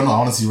Ready or Not. I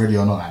want to see Ready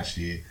or Not,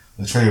 actually.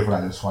 The trailer for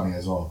that looks funny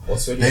as well.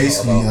 What's Ready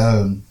Basically,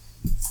 about?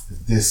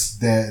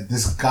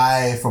 this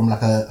guy from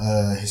like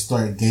a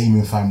historic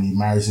gaming family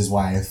marries his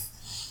wife,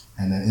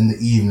 and then in the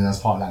evening, as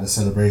part of like the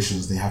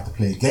celebrations, they have to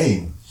play a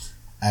game,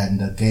 and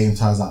the game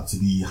turns out to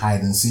be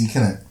hide and seek,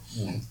 innit?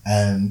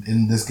 And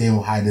in this game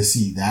of hide and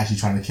seek, they're actually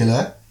trying to kill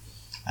her,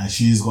 and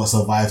she's got to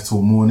survive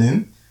till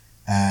morning.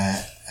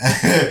 And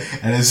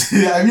it's,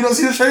 have you not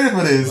seen the trailer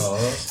for this?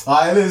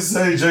 It is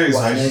so jokes.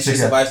 And then she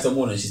survives till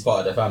morning, she's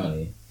part of the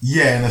family.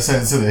 Yeah, in a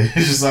sense, isn't it?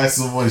 She survives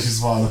till morning,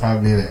 she's part of the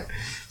family, innit?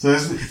 So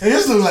it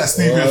just looks like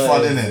stupid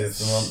fun,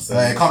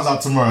 innit? It comes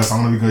out tomorrow, so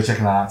I'm going to be go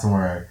checking that out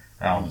tomorrow.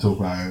 I'll talk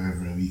about it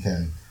over the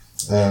weekend.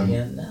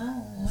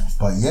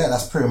 But yeah,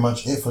 that's pretty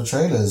much it for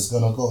trailers.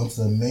 Gonna go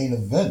into the main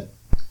event.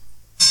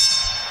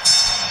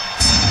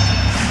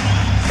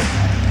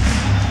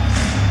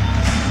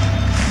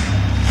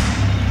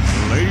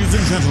 Ladies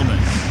and gentlemen,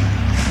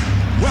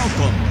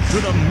 welcome to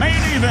the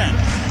main event.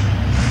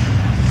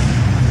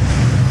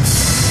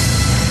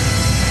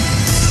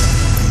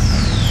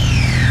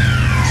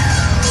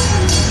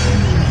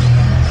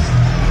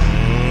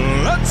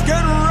 Let's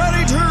get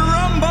ready to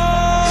rumble!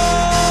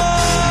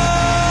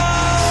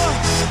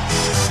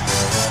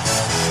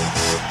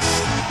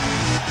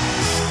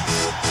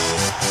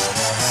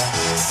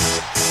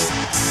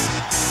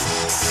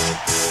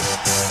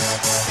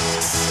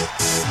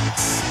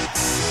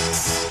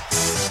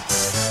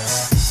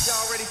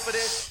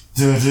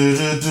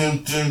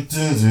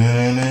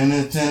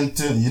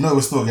 You know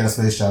we're still getting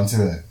Space Jam 2,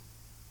 eh?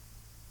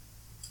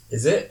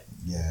 Is it?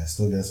 Yeah,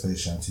 still getting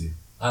Space Jam 2.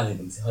 I haven't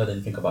even heard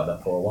anything about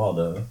that for a while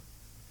though.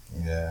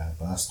 Yeah,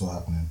 but that's still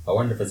happening. I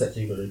wonder if it's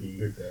actually going to be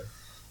good though.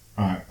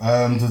 Alright,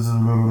 what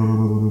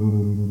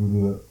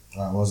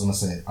was I going to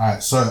say?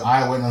 Alright, so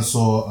I went and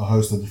saw a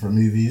host of different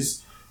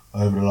movies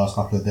over the last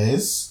couple of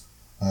days.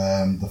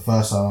 The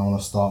first one I want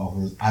to start off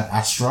with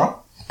Astra.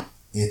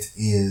 It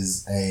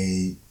is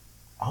I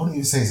wouldn't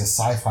even say it's a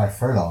sci-fi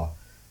thriller.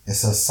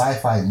 It's a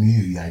sci-fi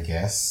movie, I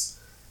guess.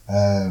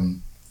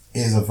 It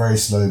is a very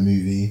slow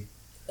movie.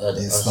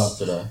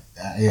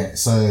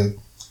 So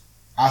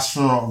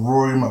astronaut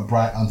Rory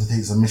McBride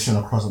undertakes a mission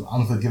across an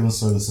unforgiving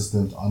solar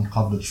system to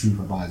uncover the truth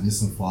about his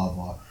missing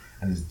father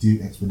and his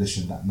doomed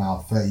expedition that now,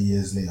 30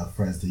 years later,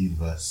 threatens the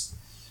universe.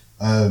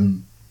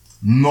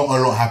 not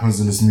a lot happens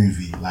in this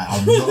movie. Like,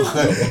 I'm not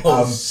gonna,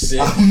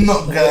 I'm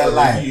not gonna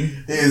lie.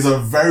 It is a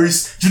very...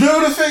 Do you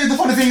know the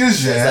funny thing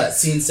is, yeah? That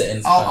scene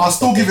setting. I'll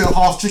still give it a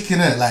half trick in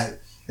it. Like,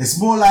 it's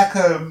more like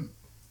a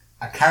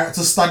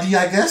character study,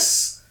 I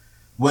guess,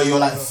 where you're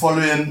like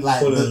following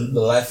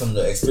the life and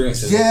the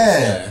experiences.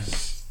 Yeah.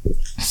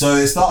 So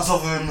it starts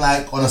off with him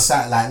like on a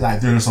set,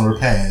 like doing some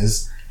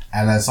repairs,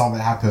 and then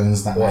something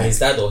happens that his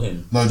dad or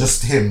him? No,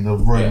 just him, the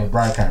Roy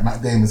McBride character,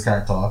 Matt Damon's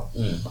character.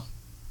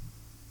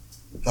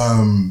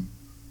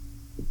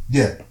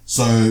 Yeah.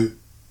 So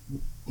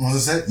what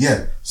was I say?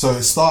 Yeah. So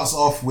it starts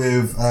off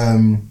with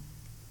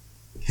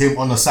him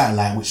on the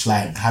satellite, which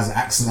like has an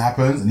accident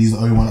happens, and he's the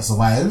only one that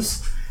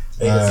survives.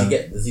 Hey,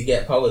 does he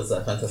get powers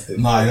like Fantastic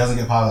Four? No, he doesn't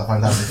get powers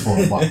like Fantastic Four.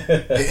 But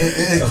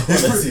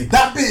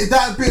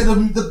that bit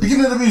of the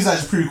beginning of the movie is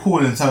actually pretty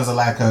cool in terms of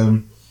like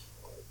does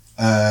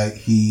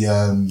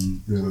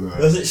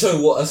it show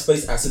what a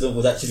space accident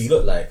would actually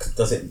look like?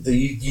 Does it? Do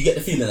you get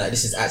the feeling like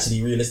this is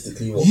actually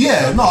realistically what?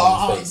 Yeah,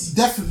 no,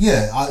 definitely.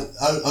 Yeah,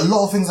 a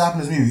lot of things that happen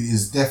in this movie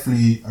is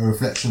definitely a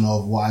reflection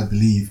of what I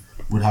believe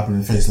would happen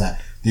in space. Like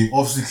they've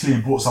obviously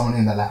clearly brought someone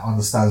in that like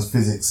understands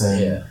physics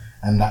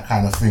and that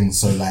kind of thing.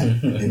 So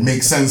like it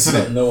makes sense,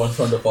 innit? No one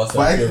from the Fast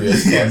and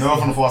Furious. Yeah, no one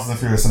from the Fast and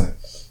Furious, innit?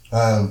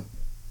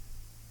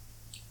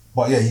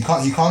 But yeah, he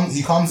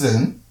comes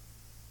in.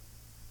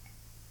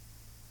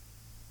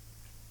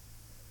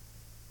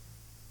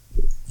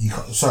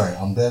 Sorry,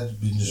 I'm there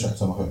being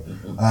distracted on my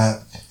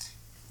phone.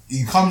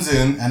 He comes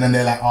in and then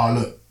they're like, oh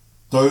look,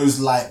 those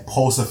like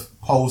pulse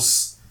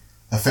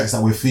effects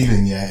that we're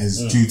feeling is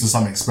due to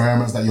some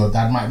experiments that your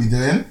dad might be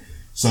doing.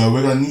 So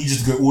we're gonna need you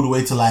to go all the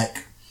way to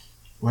like,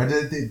 where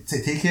did they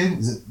take him?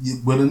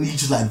 We're gonna need you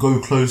to like go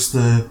close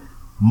to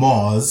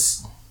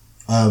Mars,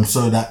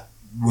 so that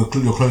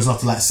you're close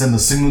enough to like send a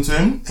signal to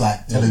him, to,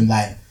 like tell him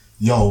like,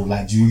 yo,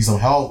 like do you need some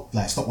help?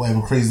 Like stop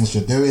whatever craziness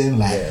you're doing.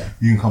 Like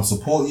you can come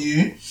support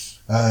you.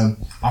 I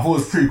thought it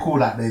was pretty cool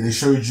that they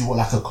showed you what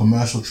like a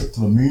commercial trip to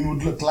the moon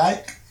would look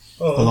like.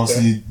 Because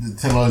obviously the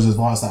technology has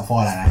advanced that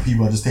far, like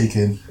people are just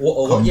taking...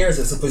 What year is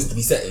it supposed to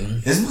be set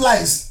in? It's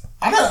like...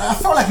 I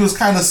felt like it was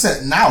kind of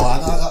set now.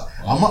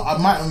 I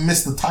might have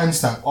missed the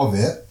timestamp of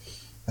it.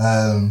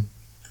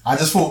 I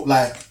just thought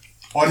like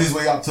on his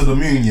way up to the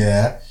moon,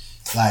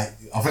 like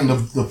I think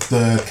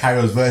the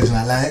carrier's Virgin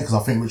Atlantic, because I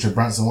think Richard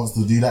Branson wants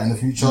to do that in the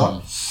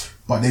future.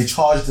 But they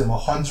charged him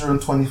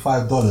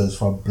 $125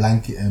 for a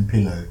blanket and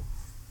pillow.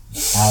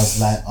 I was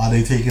like, are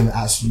they taking an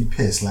absolute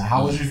piss? Like,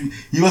 how much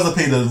he must have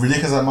paid a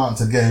ridiculous amount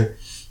to go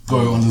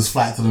on this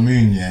flight to the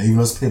moon, even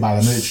though it's paid by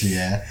the military,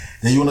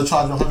 Then you want to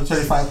charge him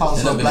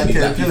 £125 for a blanket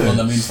and pillow? On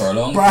the moon for a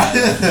long time.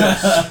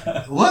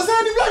 Was there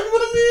any black people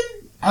on the moon?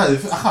 I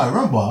can't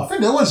remember. I think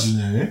there was,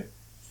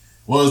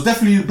 Well, it was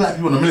definitely black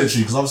people in the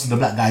military, because obviously the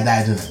black guy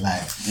died, didn't it?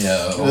 Like, you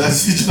know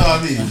what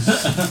I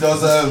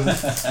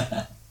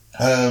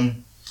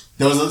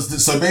mean?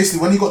 So basically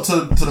when he got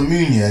to the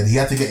moon, he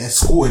had to get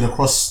escorted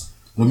across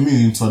the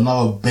moon to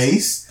another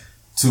base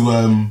to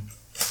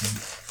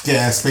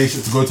get a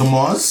spaceship to go to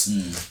Mars.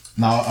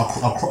 Now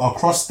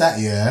across that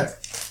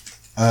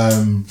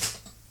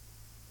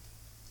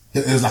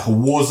there's like a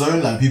war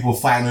zone, like people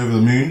fighting over the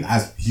moon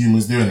as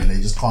humans doing it.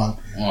 They just can't.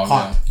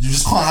 You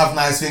just can't have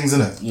nice things in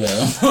it.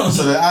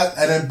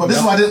 But this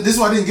is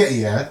what I didn't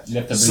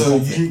get. So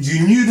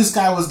you knew this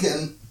guy was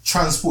getting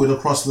transported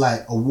across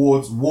like a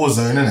war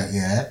zone,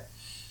 innit?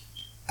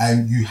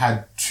 And you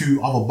had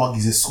two other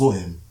buggies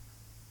escorting him.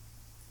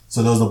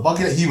 So there was a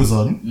buggy that he was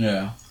on.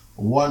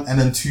 One and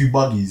then two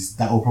buggies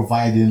that were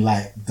providing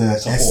like the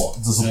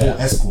support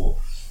escort.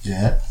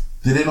 Did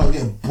they not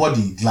get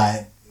bodied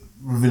like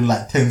within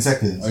like 10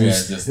 seconds?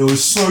 It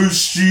was so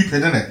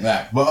stupid, innit?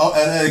 But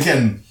and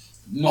again,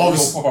 not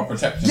proper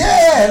protection.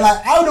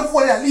 Like I would have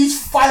wanted at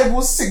least 5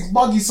 or 6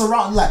 buggies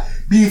surrounded, like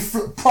being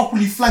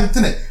properly flanked,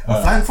 innit?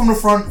 A flank from the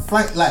front,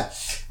 flank like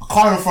a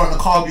car in front, a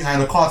car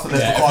behind, a car to the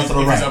left, a car to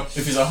the right.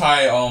 If he's a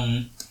high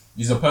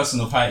he's a person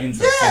of high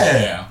interest.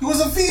 He was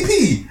a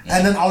VP.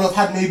 And then I would have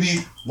had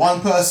maybe one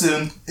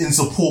person in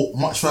support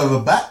much further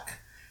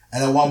back,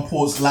 and then one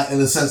person like in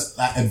a sense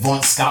like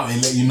advanced scouting,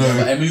 let you know.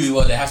 But a movie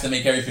where they have to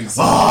make everything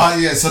so that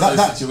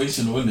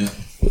situational, isn't it?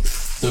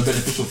 So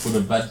beneficial for the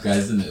bad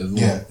guys, isn't it, as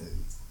well?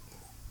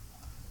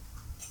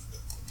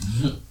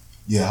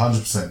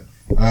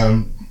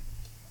 100%.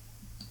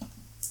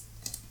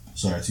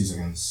 Sorry, 2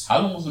 seconds. How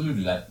long was the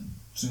movie? Like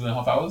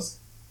 2.5 hours?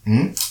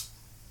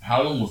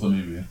 How long was the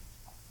movie?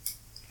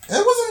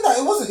 It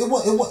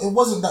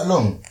wasn't that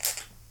long.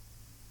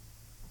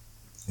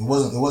 It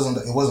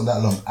wasn't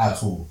that long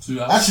at all. 2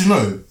 hours? Actually,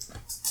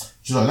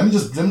 no. Let me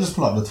just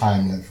pull up the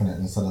time length on it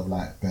instead of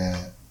like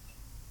bare.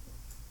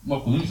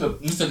 Well,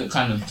 you said it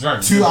kind of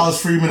dragged. 2 hours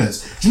 3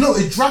 minutes. Do you know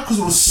it dragged because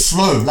it was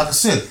slow? Like I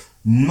said,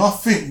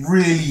 nothing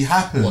really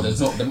happened. Well,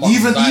 there's not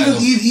even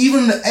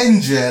the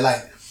end,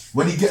 like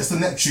when he gets to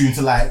Neptune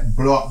to like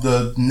blow up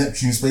the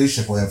Neptune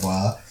spaceship or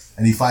whatever,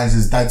 and he finds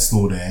his dad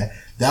still there.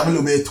 They have a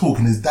little bit of talk,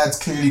 and his dad's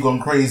clearly gone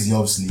crazy,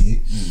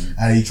 obviously,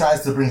 and he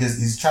tries to bring his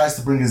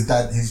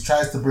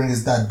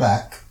dad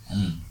back,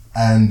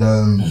 and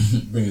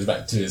brings us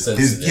back to his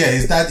senses.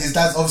 his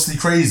dad's obviously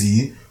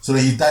crazy, so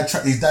that his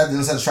dad in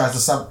a sense tries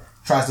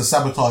to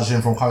sabotage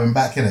him from coming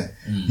back, innit?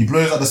 He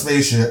blows up the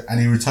spaceship and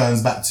he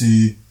returns back to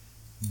he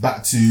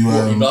blasts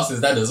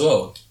his dad as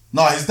well.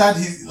 No, his dad's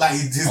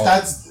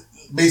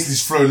basically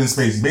thrown in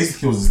space. He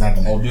basically kills his dad.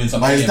 Doing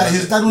some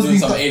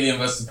Alien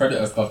versus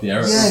Predator stuff.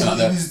 Yeah,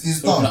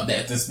 he's done. Up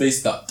there to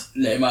space duct,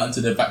 let him out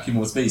into the vacuum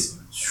of space,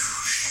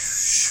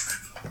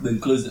 then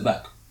closed it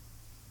back.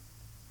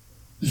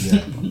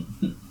 Yeah.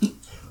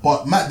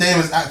 But Matt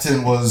Damon's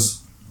acting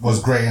was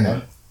great,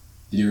 innit?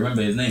 Did you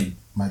remember his name?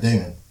 Matt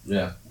Damon.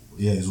 Yeah.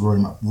 Yeah, it's Roy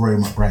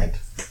McBride.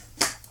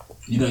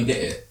 You don't get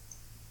it.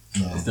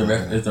 No, it's the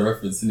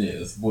reference in it.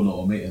 It's Born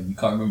Automaton. You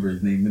can't remember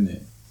his name,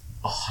 innit?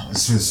 Oh,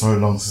 it's been so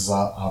long since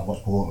I've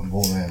watched Born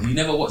Automaton. You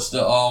never watched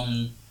the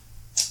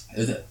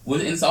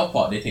was it in South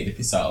Park? They take the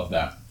piss out of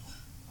that.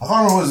 I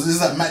can't remember. Is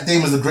that Matt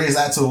Damon's the greatest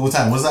actor of all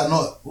time? Was that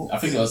not? I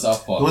think it was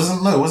South Park.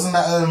 Wasn't that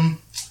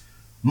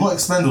not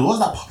Expendables? What was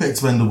that Puppet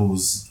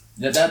Expendables?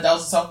 That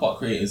was the South Park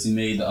creators who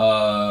made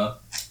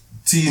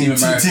Team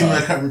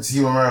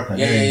America.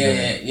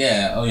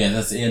 Yeah. Oh yeah,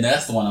 that's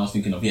the one I was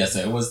thinking of. Yeah, so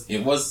it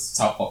was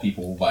South Park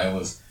people, but it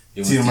was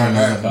Team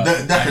America.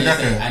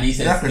 And he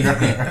said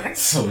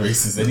so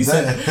racist. And he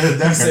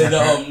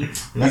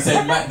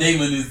said Matt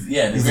Damon is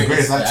the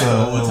greatest actor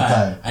of all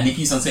time. And he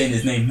keeps on saying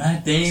his name,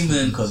 Matt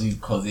Damon, because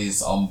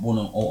it's Born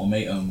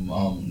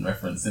Automaton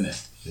reference, isn't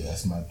it? Yeah,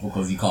 that's mad.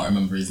 Because he can't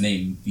remember his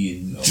name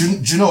being.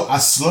 Do you know,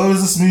 as slow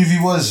as this movie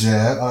was,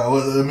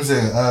 let me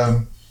say,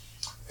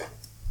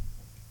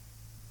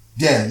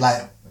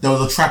 like there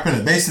was a trap in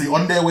it. Basically,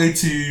 on their way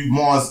to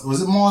Mars,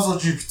 was it Mars or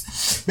Jupiter?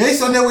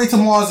 Basically, on their way to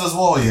Mars as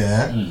well,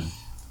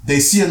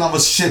 they see another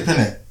ship in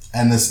it,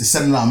 and it's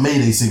sending out a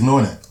Mayday signal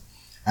in it.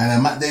 And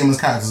then Matt Damon's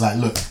character's like,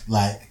 look,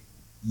 like,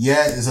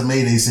 yeah, it's a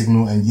Mayday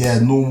signal, and yeah,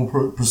 normal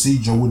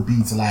procedure would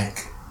be to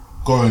like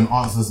go and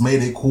answer this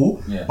Mayday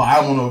call, but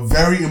I'm on a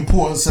very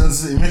important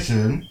sensitive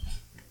mission.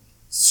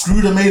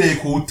 Screw the Mayday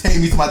call, take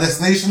me to my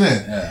destination,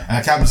 And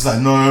the captain's like,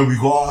 no, we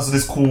got to answer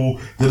this call.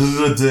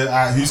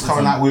 Who's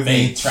coming out with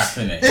me? Trap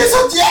in it.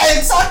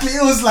 Exactly.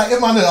 It was like in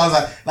my head. I was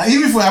like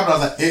even before it happened, I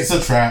was like, it's a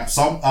trap.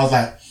 I was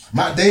like,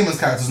 Matt Damon's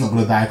character's not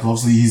gonna die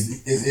because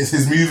obviously it's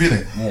his movie,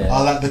 innit? Yeah. I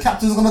was like, the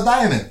captain's gonna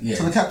die in it. Yeah.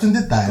 So the captain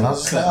did die, and I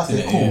was just like,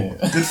 okay, cool.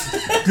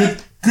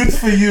 Good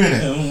for you,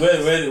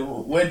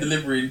 innit? We're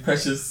delivering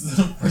precious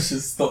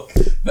stock.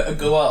 Better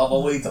go out of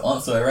our way to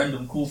answer a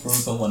random call from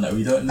someone that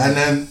we don't know.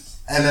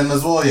 And then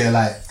as well,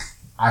 like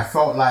I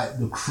felt like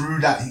the crew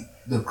that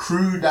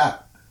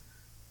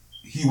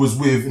he was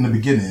with in the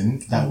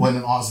beginning that went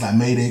and answered that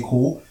Mayday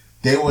call,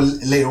 they were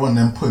later on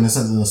then put in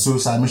a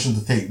suicide mission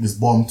to take this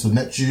bomb to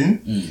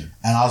Neptune.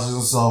 And I was just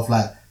myself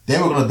like, they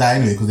were gonna die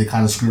anyway because they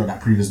kind of screwed up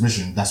that previous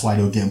mission. That's why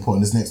they were getting put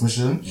on this next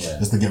mission,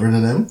 just to get rid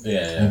of them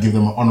and give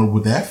them an honorable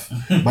death.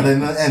 But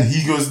then in the end,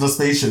 he goes to the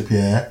spaceship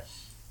where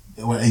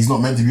he's not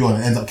meant to be on,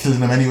 and ends up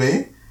killing them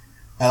anyway.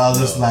 And I was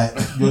just like,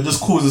 you're just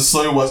causing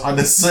so much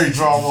unnecessary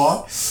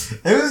drama.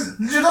 It was,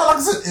 like I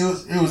said,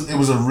 it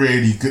was a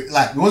really good,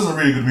 like, it wasn't a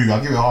really good movie. I'll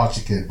give it a hard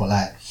chicken, but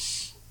like,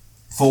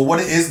 for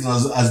what it is,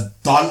 as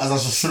done as I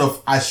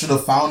should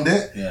have found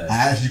it,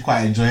 I actually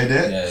quite enjoyed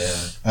it.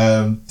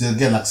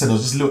 Again, like I said, there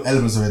was just little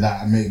elements of it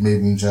that made me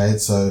enjoy it.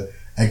 So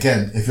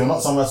again, if you're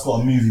not someone that's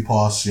got a movie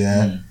pass,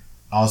 I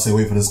would say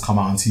wait for this to come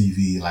out on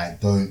TV.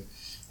 Like, don't,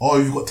 or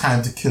if you've got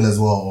time to kill as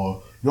well,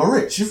 or you're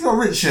rich. If you're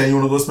rich, you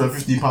want to go spend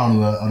 £15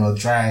 on a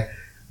dry,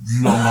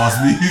 long ass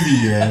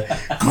movie,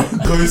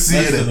 go see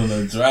it. On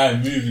a dry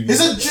movie.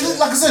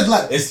 Like I said,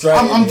 like it's dry.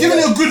 I'm giving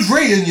it a good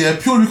rating,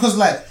 purely because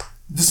like,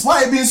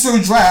 despite it being so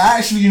dry, I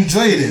actually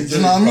enjoyed it. Do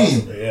you know what I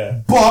mean? Yeah.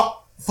 But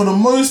for the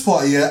most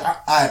part,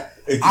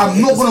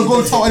 I'm not gonna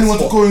go tell anyone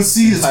to go and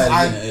see this.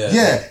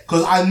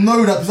 Because I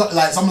know that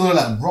like some of them are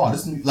like, bro,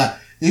 this like.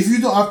 If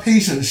you don't have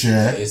patience,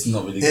 it's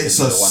not really. It's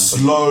a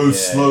slow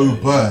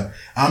burn.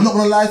 And I'm not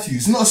gonna lie to you.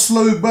 It's not a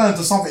slow burn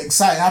to something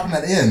exciting happening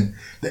at the end.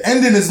 The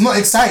ending is not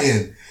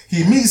exciting.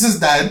 He meets his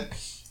dad.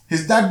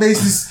 His dad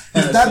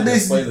basically.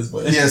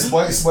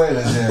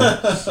 Spoilers.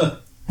 Yeah.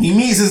 He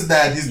meets his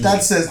dad. His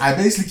dad says, "I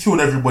basically killed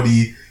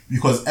everybody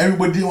because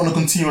everybody didn't want to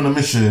continue on the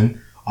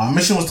mission. Our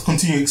mission was to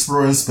continue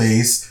exploring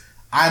space.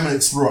 I'm an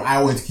explorer.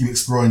 I wanted to keep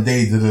exploring.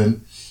 They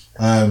didn't.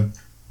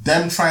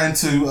 Them trying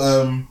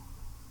to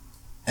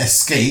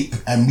escape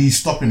and me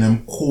stopping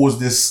them caused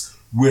this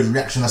weird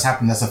reaction that's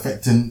happened that's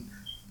affecting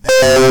back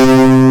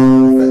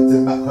home,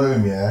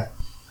 I'm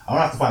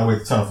gonna have to find a way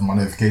to turn off my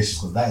notifications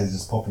because that is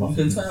just popping off. You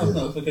can turn off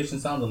notification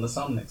sound on the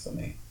sound next to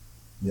me.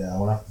 Yeah, I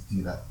will have to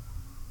do that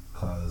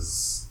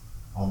because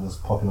I'm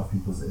just popping off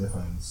people's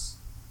earphones.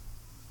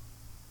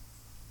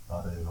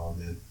 I don't even know what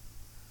I did.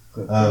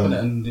 Good. Open it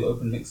and do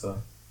open mixer.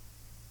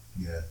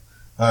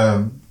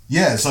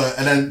 So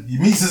and then he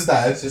meets his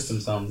dad. System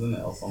sounds, isn't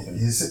it, or something?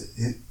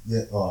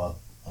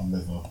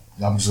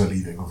 I'm just gonna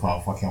leave it before I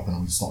fucking up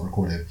and we start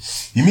recording.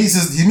 He meets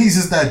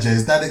his dad, Jay.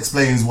 His dad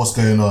explains what's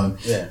going on.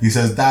 Yeah. He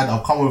says, "Dad,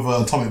 I've come with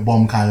an atomic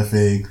bomb kind of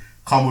thing.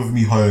 Come with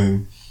me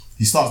home."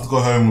 He starts to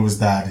go home with his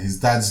dad. His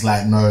dad's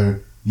like, "No,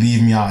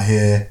 leave me out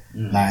here."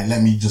 Like,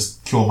 let me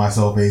just kill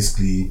myself,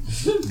 basically.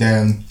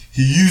 Then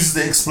he uses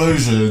the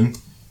explosion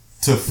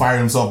to fire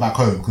himself back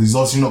home because he's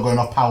obviously not got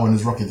enough power in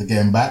his rocket to get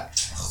him back.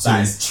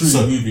 That is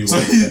true movie. So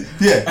this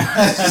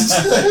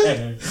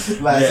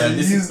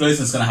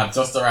explosion is gonna have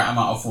just the right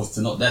amount of force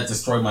to not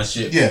destroy my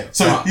ship. Yeah,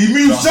 so he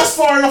moves just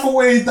far enough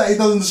away that he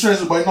doesn't destroy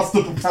it, but enough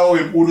to propel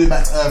him all the way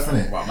back to Earth,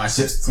 innit? Well, my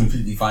ship's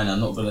completely fine. I'm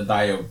not gonna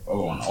die of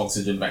an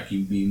oxygen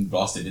vacuum being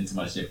blasted into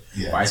my ship.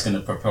 Yeah. But it's gonna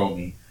propel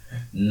me.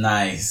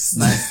 Nice,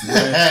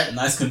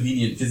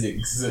 convenient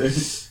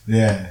physics.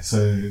 Yeah, so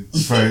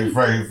it's very,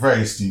 very,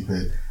 very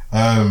stupid.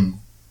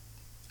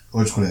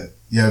 What do you call it?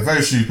 Yeah,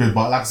 very stupid,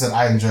 but like I said,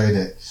 I enjoyed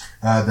it.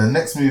 The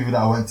next movie that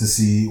I went to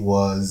see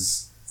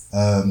was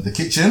The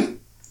Kitchen.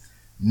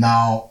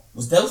 Now...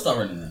 Was Del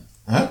Star in it?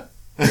 Huh?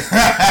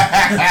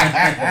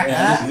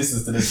 This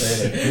is to the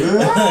trailer.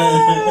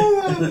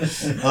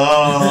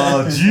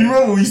 Do you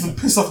remember we used to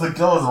piss off the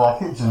girls in our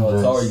kitchen?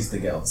 Tara used to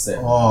get upset.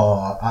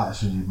 Oh,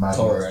 actually, man.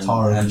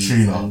 Tara and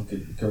Katrina.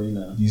 And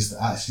Karina used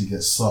to actually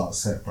get so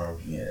upset, bro.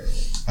 Yeah.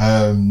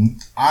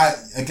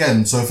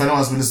 So if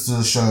anyone's been listening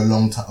to the show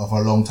for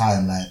a long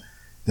time, like,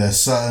 there's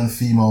certain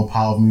female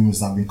power movements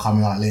that have been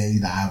coming out lately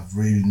that I've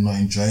really not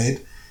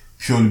enjoyed,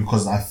 purely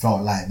because I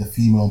felt like the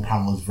female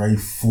power was very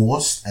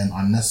forced and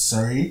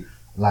unnecessary.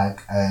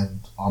 Like,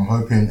 I'm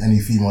hoping any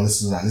female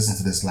listeners that listen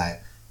to this,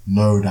 like,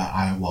 know that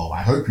I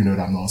hope you know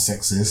that I'm not a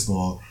sexist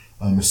or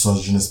a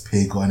misogynist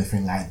pig or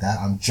anything like that.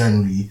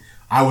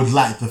 I would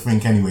like to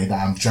think anyway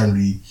that I'm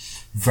generally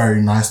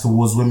very nice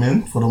towards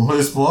women for the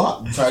most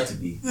part. You try to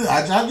be.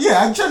 I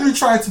generally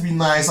try to be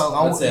nice.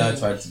 I'd say I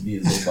try to be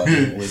as well, but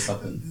it always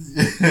happens.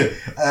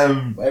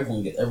 But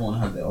everyone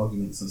has their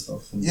arguments and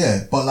stuff.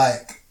 Yeah, but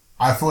like,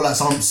 I feel like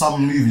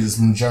some movies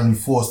have been generally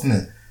forced,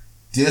 innit?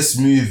 This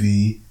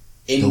movie...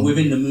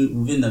 within the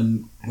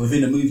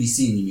movie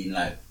scene, you mean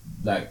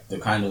like the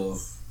kind of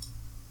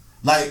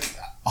like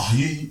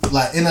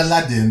in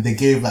Aladdin they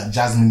gave like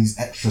Jasmine these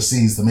extra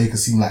scenes to make her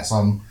seem like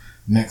some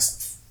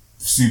next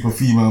super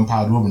female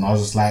empowered woman. I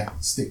was just like,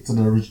 stick to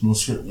the original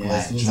script. Yeah,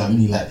 like, do you know what I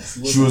mean? Like,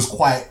 she was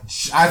quite.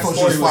 I thought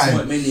she was fine.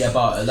 Was mainly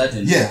about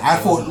Aladdin. Yeah, I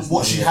thought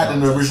what she had in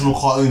the original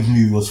cartoon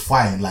movie was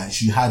fine. Like,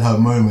 she had her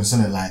moments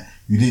in it. Like,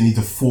 you didn't need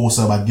to force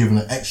her by giving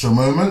her extra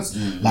moments.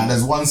 Like,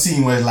 there's one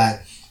scene where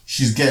like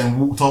she's getting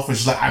walked off and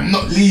she's like, I'm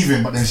not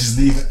leaving, but then she's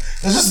leaving.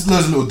 There's just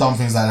loads of little dumb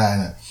things like that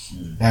in it.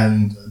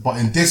 But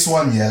in this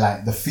one, yeah,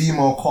 like the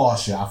female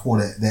cast, yeah, I thought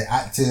that their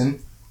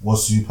acting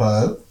was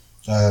superb.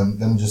 Let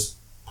me just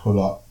pull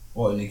up.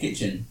 What, in the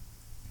kitchen?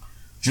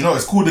 Do you know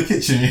it's called The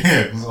Kitchen?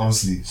 Yeah,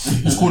 obviously.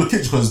 It's called The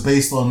Kitchen because it's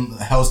based on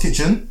Hell's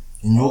Kitchen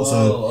in York.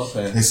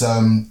 Okay.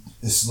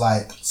 It's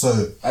like,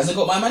 so... Has it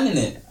got my man in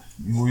it?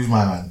 Who's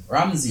my man?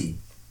 Ramsey.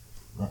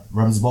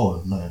 Ramsey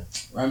Bolton? No.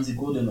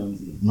 Gordon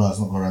Ramsey. No, it's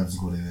not got Ramsey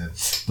Gordon in there.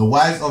 The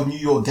wives of New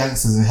York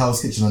gangsters in Hell's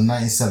Kitchen on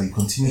 1970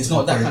 continue It's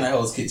not that kind of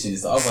Hell's Kitchen,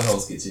 it's the other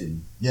Hell's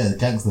Kitchen. Yeah, the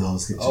gangster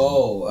Hell's Kitchen.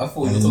 Oh, I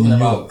thought you were talking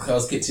about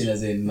Hell's Kitchen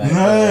as in like...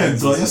 No,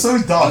 God, you're so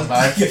dumb,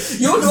 man.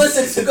 You're the one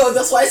said to go,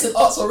 that's why I said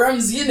ask for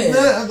Ramsey, innit?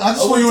 Yeah, I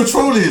just thought you were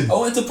trolling. I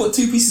wanted to put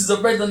 2 pieces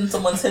of bread on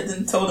someone's head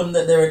and tell them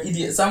that they're an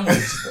idiot sandwich.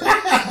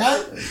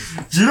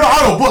 Do you know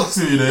how to box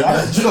him, you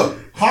know? Do you know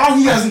how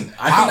he hasn't...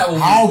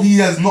 How he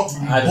has not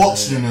been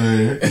boxed, you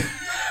know?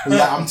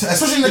 Like,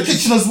 especially in the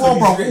kitchen as well,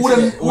 bro.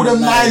 All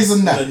them knives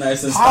and that.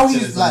 How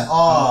he's like,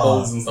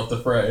 bowls and stuff to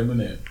throw at him,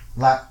 innit?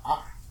 Like,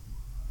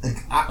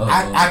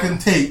 I can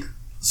take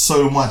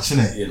so much,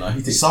 innit? Yeah, no,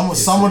 he takes some of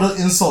the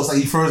insults that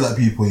he throws at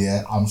people,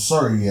 yeah. I'm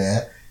sorry,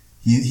 yeah.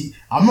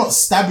 I'm not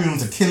stabbing him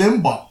to kill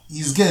him, but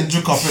he's getting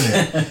juke up,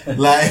 innit?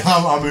 Like,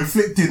 I'm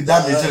inflicting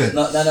damage, innit?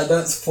 No, I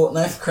don't support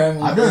knife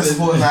crime. I don't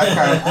support knife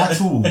crime at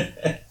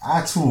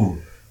all.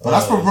 But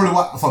that's probably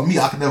what, for me,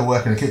 I could never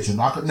work in a kitchen.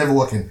 I could never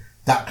work in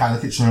that kind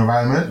of kitchen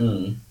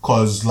environment,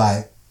 because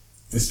like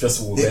it's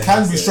stressful. It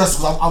can be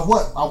stressful. I've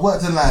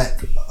worked in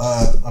like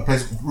a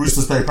place,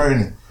 Roosters Perry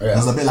innit? Yeah.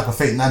 There's a bit like a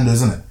fake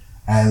Nando's, innit?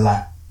 And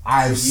like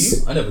I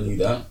never knew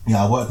that.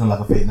 Yeah, I worked in like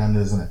a fake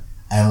Nando's, innit?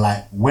 And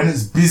like when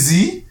it's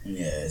busy,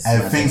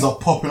 and things are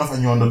popping off,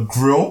 and you're on the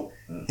grill,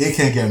 it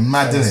can get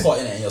mad, innit? It's hot,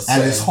 innit?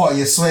 And it's hot, and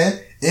you're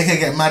sweating. It can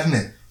get mad,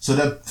 innit? So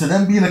to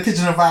them be in a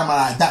kitchen environment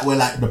like that, where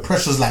like the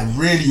pressure's like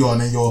really on,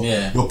 and you're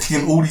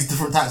cooking all these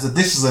different types of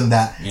dishes and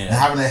that, and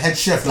having a head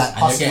chef like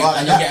and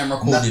you're getting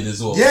recorded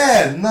as well.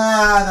 Yeah,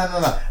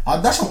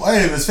 nah. That's what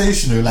oil in his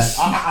face, you know. Like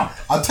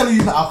I'm telling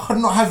you, I could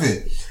not have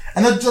it.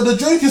 And the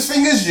jokest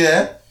thing is,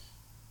 yeah,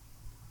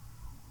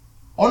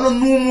 on a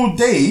normal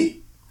day,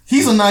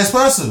 he's a nice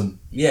person.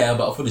 Yeah,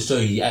 but for the show,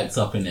 he acts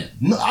up in it.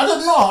 No, I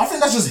don't know. I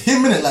think that's just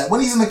him in it. Like when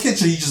he's in the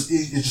kitchen, you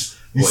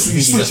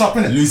switch up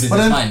in it. Losing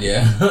his mind,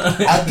 yeah.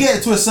 I get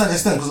it to a certain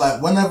extent because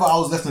like whenever I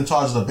was left in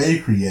charge of the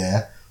bakery,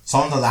 yeah,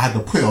 sometimes I had to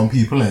put it on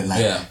people in it,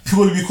 like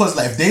purely because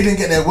like if they didn't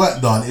get their work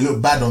done, it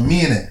looked bad on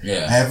me in it.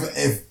 Yeah.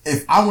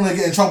 If I'm gonna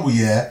get in trouble,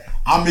 yeah,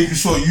 I'm making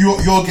sure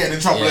you're getting in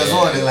trouble as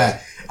well. And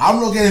like I'm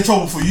not getting in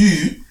trouble for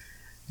you.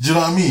 Do you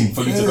know what I mean?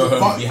 For you to go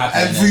home and be happy.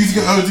 And for you to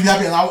go home to be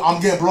happy, and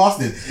I'm getting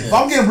blasted. Yeah. If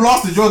I'm getting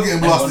blasted, you're getting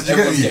blasted.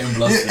 Everyone's getting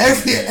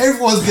blasted.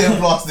 Everyone's getting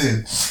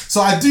blasted.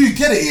 So I do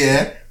get it,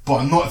 yeah.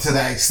 but not to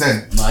that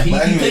extent. No, he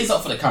anyway, plays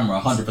up for the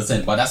camera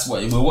 100%. But that's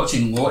what we're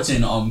watching. We're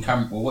watching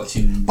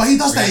But he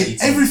does that in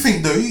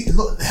everything though.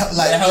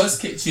 The Hell's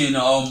Kitchen,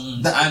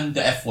 and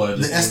the F word.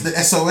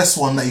 The SOS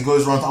one that he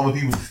goes around to other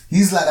people.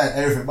 He's like that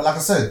in everything. But like I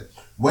said,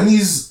 when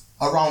he's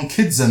around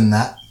kids and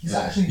that,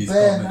 he's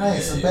bare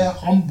nice and bare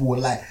humble,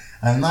 like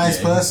a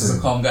nice person. He's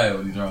a calm guy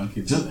when he's around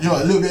kids. Just,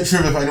 a little bit of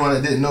trivia for anyone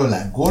that didn't know.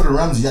 Like Gordon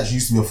Ramsay actually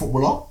used to be a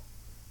footballer.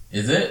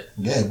 Is it?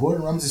 Yeah,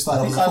 Gordon Ramsay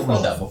started as a I've footballer.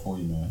 heard that before,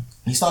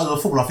 He started as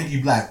a footballer. I think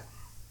he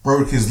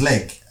broke his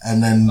leg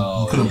and then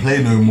he couldn't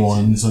play no more,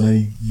 and so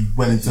then he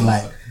went into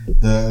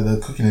the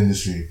cooking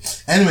industry.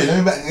 Anyway,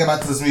 let me get back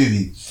to this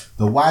movie.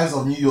 The wives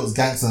of New York's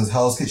gangsters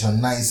Hell's Kitchen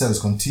and 97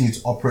 continue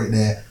to operate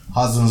their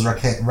husbands'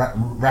 rackets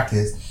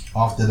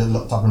after they're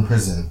locked up in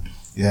prison.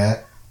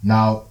 Yeah.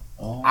 Now,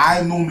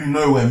 I normally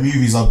know where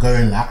movies are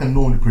going. I can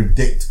normally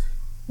predict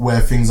where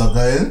things are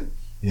going.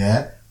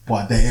 Yeah.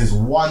 But there is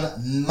one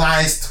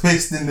nice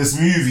twist in this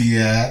movie,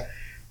 yeah,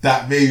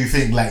 that made me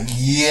think like,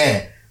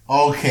 yeah,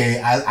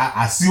 okay,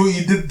 I see what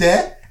you did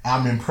there.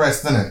 I'm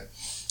impressed, innit?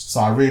 So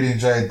I really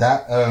enjoyed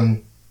that.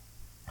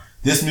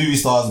 This movie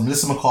stars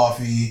Melissa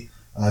McCarthy,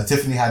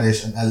 Tiffany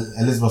Haddish, and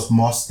Elizabeth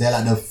Moss. They're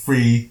like the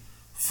three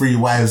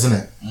wives,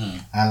 innit?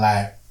 And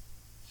like,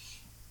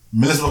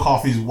 Melissa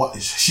McCarthy's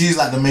she's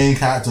like the main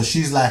character.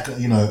 She's like,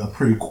 a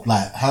pretty cool,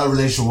 like her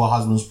relationship with her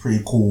husband's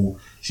pretty cool.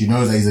 She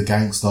knows that he's a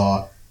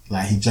gangster.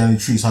 Like, he generally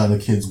treats her and the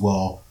kids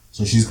well,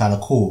 so she's kind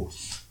of cool.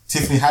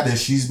 Tiffany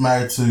Haddish, she's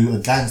married to a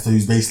gangster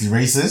who's basically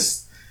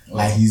racist.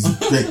 Like, he's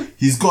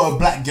got a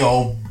black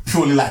girl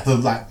purely like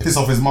to piss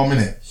off his mum,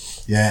 innit?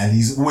 Yeah, and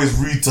he's always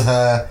rude to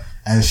her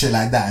and shit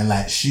like that. And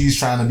like, she's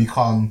trying to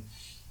become,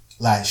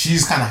 like,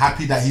 she's kind of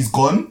happy that he's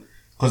gone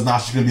because now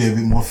she's gonna be a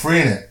bit more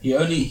free, innit?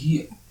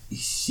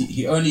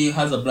 He only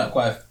has a black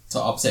wife to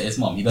upset his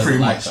mum. He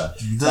doesn't like her.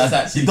 He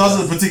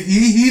doesn't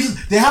particularly.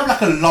 They have like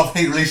a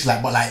love-hate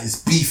relationship, but like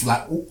it's beef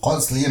like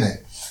constantly,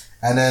 innit?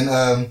 And then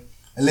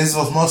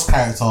Elizabeth Moss'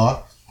 character,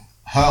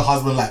 her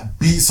husband like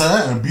beats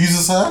her and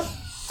abuses her,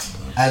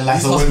 and like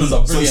so when her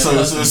husband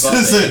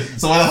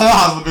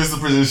goes to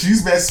prison,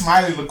 she's there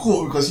smiling in the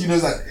court because she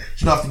knows that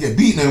she don't have to get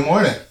beat no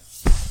more, innit?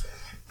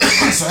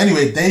 So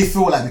anyway, they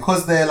feel like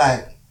because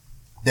they're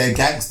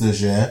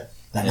gangsters, yeah.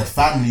 That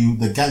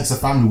the gangster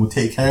family will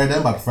take care of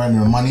them by providing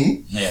them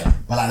money. Yeah.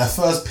 But like the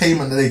first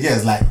payment that they get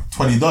is like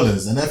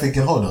 $20, and they're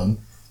thinking, hold on,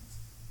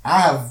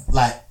 I have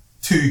like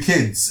 2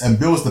 kids and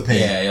bills to pay.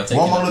 Yeah, you're taking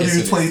what am I gonna do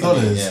with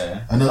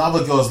 $20? And then the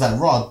other girl's like,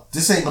 Rod,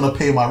 this ain't gonna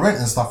pay my rent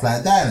and stuff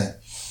like that, innit?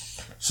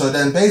 So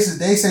then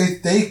basically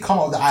they come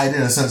up with the idea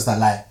in a sense that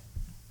like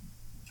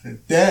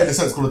they're in a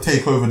sense gonna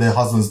take over their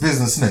husband's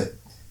business, innit?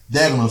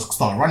 They're gonna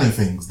start running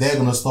things. They're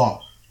gonna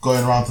start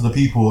going around to the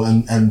people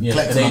and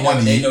collecting the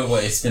money. They know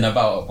what it's been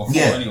about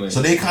before anyway. So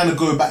they kind of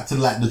go back to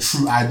like the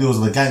true ideals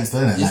of a gangster,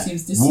 innit?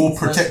 We'll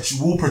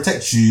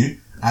protect you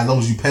as long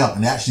as you pay up,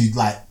 and they actually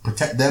like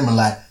protect them and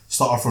like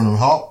start offering them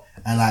help,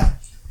 and like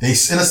they, in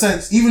a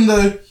sense, even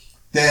though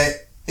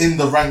they're in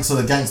the ranks of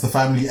the gangster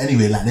family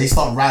anyway, like they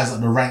start rising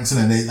up the ranks,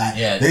 and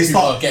they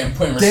start getting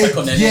putting respect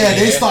on their name.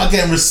 They start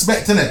getting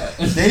respect, innit?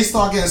 They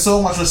start getting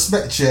so much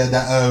respect here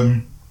that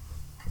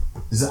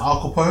is it Al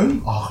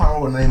Capone? Oh, I can't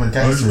remember what the name of the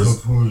gangster is.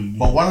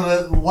 But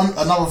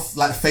another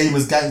like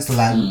famous gangster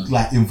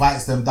like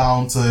invites them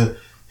down to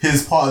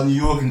his part of New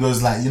York and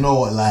goes like, you know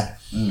what, like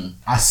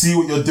I see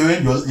what you're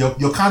doing.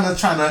 You're kind of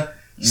trying to.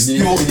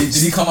 Did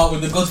he come out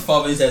with the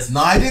Godfather? He says,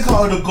 "No, I didn't come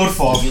out with the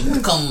Godfather. You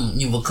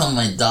become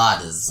my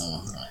daughters.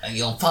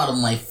 You're part of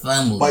my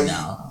family but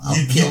now.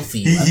 I'll kill for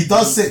you." He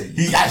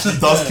actually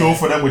does kill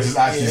for them, which is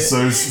actually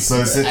so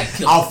sick.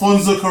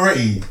 Alfonso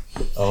Cuarón.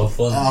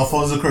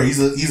 Alfonso Cuarón. He's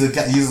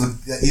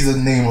a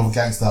name of a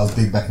gangster that was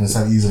big back in the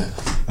 70s, isn't it?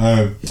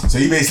 So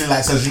he basically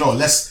like says, you know,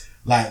 let's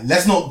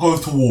not go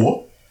to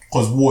war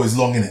because war is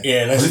long, innit?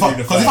 Yeah, because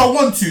if I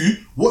want to,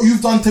 what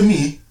you've done to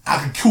me, I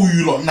can kill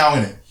you lot now,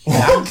 innit?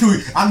 I can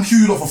kill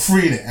you lot for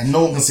free, innit? And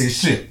no one can say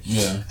shit.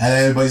 Yeah. And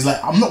everybody's like,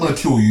 I'm not gonna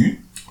kill you.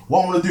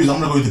 What I'm gonna do is I'm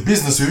gonna go into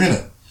business with you,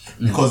 innit?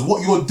 Because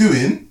what you're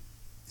doing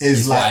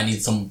is like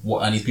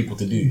what I need people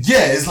to do.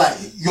 Yeah, it's like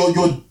you're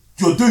doing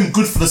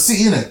good for the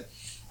city, innit?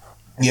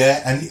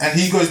 Yeah, and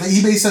he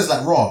basically says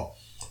like, Raw,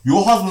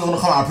 your husband's gonna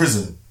come out of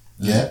prison.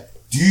 Yeah.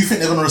 Do you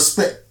think they're gonna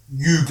respect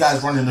you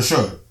guys running the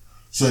show?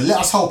 So let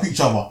us help each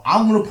other.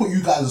 I'm gonna put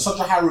you guys in such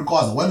a high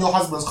regard that when your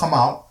husbands come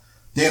out,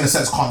 they in a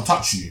sense can't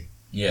touch you.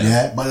 Yeah.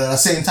 Yeah. But at the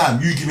same time,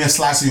 you give me a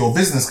slice of your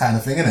business kind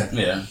of thing, innit?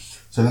 Yeah.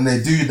 So then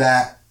they do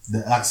that.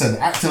 Like I said,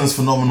 the acting is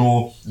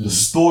phenomenal. The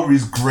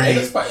story's great.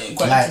 It's quite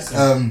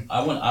interesting.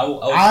 I'm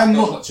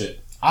not watch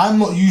it. I'm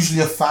not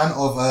usually a fan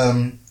of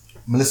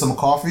Melissa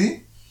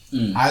McCarthy.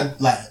 And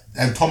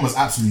Thomas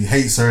absolutely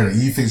hates her.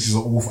 He thinks she's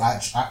an awful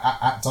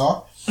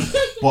actor.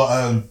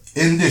 But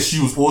in this,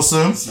 she was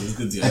awesome. She was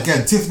good, yeah.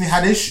 Again, Tiffany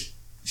Haddish,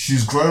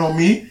 she's grown on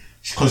me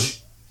because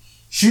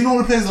she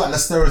normally plays like the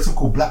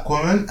stereotypical black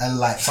woman, and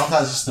like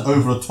sometimes just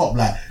over the top,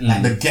 like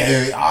the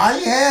ghetto. Do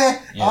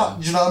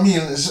you know what I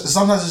mean?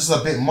 Sometimes it's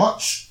just a bit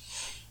much.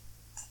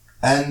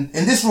 And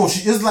in this role,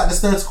 she is like the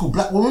stereotypical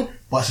black woman,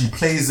 but she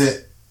plays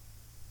it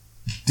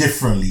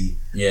differently.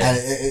 Yeah. And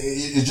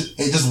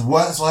it just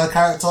works for her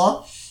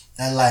character.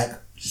 And like,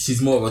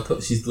 she's more of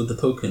a she's the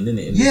token, isn't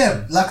it?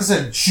 Yeah, like I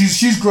said,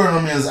 she's growing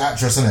on me as an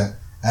actress, innit?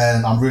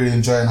 And I'm really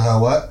enjoying her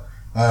work.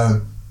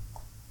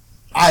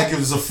 I give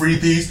this a 3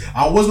 piece.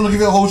 I was gonna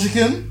give it a whole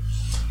chicken,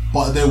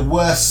 but there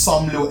were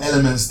some little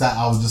elements that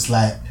I was just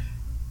like,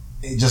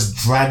 it just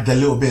dragged a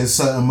little bit in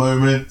certain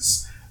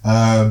moments.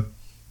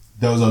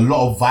 There was a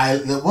lot of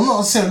violence. Well,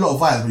 not to say a lot of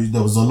violence, but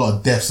there was a lot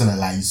of deaths in it.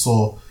 Like you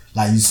saw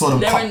them.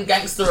 They're in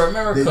gangster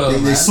America.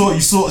 You saw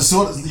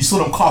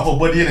them cut up a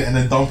body in it and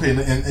then dump it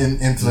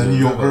into the New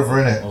York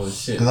River in it. Oh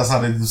shit! Because that's how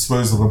they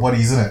dispose of the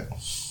bodies in it.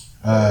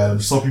 You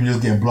saw people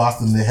just getting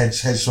blasted in their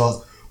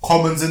headshots.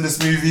 Common's in this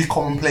movie.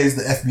 Common plays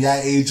the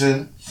FBI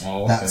agent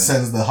that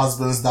sends the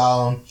husbands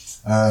down.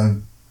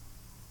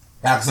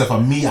 Like I said,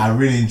 for me, I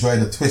really enjoyed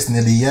the twist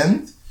near the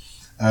end,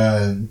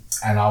 and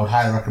I would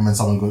highly recommend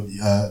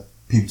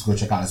people to go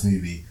check out this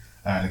movie.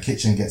 The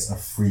Kitchen gets a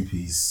 3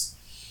 piece.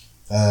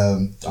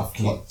 I've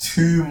got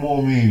 2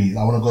 more movies.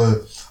 I'm gonna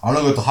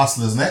go to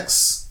Hustlers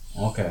next.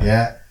 Okay.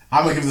 Yeah,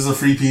 I'm gonna give this a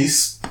 3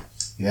 piece.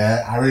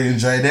 Yeah, I really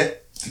enjoyed it.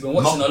 You've been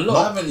watching a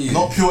lot, haven't you?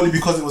 Not purely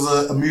because it was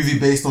a movie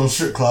based on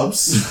strip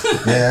clubs.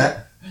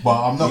 Yeah,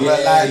 but I'm not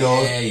gonna lie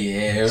though.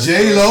 Yeah.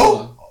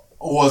 J-Lo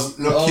was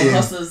looking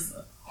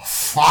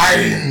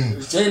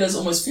fine. J-Lo's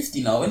almost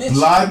 50 now, isn't it?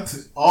 Blood.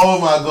 Oh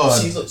my god.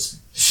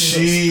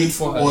 She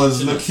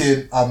was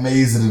looking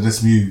amazing in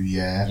this movie.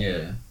 Yeah.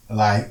 Yeah.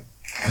 Like,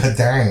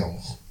 damn.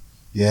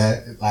 Yeah.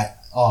 Like,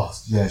 oh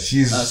yeah.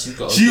 She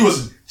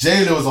was.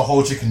 J-Lo was a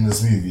whole chicken in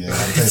this movie. Yeah.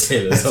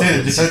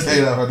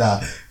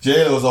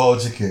 J-Lo was a whole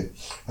chicken.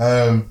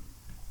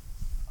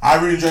 I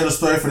really enjoyed the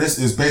story for this.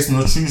 It's based on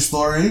a true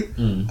story.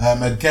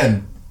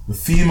 Again, the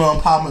female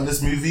empowerment in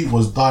this movie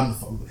was done.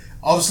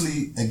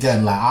 Obviously,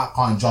 again, like I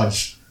can't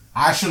judge.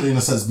 I shouldn't, in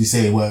a sense, be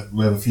saying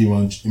where the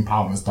female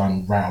empowerment is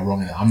done right or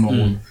wrong in it.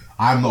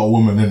 I'm not a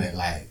woman in it,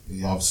 like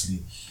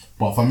obviously.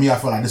 But for me, I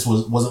felt like this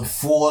wasn't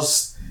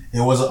forced. It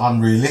wasn't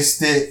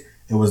unrealistic.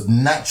 It was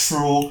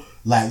natural.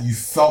 Like you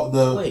felt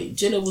the. Wait,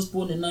 J-Lo was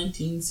born in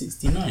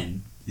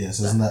 1969. Yeah,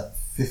 so isn't that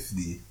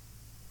 50?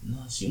 No,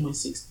 she's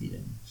almost 60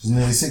 then. She's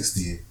nearly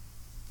 60.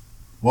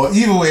 Well,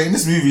 either way, in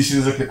this movie, she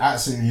was looking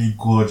absolutely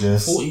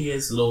gorgeous. 40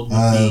 years old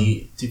would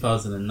be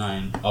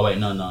 2009. Oh wait,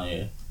 no,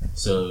 yeah.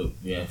 So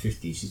yeah,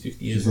 50. She's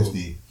 50 years old.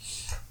 50.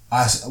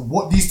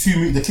 What these two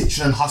movies, The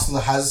Kitchen and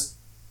Hustler, has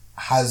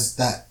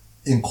that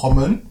in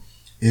common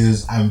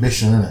is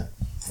ambition, innit?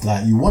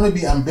 Like you want to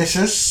be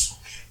ambitious,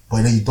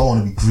 but then you don't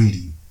want to be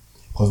greedy.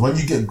 Because when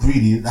you get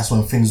greedy, that's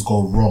when things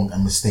go wrong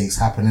and mistakes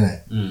happen,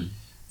 innit?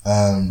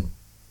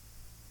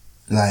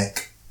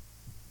 Like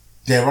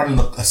they're running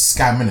a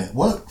scam, innit?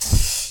 What?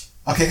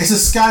 Okay, it's a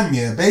scam,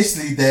 yeah.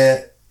 Basically,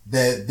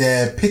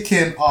 they're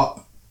picking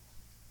up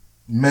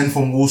men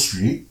from Wall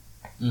Street,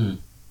 and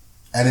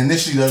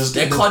initially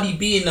they're Cardi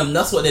B in them.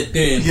 That's what they're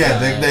doing. Yeah,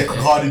 they're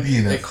Cardi B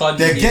in them.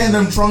 They're getting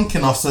them drunk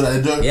enough so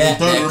that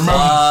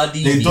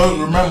they don't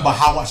remember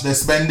how much they're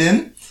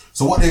spending.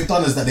 So what they've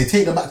done is that they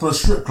take them back to the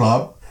strip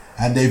club,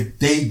 and they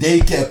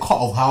get a cut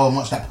of how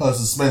much that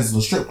person spends in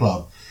the strip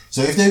club.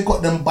 So if they've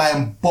got them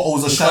buying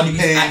bottles of champagne, Cardi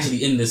B is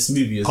actually in this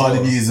movie as well.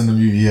 Cardi B is in the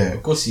movie, yeah.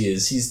 Of course she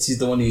is. She's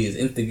the one who is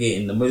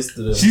instigating the most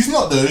of the. She's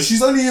not though.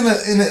 She's only in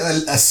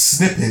a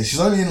snippet. She's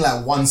only in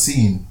like one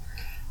scene.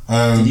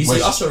 Did you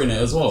see Usher in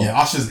it as well?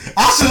 Yeah, Usher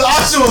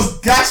was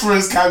gas for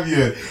his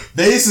cameo.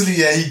 Basically,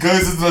 yeah, he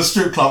goes into the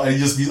strip club and he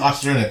just beats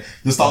Usher in it.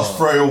 Just starts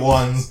throwing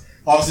ones.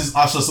 Obviously, it's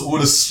Usher, so all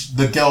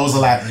the girls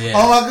are like,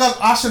 oh my god,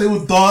 Usher, they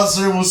will dance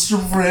for him, will strip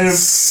for him,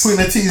 putting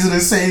their titties in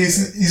his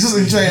face. He's just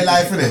enjoying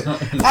life, innit? I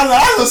was like,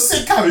 that's a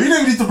sick cameo. You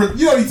don't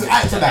need to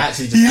act for that.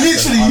 He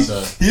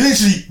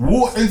literally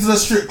walked into the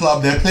strip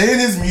club, they're playing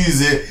his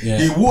music,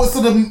 he walks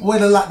to where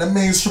the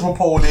main stripper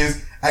pole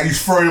is, and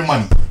he's throwing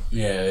money.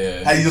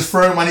 Yeah. And he's just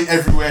throwing money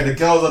everywhere. The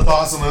girls are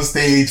dancing on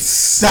stage.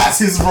 That's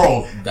his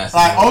role.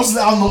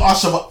 Obviously, I'm not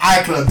Usher, but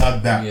I could have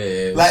done that.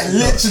 Yeah. Like,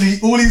 literally,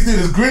 all he's doing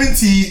is gritting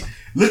teeth,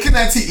 looking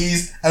at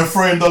titties, and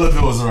throwing dollar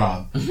bills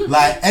around.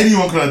 Like,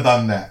 anyone could have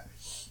done that.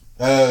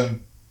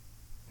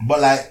 But,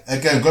 like,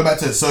 again, go back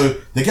to it. So,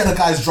 they get the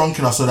guys drunk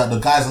enough so that the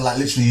guys are, like,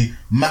 literally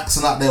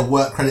maxing out their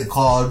work credit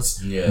cards,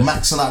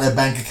 maxing out their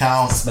bank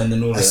accounts,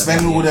 spending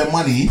all their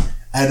money,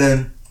 and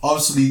then,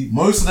 obviously,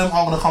 most of them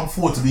aren't going to come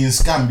forward to being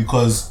scammed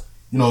because,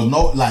 you know,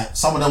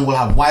 some of them will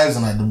have wives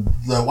and like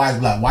the wives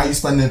will be like, why are you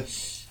spending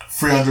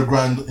 300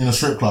 grand in a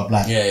strip club?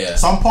 Like,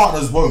 some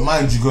partners won't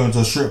mind you going to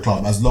a strip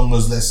club as long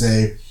as, let's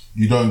say,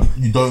 you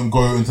don't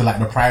go into like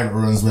the private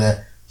rooms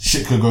where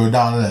shit could go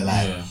down in it.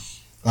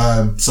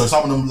 Like, so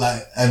some of them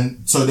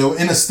and so they were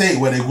in a state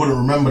where they wouldn't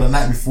remember the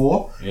night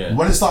before. Yeah.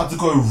 When it started to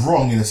go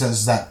wrong, in a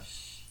sense that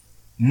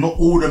not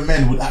all the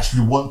men would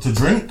actually want to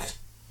drink.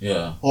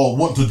 Yeah. Or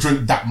want to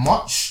drink that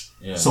much.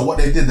 Yeah. So what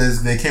they did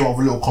is they came up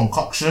with a little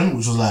concoction,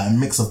 which was like a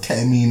mix of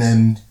ketamine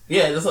and...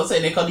 Yeah, that's what I'm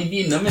saying. They Cardi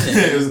B in them, innit?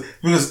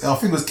 I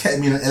think it was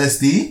ketamine and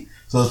LSD.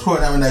 So I was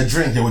putting them in their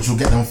drink, which will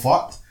get them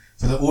fucked.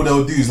 So that all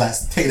they'll do is like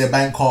take their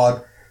bank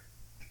card,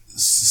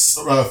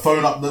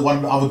 phone up one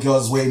of the other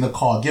girls waiting in the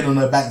car, give them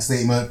their bank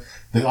statement,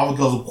 the other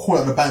girls will call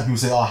at the bank. People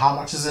say, "Oh, how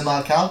much is in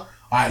our account?"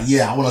 Alright,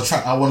 yeah, I want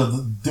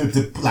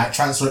to like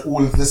transfer it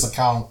all into this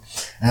account.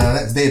 And the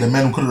next day, the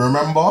men couldn't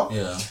remember.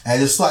 Yeah. And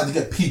it just started to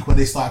get peak when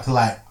they started to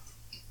like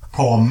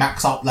probably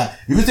max up. Like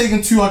if you're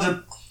taking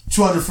 200,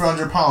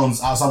 300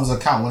 pounds out of someone's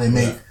account when they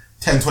make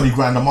 10, 20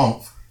 grand a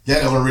month,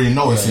 they're not gonna really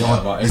notice it.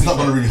 It's not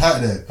gonna really hurt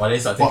them. But they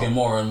start taking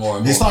more and more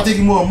and more. They started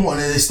taking more and more,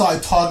 and then they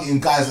started targeting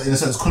guys that in a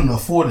sense couldn't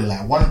afford it.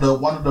 Like one of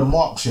the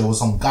marks here was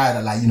some guy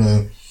that like, you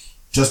know,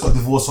 just got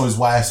divorced from his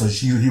wife, so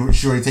she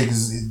already takes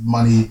his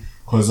money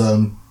because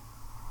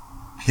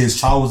his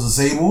child was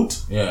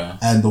disabled. Yeah.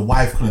 And the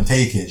wife couldn't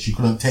take it. She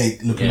couldn't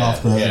take looking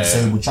after a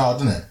disabled child,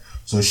 didn't it?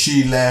 So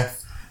she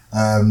left.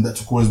 That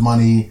took all his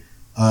money.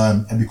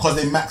 And because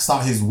they maxed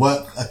out his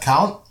work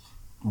account,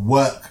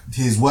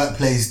 his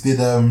workplace did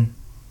an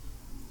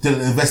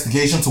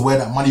investigation to where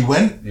that money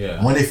went. Yeah.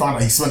 And when they found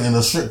out he spent it in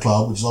a strip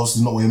club, which is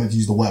obviously not what he meant to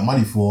use the work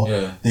money for,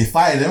 they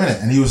fired him, innit?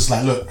 And he was just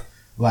like, look,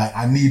 like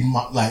I need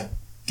my, like,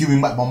 give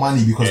me back my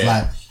money because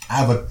like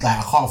I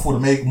can't afford to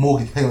make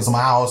mortgage payments on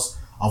my house.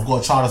 I've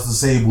got a child that's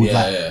disabled.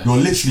 You're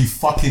literally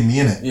fucking me,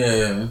 innit?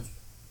 Yeah.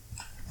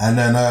 And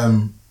then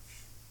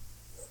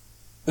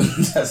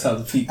that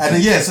sounds peak. And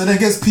then so then it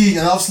gets peak,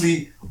 and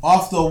obviously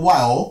after a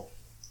while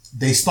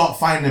they start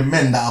finding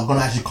men that are gonna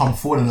actually come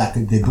forward and like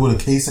they build a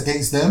case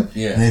against them.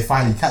 Yeah. And they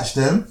finally catch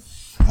them.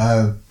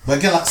 But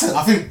again, like I said,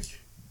 I think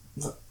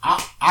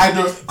I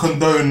don't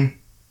condone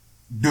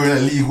doing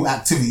illegal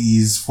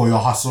activities for your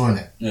hustle,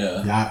 innit?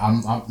 Yeah.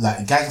 I'm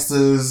like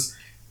gangsters,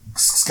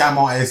 scam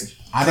artists.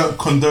 I don't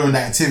condone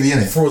that activity,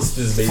 innit?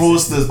 Fraudsters, basically.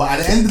 Fraudsters, but at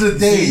the end of the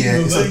day,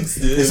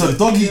 it's a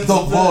dog eat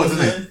dog world,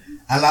 isn't it?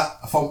 And like,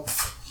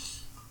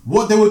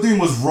 what they were doing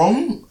was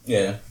wrong.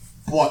 Yeah.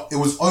 But it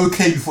was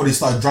okay before they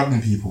started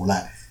drugging people.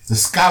 Like the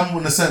scam,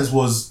 in a sense,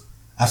 was,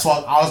 as far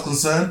as I was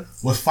concerned,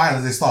 was fine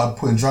as they started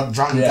putting drunk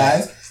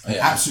guys and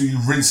absolutely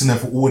rinsing them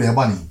for all their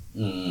money.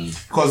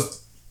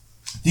 Because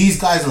these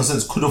guys, in a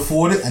sense, could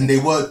afford it, and they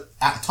were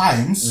at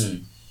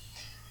times.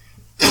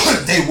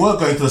 They were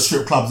going to the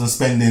strip clubs and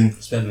spending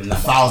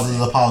thousands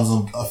of pounds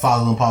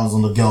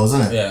on the girls,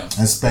 innit? Yeah.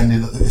 And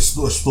spending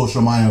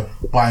extortionate money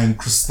buying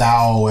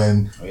Cristal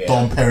and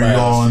Dom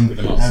Perignon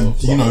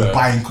and you know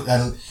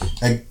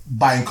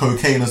buying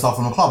cocaine and stuff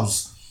in the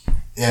clubs.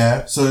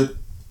 Yeah. So,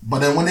 but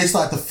then when they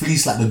started to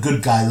fleece like the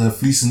good guys and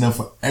fleecing them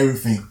for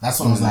everything,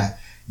 that's when I was like,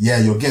 yeah,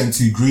 you're getting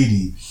too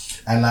greedy,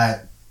 and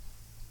like,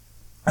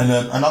 and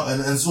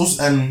it's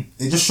also, and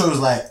it just shows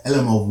like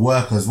element of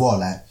work as well,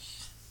 like.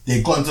 They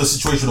got into a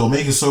situation where they were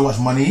making so much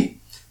money,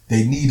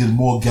 they needed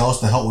more girls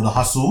to help with the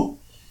hustle.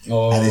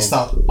 And they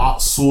started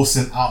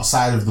outsourcing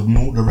outside of the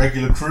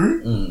regular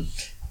crew. And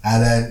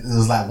then it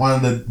was like one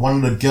of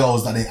the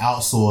girls that they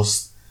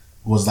outsourced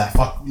was like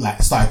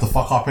started to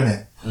fuck up in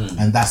it.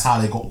 And that's how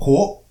they got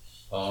caught.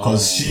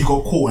 Because she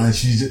got caught and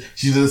she did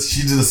a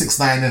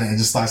 6ix9ine in it and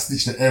just started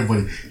snitching at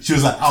everybody. She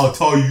was like, I'll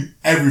tell you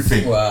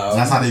everything. Wow. And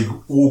that's how they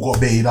all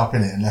got baited up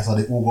in it, and that's how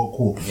they all got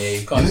caught. Yeah,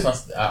 you can't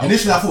trust that.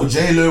 Initially I thought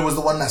J-Lo was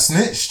the one that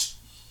snitched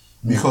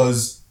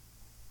because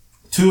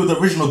 2 of the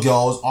original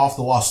girls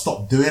after a while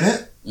stopped doing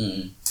it.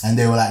 And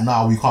they were like,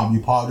 nah, we can't be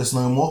part of this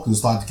no more because it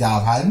started to get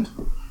out of hand.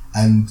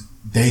 And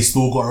they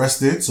still got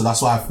arrested, so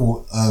that's why I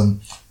thought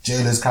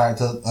J-Lo's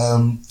character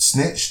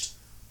snitched,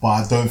 but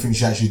I don't think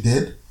she actually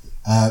did.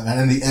 And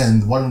in the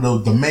end, one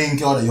of the main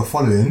girl that you're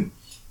following,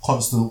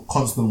 Constant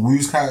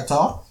Wu's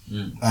character,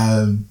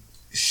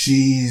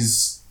 she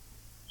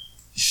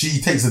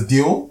takes a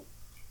deal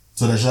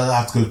so that she doesn't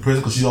have to go to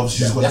prison because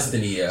she's got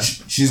Destiny.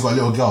 She's got a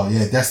little girl,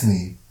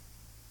 Destiny.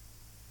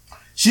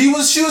 She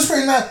was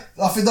pretty nice.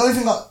 I think the only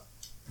thing that.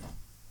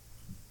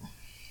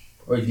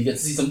 Wait, did you get to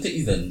see some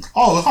titties then?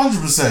 Oh,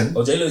 100%.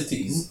 Oh, J-Lo's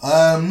titties?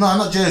 No,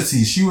 not J-Lo's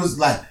titties. She was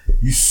like,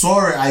 you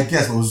saw it, I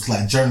guess, but it was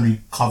like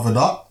generally covered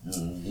up. But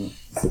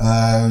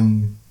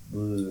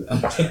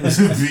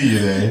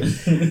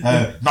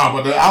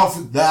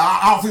the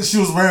outfit she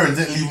was wearing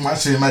didn't leave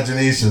much to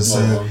imagination. So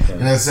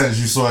in a sense,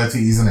 you saw her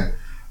titties, innit?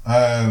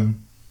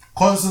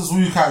 Constance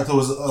Wu's character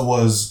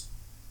was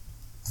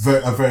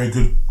a very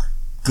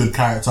good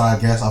character, I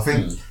guess. I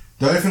think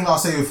the only thing I'll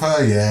say with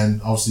her,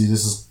 and obviously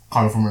this is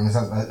coming from a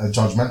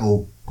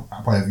judgmental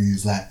point of view,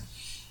 is like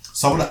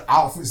some of the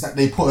outfits that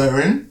they put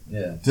her in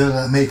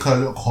didn't make her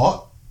look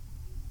hot.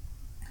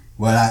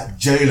 Where like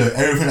J-Lo,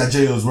 everything that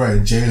J-Lo was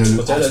wearing, J-Lo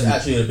looked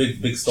actually a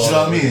big star. Do you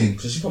know what I mean?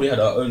 Because she probably had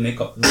her own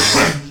makeup.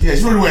 Yeah,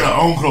 she's probably wearing her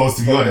own clothes,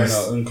 to be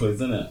honest. Her own clothes,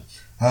 isn't it?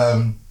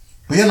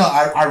 But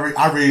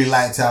I really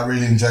liked it. I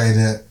really enjoyed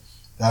it.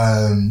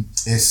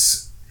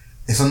 It's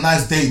a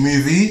nice date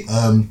movie.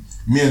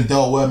 Me and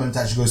Del were meant to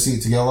actually go see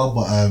it together,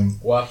 but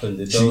what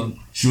happened?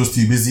 She was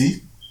too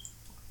busy.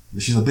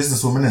 She's a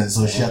businesswoman, innit?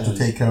 So she had to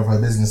take care of her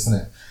business,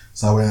 innit?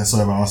 So I went and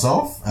saw it by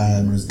myself,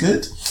 and it was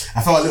good.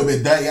 I felt a little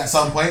bit dirty at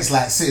some points,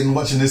 like sitting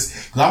watching this,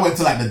 because I went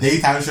to like the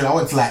daytime show. I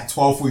went to like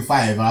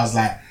 12:45, and I was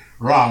like,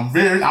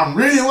 I'm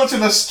really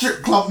watching a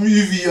strip club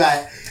movie,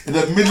 like in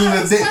the middle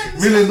of the day,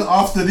 middle of the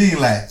afternoon,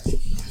 like.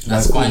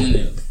 That's fine, isn't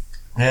it?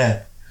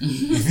 Yeah.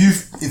 If you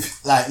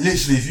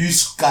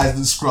guys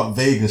didn't screw up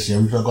Vegas, we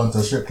could have gone to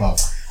a strip club.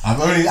 I've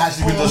only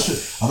actually been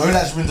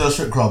to a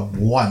strip club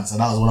once, and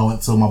that was when I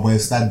went to my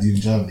boy's stag do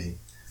in Germany.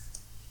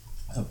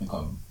 I don't think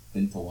I've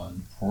been to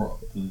one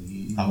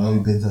properly. I've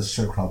only been to a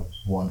strip club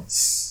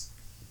once.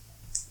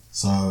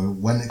 So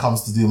when it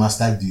comes to doing my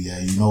stag do, yeah,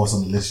 you know what's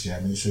on the list, yeah.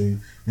 Make sure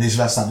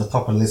that's at the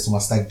top of the list of my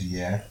stag do,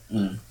 yeah.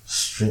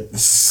 Strip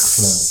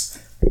club.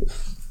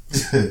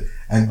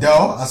 And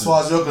Del, as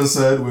far as you're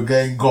concerned, we're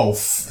going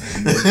golf.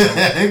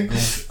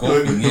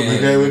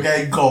 We're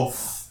going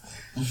golf.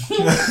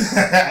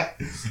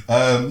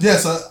 Yeah,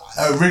 so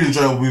a really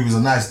enjoyable movie. It's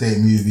a nice date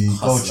movie.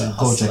 Go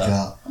check it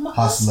out.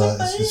 Hustler.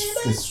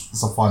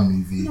 It's a fun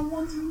movie.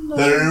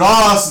 The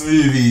last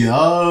movie,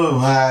 oh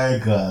my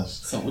gosh.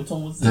 So which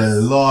one was this?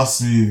 The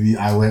last movie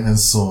I went and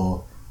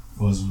saw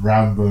was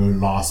Rambo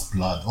Last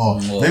Blood.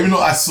 Maybe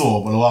not I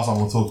saw, but the last one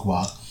we'll talk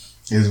about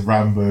is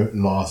Rambo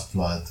Last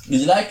Blood.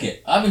 Did you like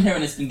it? I've been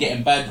hearing it's been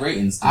getting bad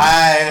ratings.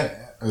 I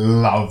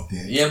loved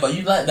it. Yeah, but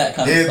you like that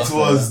kind of stuff. It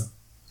was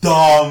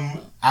dumb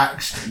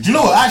action. Do you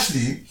know what?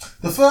 Actually,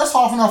 the first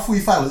half an hour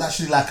 45 was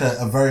actually like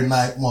a very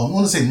nice, well, I don't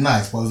want to say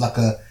nice, but it was like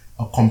a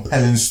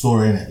compelling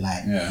story in it.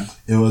 Like,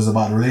 it was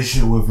about the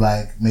relationship with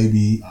like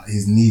maybe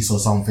his niece or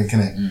something,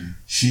 innit?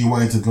 She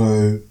wanted to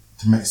go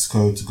to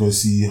Mexico to go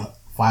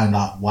find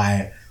out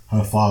why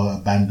her father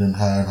abandoned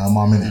her and her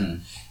mum,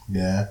 innit?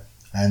 Yeah.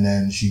 And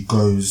then she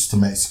goes to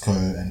Mexico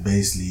and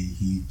basically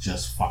he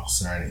just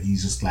fucks her, and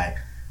he's just like,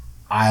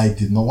 I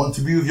did not want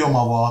to be with your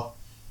mother.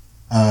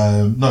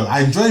 No,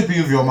 I enjoyed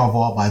being with your mother,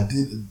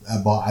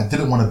 but I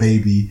didn't want a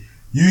baby.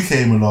 You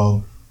came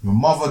along, your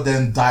mother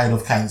then died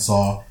of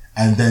cancer,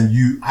 and then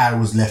I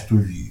was left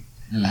with you.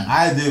 And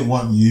I didn't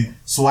want you,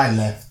 so I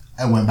left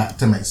and went back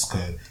to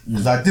Mexico.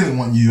 Because I didn't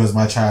want you as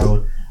my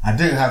child. I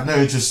didn't have no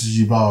interest in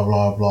you, blah,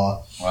 blah,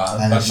 blah. Wow,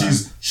 and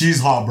she's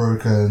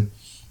heartbroken.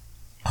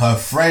 Her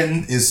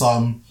friend is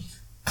some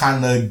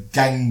kind of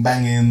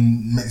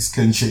gang-banging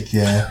Mexican chick,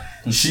 yeah.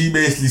 She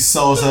basically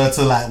sells her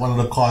to like one of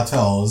the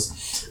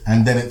cartels,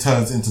 and then it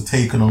turns into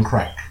Taken on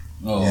crack.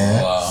 Oh,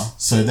 yeah. Wow.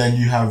 So then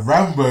you have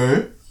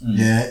Rambo,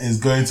 is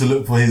going to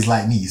look for his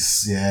like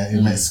niece,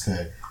 in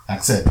Mexico. Like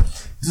I said.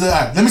 So,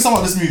 let me sum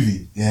up this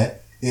movie, yeah.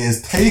 It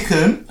is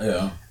Taken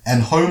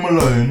and Home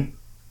Alone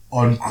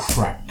on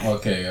crack.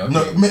 Okay.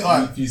 No,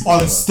 on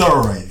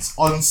steroids.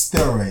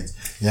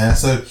 Yeah,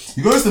 so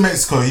he goes to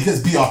Mexico, he gets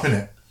beat up,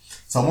 innit?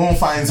 Some woman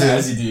finds him.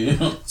 As you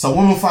do. Some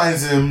woman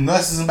finds him,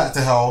 nurses him back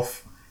to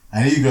health,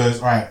 and he goes,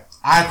 alright,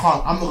 I'm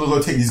not gonna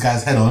go take these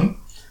guys head on.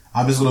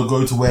 I'm just gonna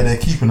go to where they're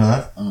keeping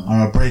her, and I'm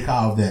gonna break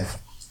out of there.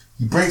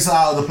 He breaks her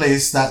out of the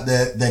place that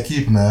they're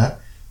keeping her,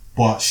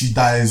 but she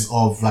dies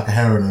of like a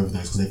heroin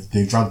overdose because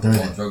they drugged her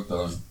in. Drugged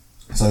her.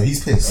 So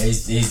he's pissed.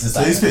 He's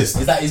pissed.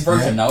 Is that he's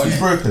broken now? He's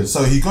broken.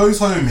 So he goes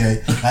home. Yeah,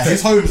 like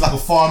his home is like a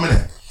farm,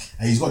 innit?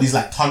 And he's got these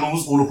like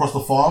tunnels all across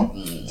the farm,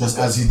 just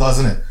as he does,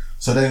 innit?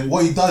 So then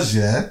what he does,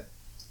 is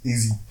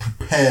he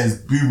prepares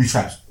booby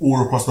traps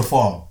all across the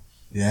farm.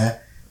 Yeah,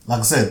 like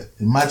I said,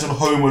 imagine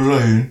Home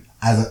Alone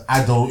as an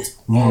adult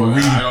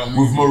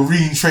with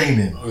marine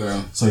training.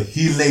 Yeah. So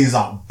he lays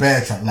out bear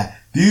traps. Like,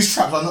 these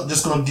traps are not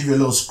just gonna give you a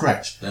little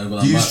scratch.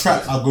 These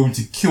traps are going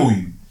to kill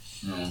you.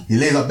 He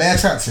lays up bear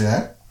traps,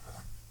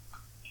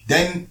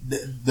 Then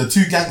the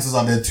two gangsters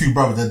are their two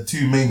brothers, they're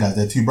two main guys,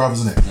 they're two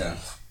brothers, innit? Yeah.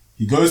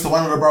 He goes to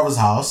one of the brothers'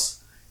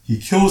 house, he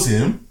kills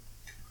him,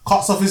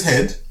 cuts off his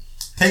head,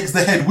 takes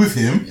the head with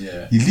him,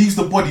 he leaves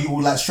the body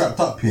all like strapped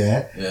up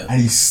here,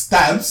 and he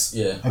stabs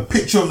a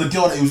picture of the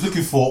girl that he was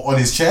looking for on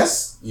his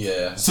chest.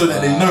 Yeah. So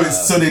that they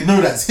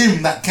know that's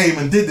him that came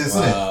and did this,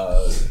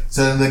 innit?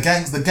 So then the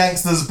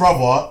gangster's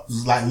brother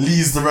like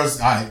leads the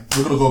rest. Alright,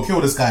 we're gonna go kill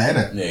this guy,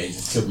 innit? Yeah, he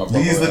just killed my brother.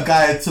 Leads the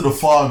guy to the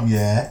farm,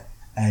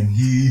 and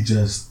he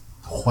just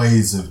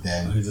toys with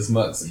them. He just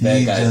murks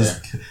bad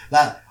guys.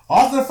 Like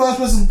after the first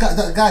person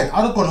that guy,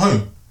 I'd have gone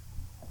home.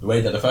 The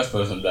way that the first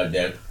person like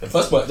there, the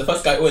first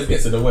guy always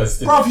gets to the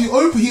worst. Bro, he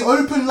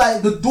opened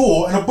like the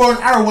door and a bow and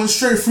arrow went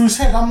straight through his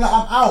head. I'm like,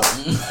 I'm out.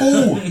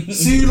 Cool.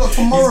 See you lot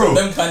tomorrow. He's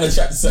got them kind of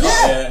traps set up.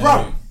 Yeah,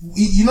 bro.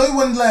 You know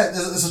when like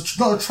there's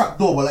not a trap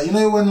door, but like you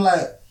know when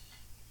like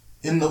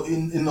in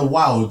the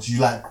wild you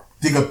like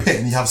dig a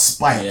pit and you have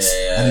spikes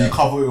and then you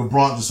cover it with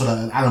branches so that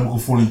an animal can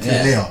fall into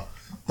it later.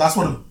 That's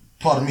one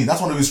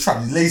of his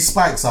traps. He lays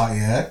spikes out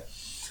here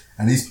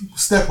and these people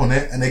step on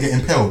it and they get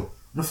impaled.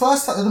 The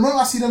moment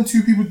I see them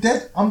two people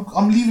dead,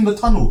 I'm leaving the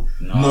tunnel.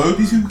 No,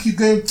 these people keep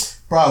going,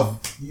 bruv.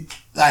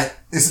 Like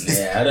it's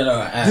I don't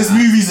know. This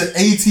movie's an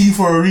 18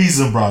 for a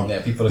reason, bruv.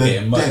 Yeah, people are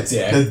getting mugged.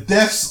 The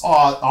deaths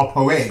are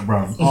poetic,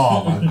 bruv.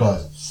 Oh my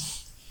god.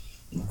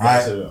 He's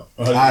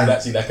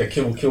actually like a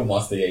kill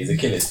master. Yeah, he's a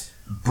killer.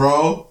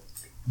 Bro,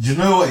 do you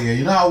know what? Yeah,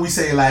 you know how we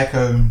say like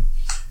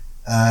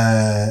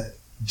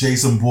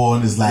Jason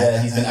Bourne is like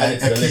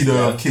a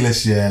killer of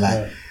killers. Yeah,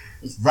 like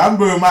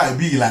Rambo might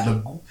be like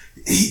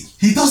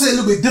he does it a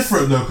little bit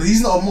different though because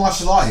he's not a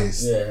martial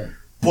artist. Yeah.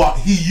 But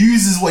he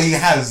uses what he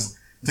has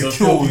to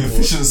kill with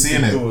efficiency,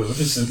 innit?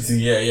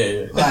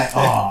 Yeah.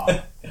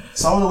 Like,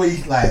 some of the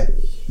way, like...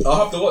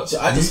 I'll have to watch it.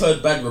 I just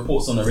heard bad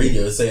reports on the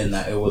radio saying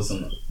that it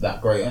wasn't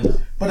that great, innit?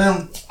 But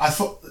then I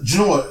thought, do you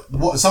know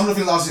what? Some of the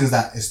things I've seen is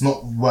that it's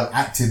not well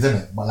acted,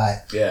 innit? But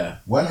like,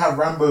 when have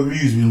Rambo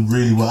movies been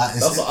really well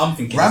acted? That's what I'm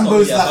thinking.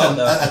 Rambo's like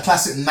a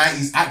classic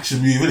 90s action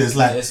movie, innit? It's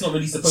like, it's not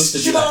really supposed to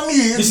be. You know what I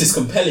mean? This is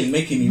compelling,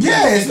 making me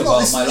really think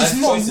about my life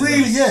choices.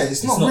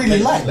 It's not really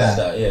like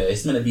that. Yeah,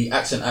 it's meant to be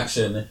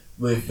action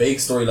with vague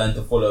storyline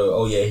to follow.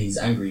 Oh yeah, he's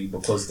angry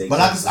because they. But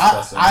like,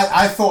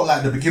 I felt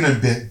like the beginning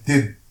bit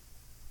did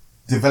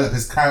develop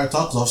his character,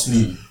 because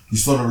obviously you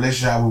saw the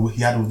relationship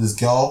he had with this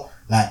girl.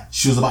 Like,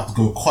 she was about to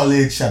go to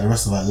college, she had the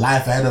rest of her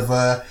life ahead of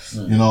her,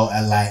 you know,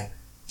 and like,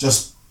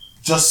 just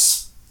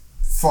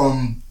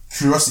from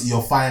curiosity,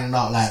 you're finding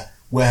out like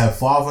where her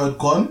father had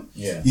gone.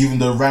 Yeah. Even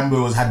though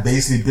Rambo had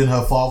basically been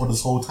her father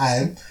this whole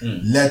time,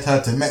 led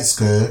her to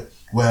Mexico,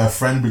 where her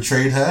friend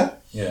betrayed her.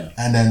 Yeah.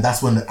 And then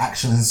that's when the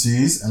action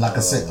ensues. And like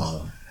I said,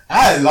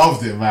 I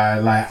loved it,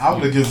 man. Like, I'm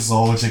gonna give this a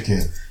whole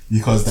chicken.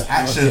 Because the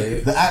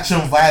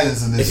action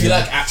violence in this. If you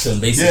like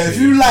action, basically. Yeah, if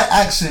you like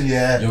action,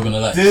 you're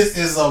gonna like this.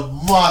 Is a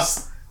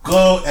must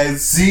go and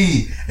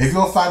see. If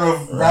you're a fan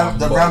of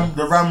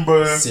the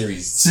Rambo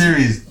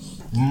series,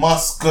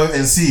 must go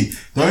and see.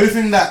 The only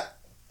thing that,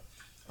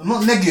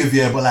 not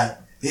negative, but like,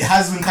 it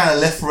has been kind of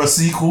left for a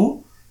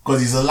sequel,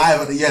 because he's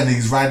alive at the end and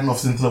he's riding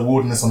off into the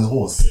wilderness on his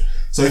horse.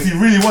 So if you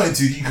really wanted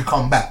to, you could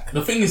come back.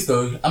 The thing is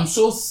though, I'm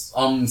sure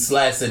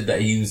Sly said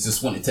that he was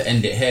just wanted to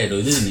end it here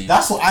though, didn't he?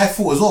 That's what I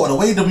thought as well. The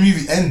way the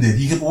movie ended,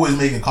 he could always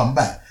make it come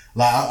back.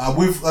 Like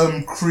with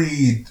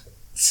Creed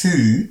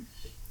 2,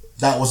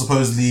 that was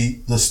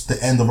supposedly the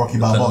end of Rocky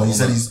Balboa. He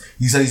said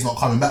he's not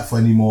coming back for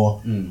any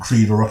more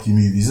Creed or Rocky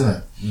movies,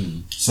 isn't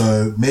it?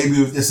 So maybe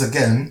with this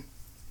again,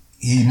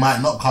 he might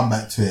not come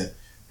back to it.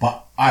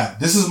 But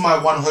this is my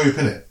one hope,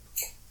 innit?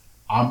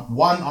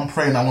 I'm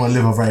praying I want to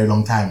live a very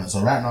long time.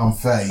 So right now I'm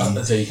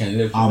 30. So you can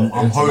live. I'm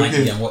hoping I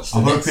can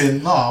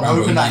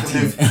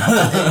live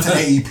to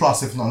 80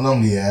 plus, if not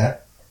longer. Yeah.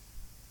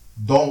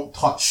 Don't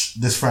touch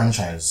this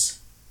franchise.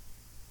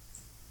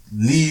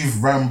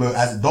 Leave Rambo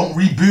don't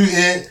reboot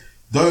it.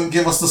 Don't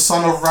give us the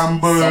son of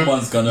Rambo.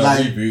 Someone's gonna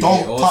reboot it.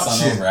 Don't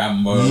touch it.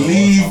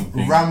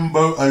 Leave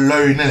Rambo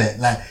alone, innit?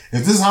 Like,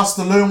 if this is how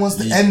Stallone wants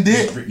to end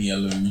it, Britney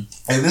alone.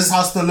 If this is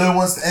how Stallone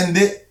wants to end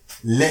it,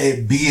 let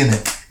it be, in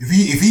it.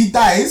 If he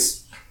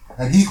dies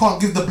and he can't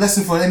give the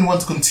blessing for anyone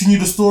to continue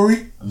the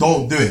story,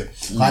 don't do it.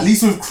 But at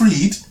least with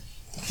Creed,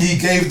 he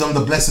gave them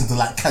the blessing to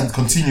like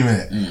continue in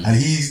it, and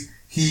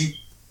he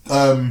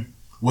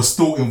was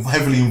still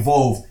heavily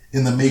involved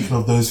in the making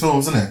of those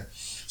films, innit?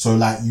 So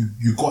like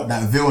you got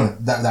that villain,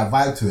 that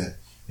vibe to it,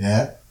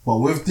 yeah. But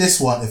with this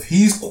one, if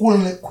he's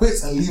calling it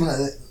quits and leaving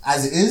it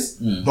as it is,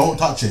 don't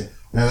touch it.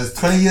 When it's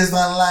 20 years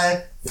down the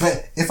line,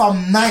 but if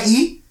I'm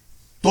 90.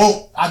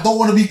 I don't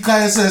want to be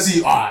kind of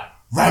saying,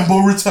 Rambo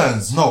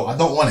returns. No, I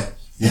don't want it.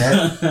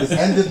 Yeah, it's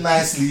ended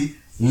nicely.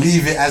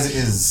 Leave it as it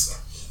is.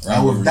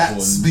 And with that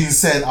being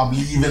said, I'm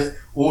leaving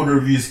all the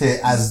reviews here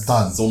as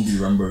done. Zombie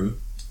Rambo.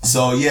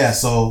 So yeah,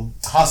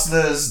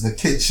 Hustlers, The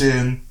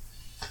Kitchen,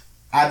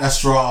 Ad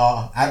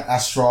Astra,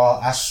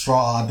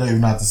 I don't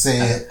even know how to say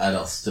it. Ad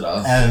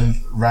Astra. And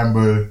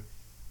Rambo.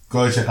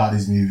 Go check out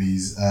these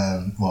movies.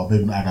 Well,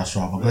 maybe not Ad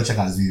Astra, but go check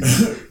out these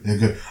movies. They're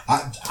good.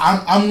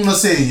 I'm gonna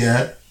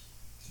say,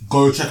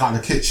 go check out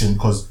The Kitchen,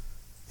 because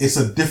it's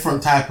a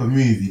different type of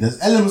movie. There's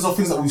elements of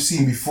things that we've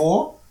seen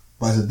before,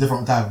 but it's a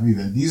different type of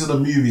movie. And these are the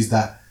movies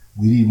that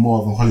we need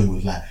more of in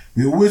Hollywood. Like,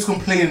 we always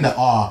complain that,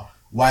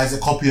 why is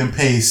it copy and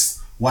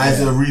paste? Why is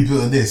it a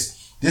reboot of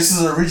this? This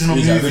is an original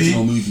movie.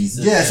 Original movies.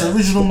 Yeah, it's an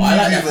original movie,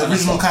 the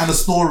original kind of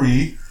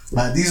story.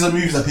 Like, these are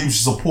movies that people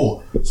should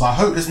support. So I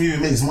hope this movie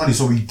makes money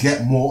so we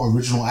get more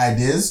original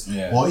ideas.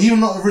 Yeah. Or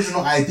even not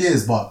original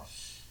ideas, but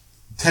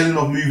telling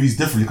of movies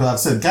differently,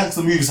 because like I said,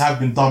 gangster movies have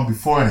been done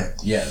before, innit?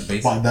 Yeah,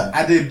 basically. But the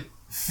added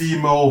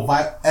female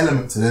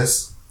element to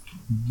this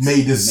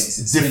made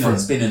this different.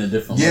 It's been in a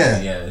different way.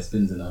 Yeah, it's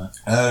been in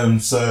a...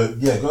 So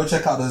yeah, go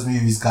check out those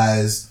movies,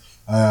 guys.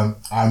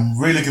 I'm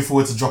really looking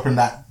forward to dropping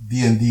that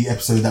D&D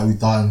episode that we've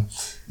done.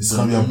 It's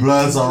gonna be a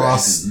Blurs Are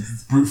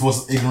Us Brute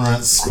Force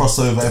Ignorance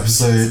crossover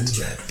episode.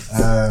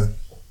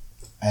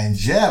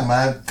 And yeah,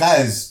 man,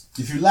 guys,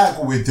 if you like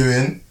what we're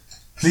doing,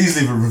 please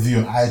leave a review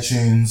on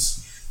iTunes.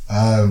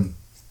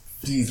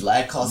 Please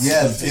like us.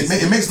 Yeah,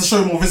 it makes the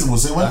show more visible.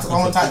 So when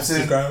someone types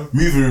in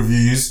movie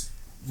reviews,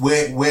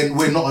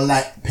 we're not on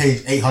like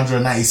page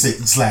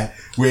 896. It's like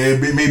we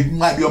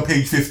might be on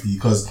page 50,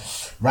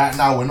 because right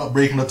now we're not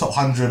breaking the top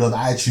 100 of the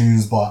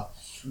iTunes, but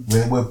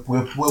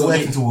we're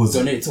working towards it.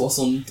 Donate to us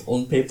on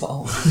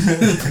PayPal.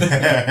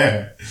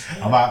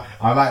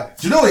 I'm like,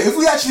 do you know what? If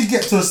we actually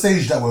get to a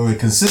stage that where we're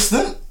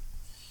consistent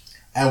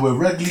and we're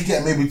regularly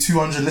getting maybe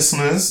 200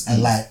 listeners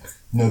and like,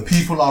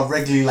 people are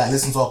regularly like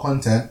listening to our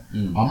content,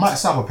 I might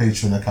set up a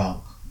Patreon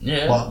account.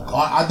 Yeah. But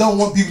I don't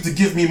want people to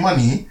give me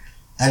money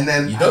and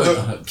then you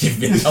don't give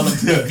me tell them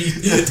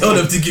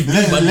to give me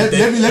money.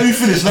 Let me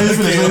finish.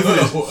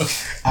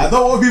 I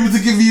don't want people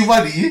to give me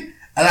money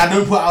and I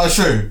don't put out a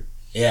show.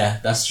 Yeah,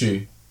 that's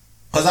true.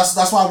 Because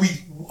that's why we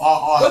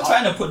are we're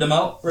trying to put them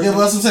out. Yeah, but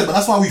that's what I'm saying. But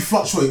that's why we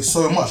fluctuate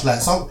so much. Like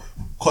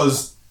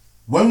because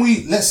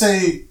let's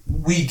say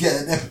we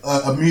get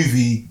a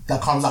movie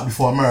that comes out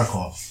before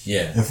America.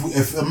 Yeah.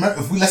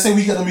 If we let's say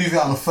we get the movie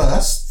out on the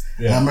 1st,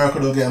 and America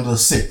don't get it on the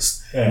 6th.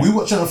 Yeah. We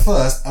watch it on the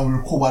 1st and we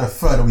record by the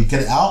 3rd and we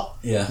get it out.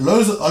 Yeah. A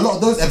lot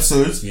of those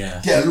episodes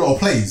get a lot of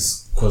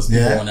plays. Because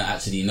people want to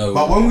actually know.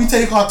 But when we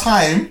take our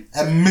time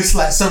and miss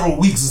like several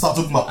weeks and start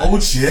talking about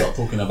old shit. Start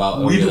talking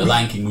about the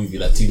Lion King movie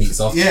like 2 weeks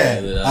after.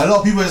 Yeah. A lot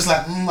of people are just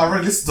like, I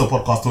already listened to a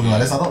podcast talking about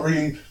this. I don't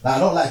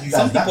like you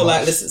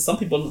guys. Some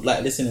people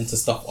like listening to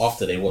stuff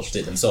after they watched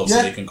it themselves,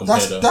 so they can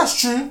compare.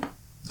 That's true.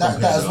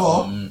 That as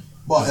well.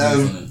 But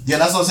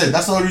that's what I'm saying.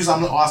 That's the only reason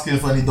I'm not asking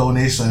for any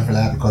donation or anything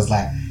like that, because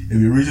like if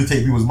you really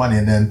take people's money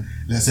and then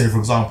let's say for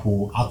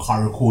example I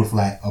can't record for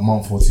like a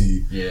month or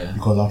two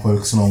because I'm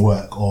focusing on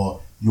work,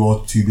 or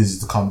you're too busy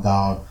to come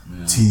down,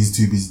 T's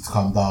too busy to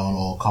come down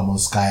or come on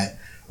Skype.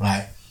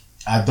 Like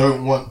I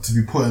don't want to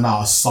be putting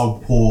out a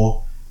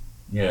sub-poor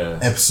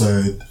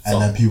episode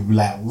and then people be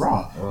like,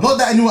 rah. Not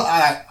that anyone,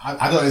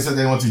 I don't expect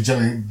anyone to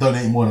generally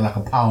donate more than like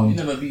a pound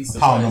a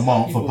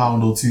month, a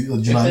pound or two.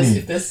 Do you know what I mean?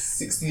 If there's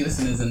 60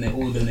 listeners and they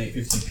all donate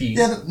 50p.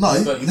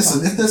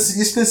 Listen, if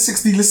there's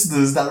 60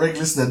 listeners that regularly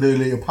listen and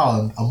donate a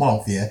pound a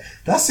month,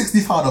 that's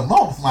 £60 a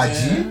month, my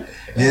G.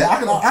 Yeah,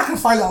 I can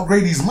finally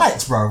upgrade these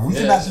mics, bro. We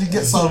can actually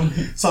get some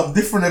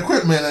different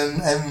equipment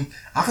and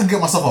I can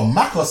get myself a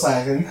Mac or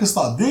something and we can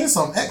start doing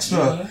some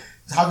extra.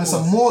 Having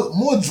some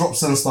more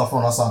drops and stuff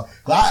on our sound.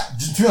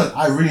 To be honest,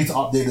 I really need to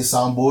update the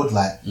soundboard.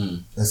 Like,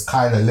 it's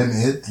kind of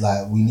limited.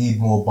 Like, we need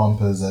more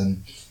bumpers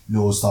and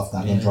little stuff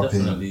that I can drop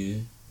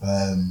in.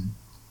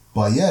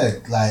 But yeah,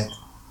 like,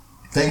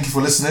 thank you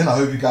for listening. I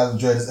hope you guys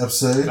enjoyed this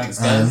episode. Thanks,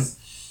 guys.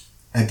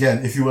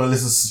 Again, if you want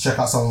to check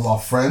out some of our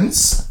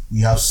friends,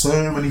 we have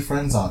so many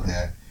friends out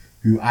there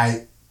who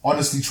I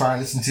honestly try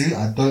and listen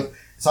to.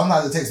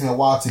 Sometimes it takes me a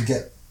while to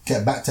get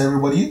back to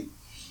everybody.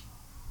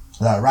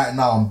 Like right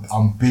now,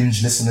 I'm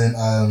binge listening.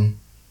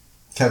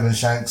 Kevin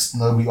Shanks,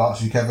 Nobody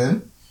Asked You,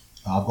 Kevin.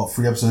 I've got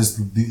 3 episodes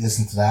to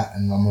listen to that,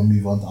 and I'm gonna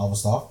move on to other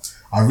stuff.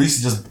 I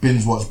recently just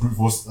binge listen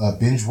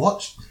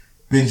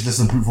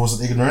Brute Force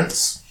and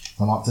Ignorance.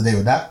 I'm up to date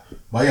with that.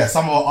 But yeah,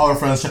 some of our other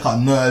friends, check out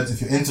Nerds.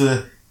 If you're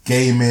into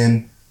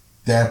gaming,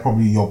 they're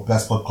probably your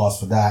best podcast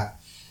for that.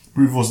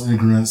 Brute Force and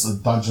Ignorance, a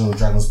Dungeons and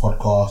Dragons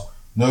podcast.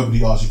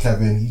 Nobody Asked You,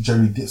 Kevin. He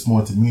generally dips more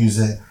into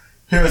music.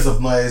 Heroes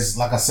of Noise,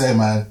 like I say,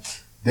 man.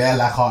 They're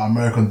like our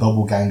American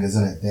double gangers,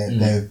 isn't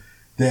it?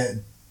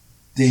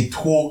 They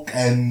talk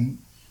and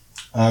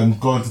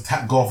go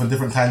off on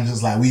different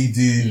tangents like we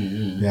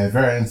do. They're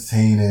very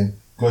entertaining.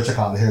 Go check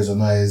out the Heroes of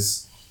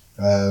Noise.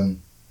 Comic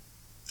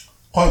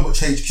Book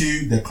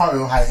HQ, they're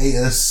currently on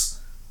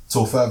hiatus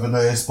till further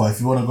notice, but if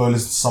you want to go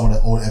listen to some of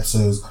the old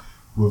episodes,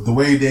 with the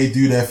way they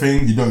do their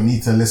thing, you don't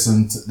need to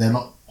listen to, they're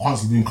not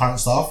constantly doing current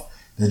stuff.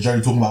 They're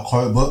generally talking about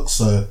comic books,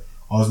 so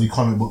obviously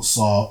comic books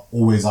are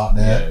always out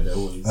there. Yeah, they're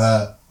always.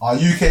 Our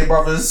UK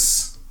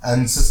brothers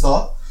and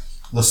sister,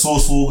 The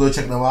Sourceful, go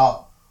check them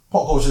out.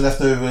 Pop Culture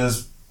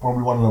Leftovers,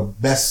 probably one of the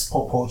best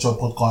pop culture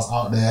podcasts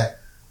out there,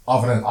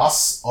 other than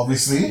us,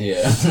 obviously.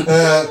 Yeah.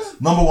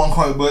 Number 1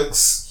 comic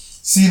books,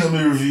 Seen It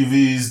Movie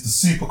Reviews, The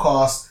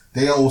Supercast,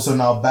 they are also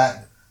now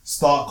back.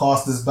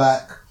 Startcast is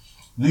back.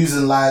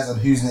 Losing Lives and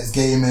Who's Next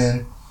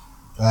Gaming.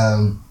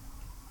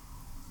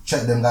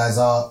 Check them guys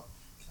out.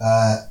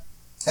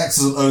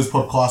 X's and O's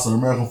podcast, an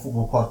American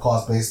football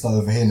podcast based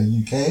over here in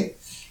the UK,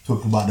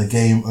 talking about the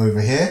game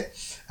over here,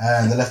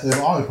 and the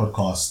Leftover Army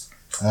podcast.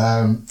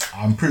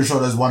 I'm pretty sure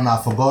there's one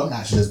I've forgotten.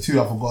 Actually, there's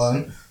 2 I've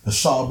forgotten. The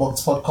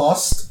Shutterbox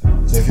podcast.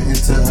 So if you're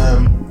into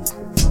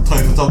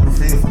toy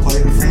photography,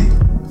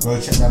 go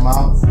check them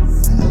out.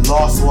 And the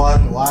last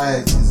one,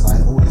 why is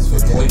I always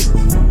forget.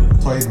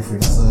 Toyography.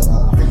 I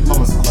think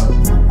Thomas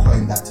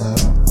coined that term.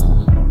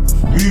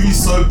 Movies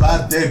so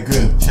bad they're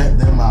good. Check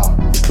them out.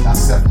 That's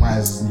Seth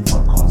Meyers' new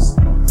podcast.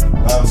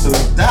 So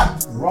with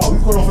that,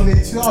 we've gone on for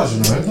nearly 2 hours,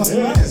 you know. That's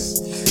nice.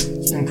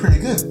 It's been pretty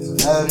good.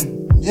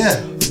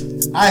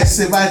 Alright,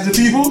 say bye to the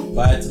people.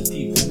 Bye to the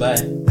people.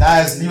 Bye.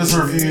 Guys, leave us a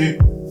review.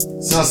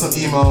 Send us some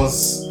emails.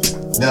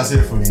 Let us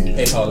hear it from you.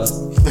 PayPal us.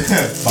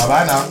 Bye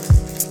bye now.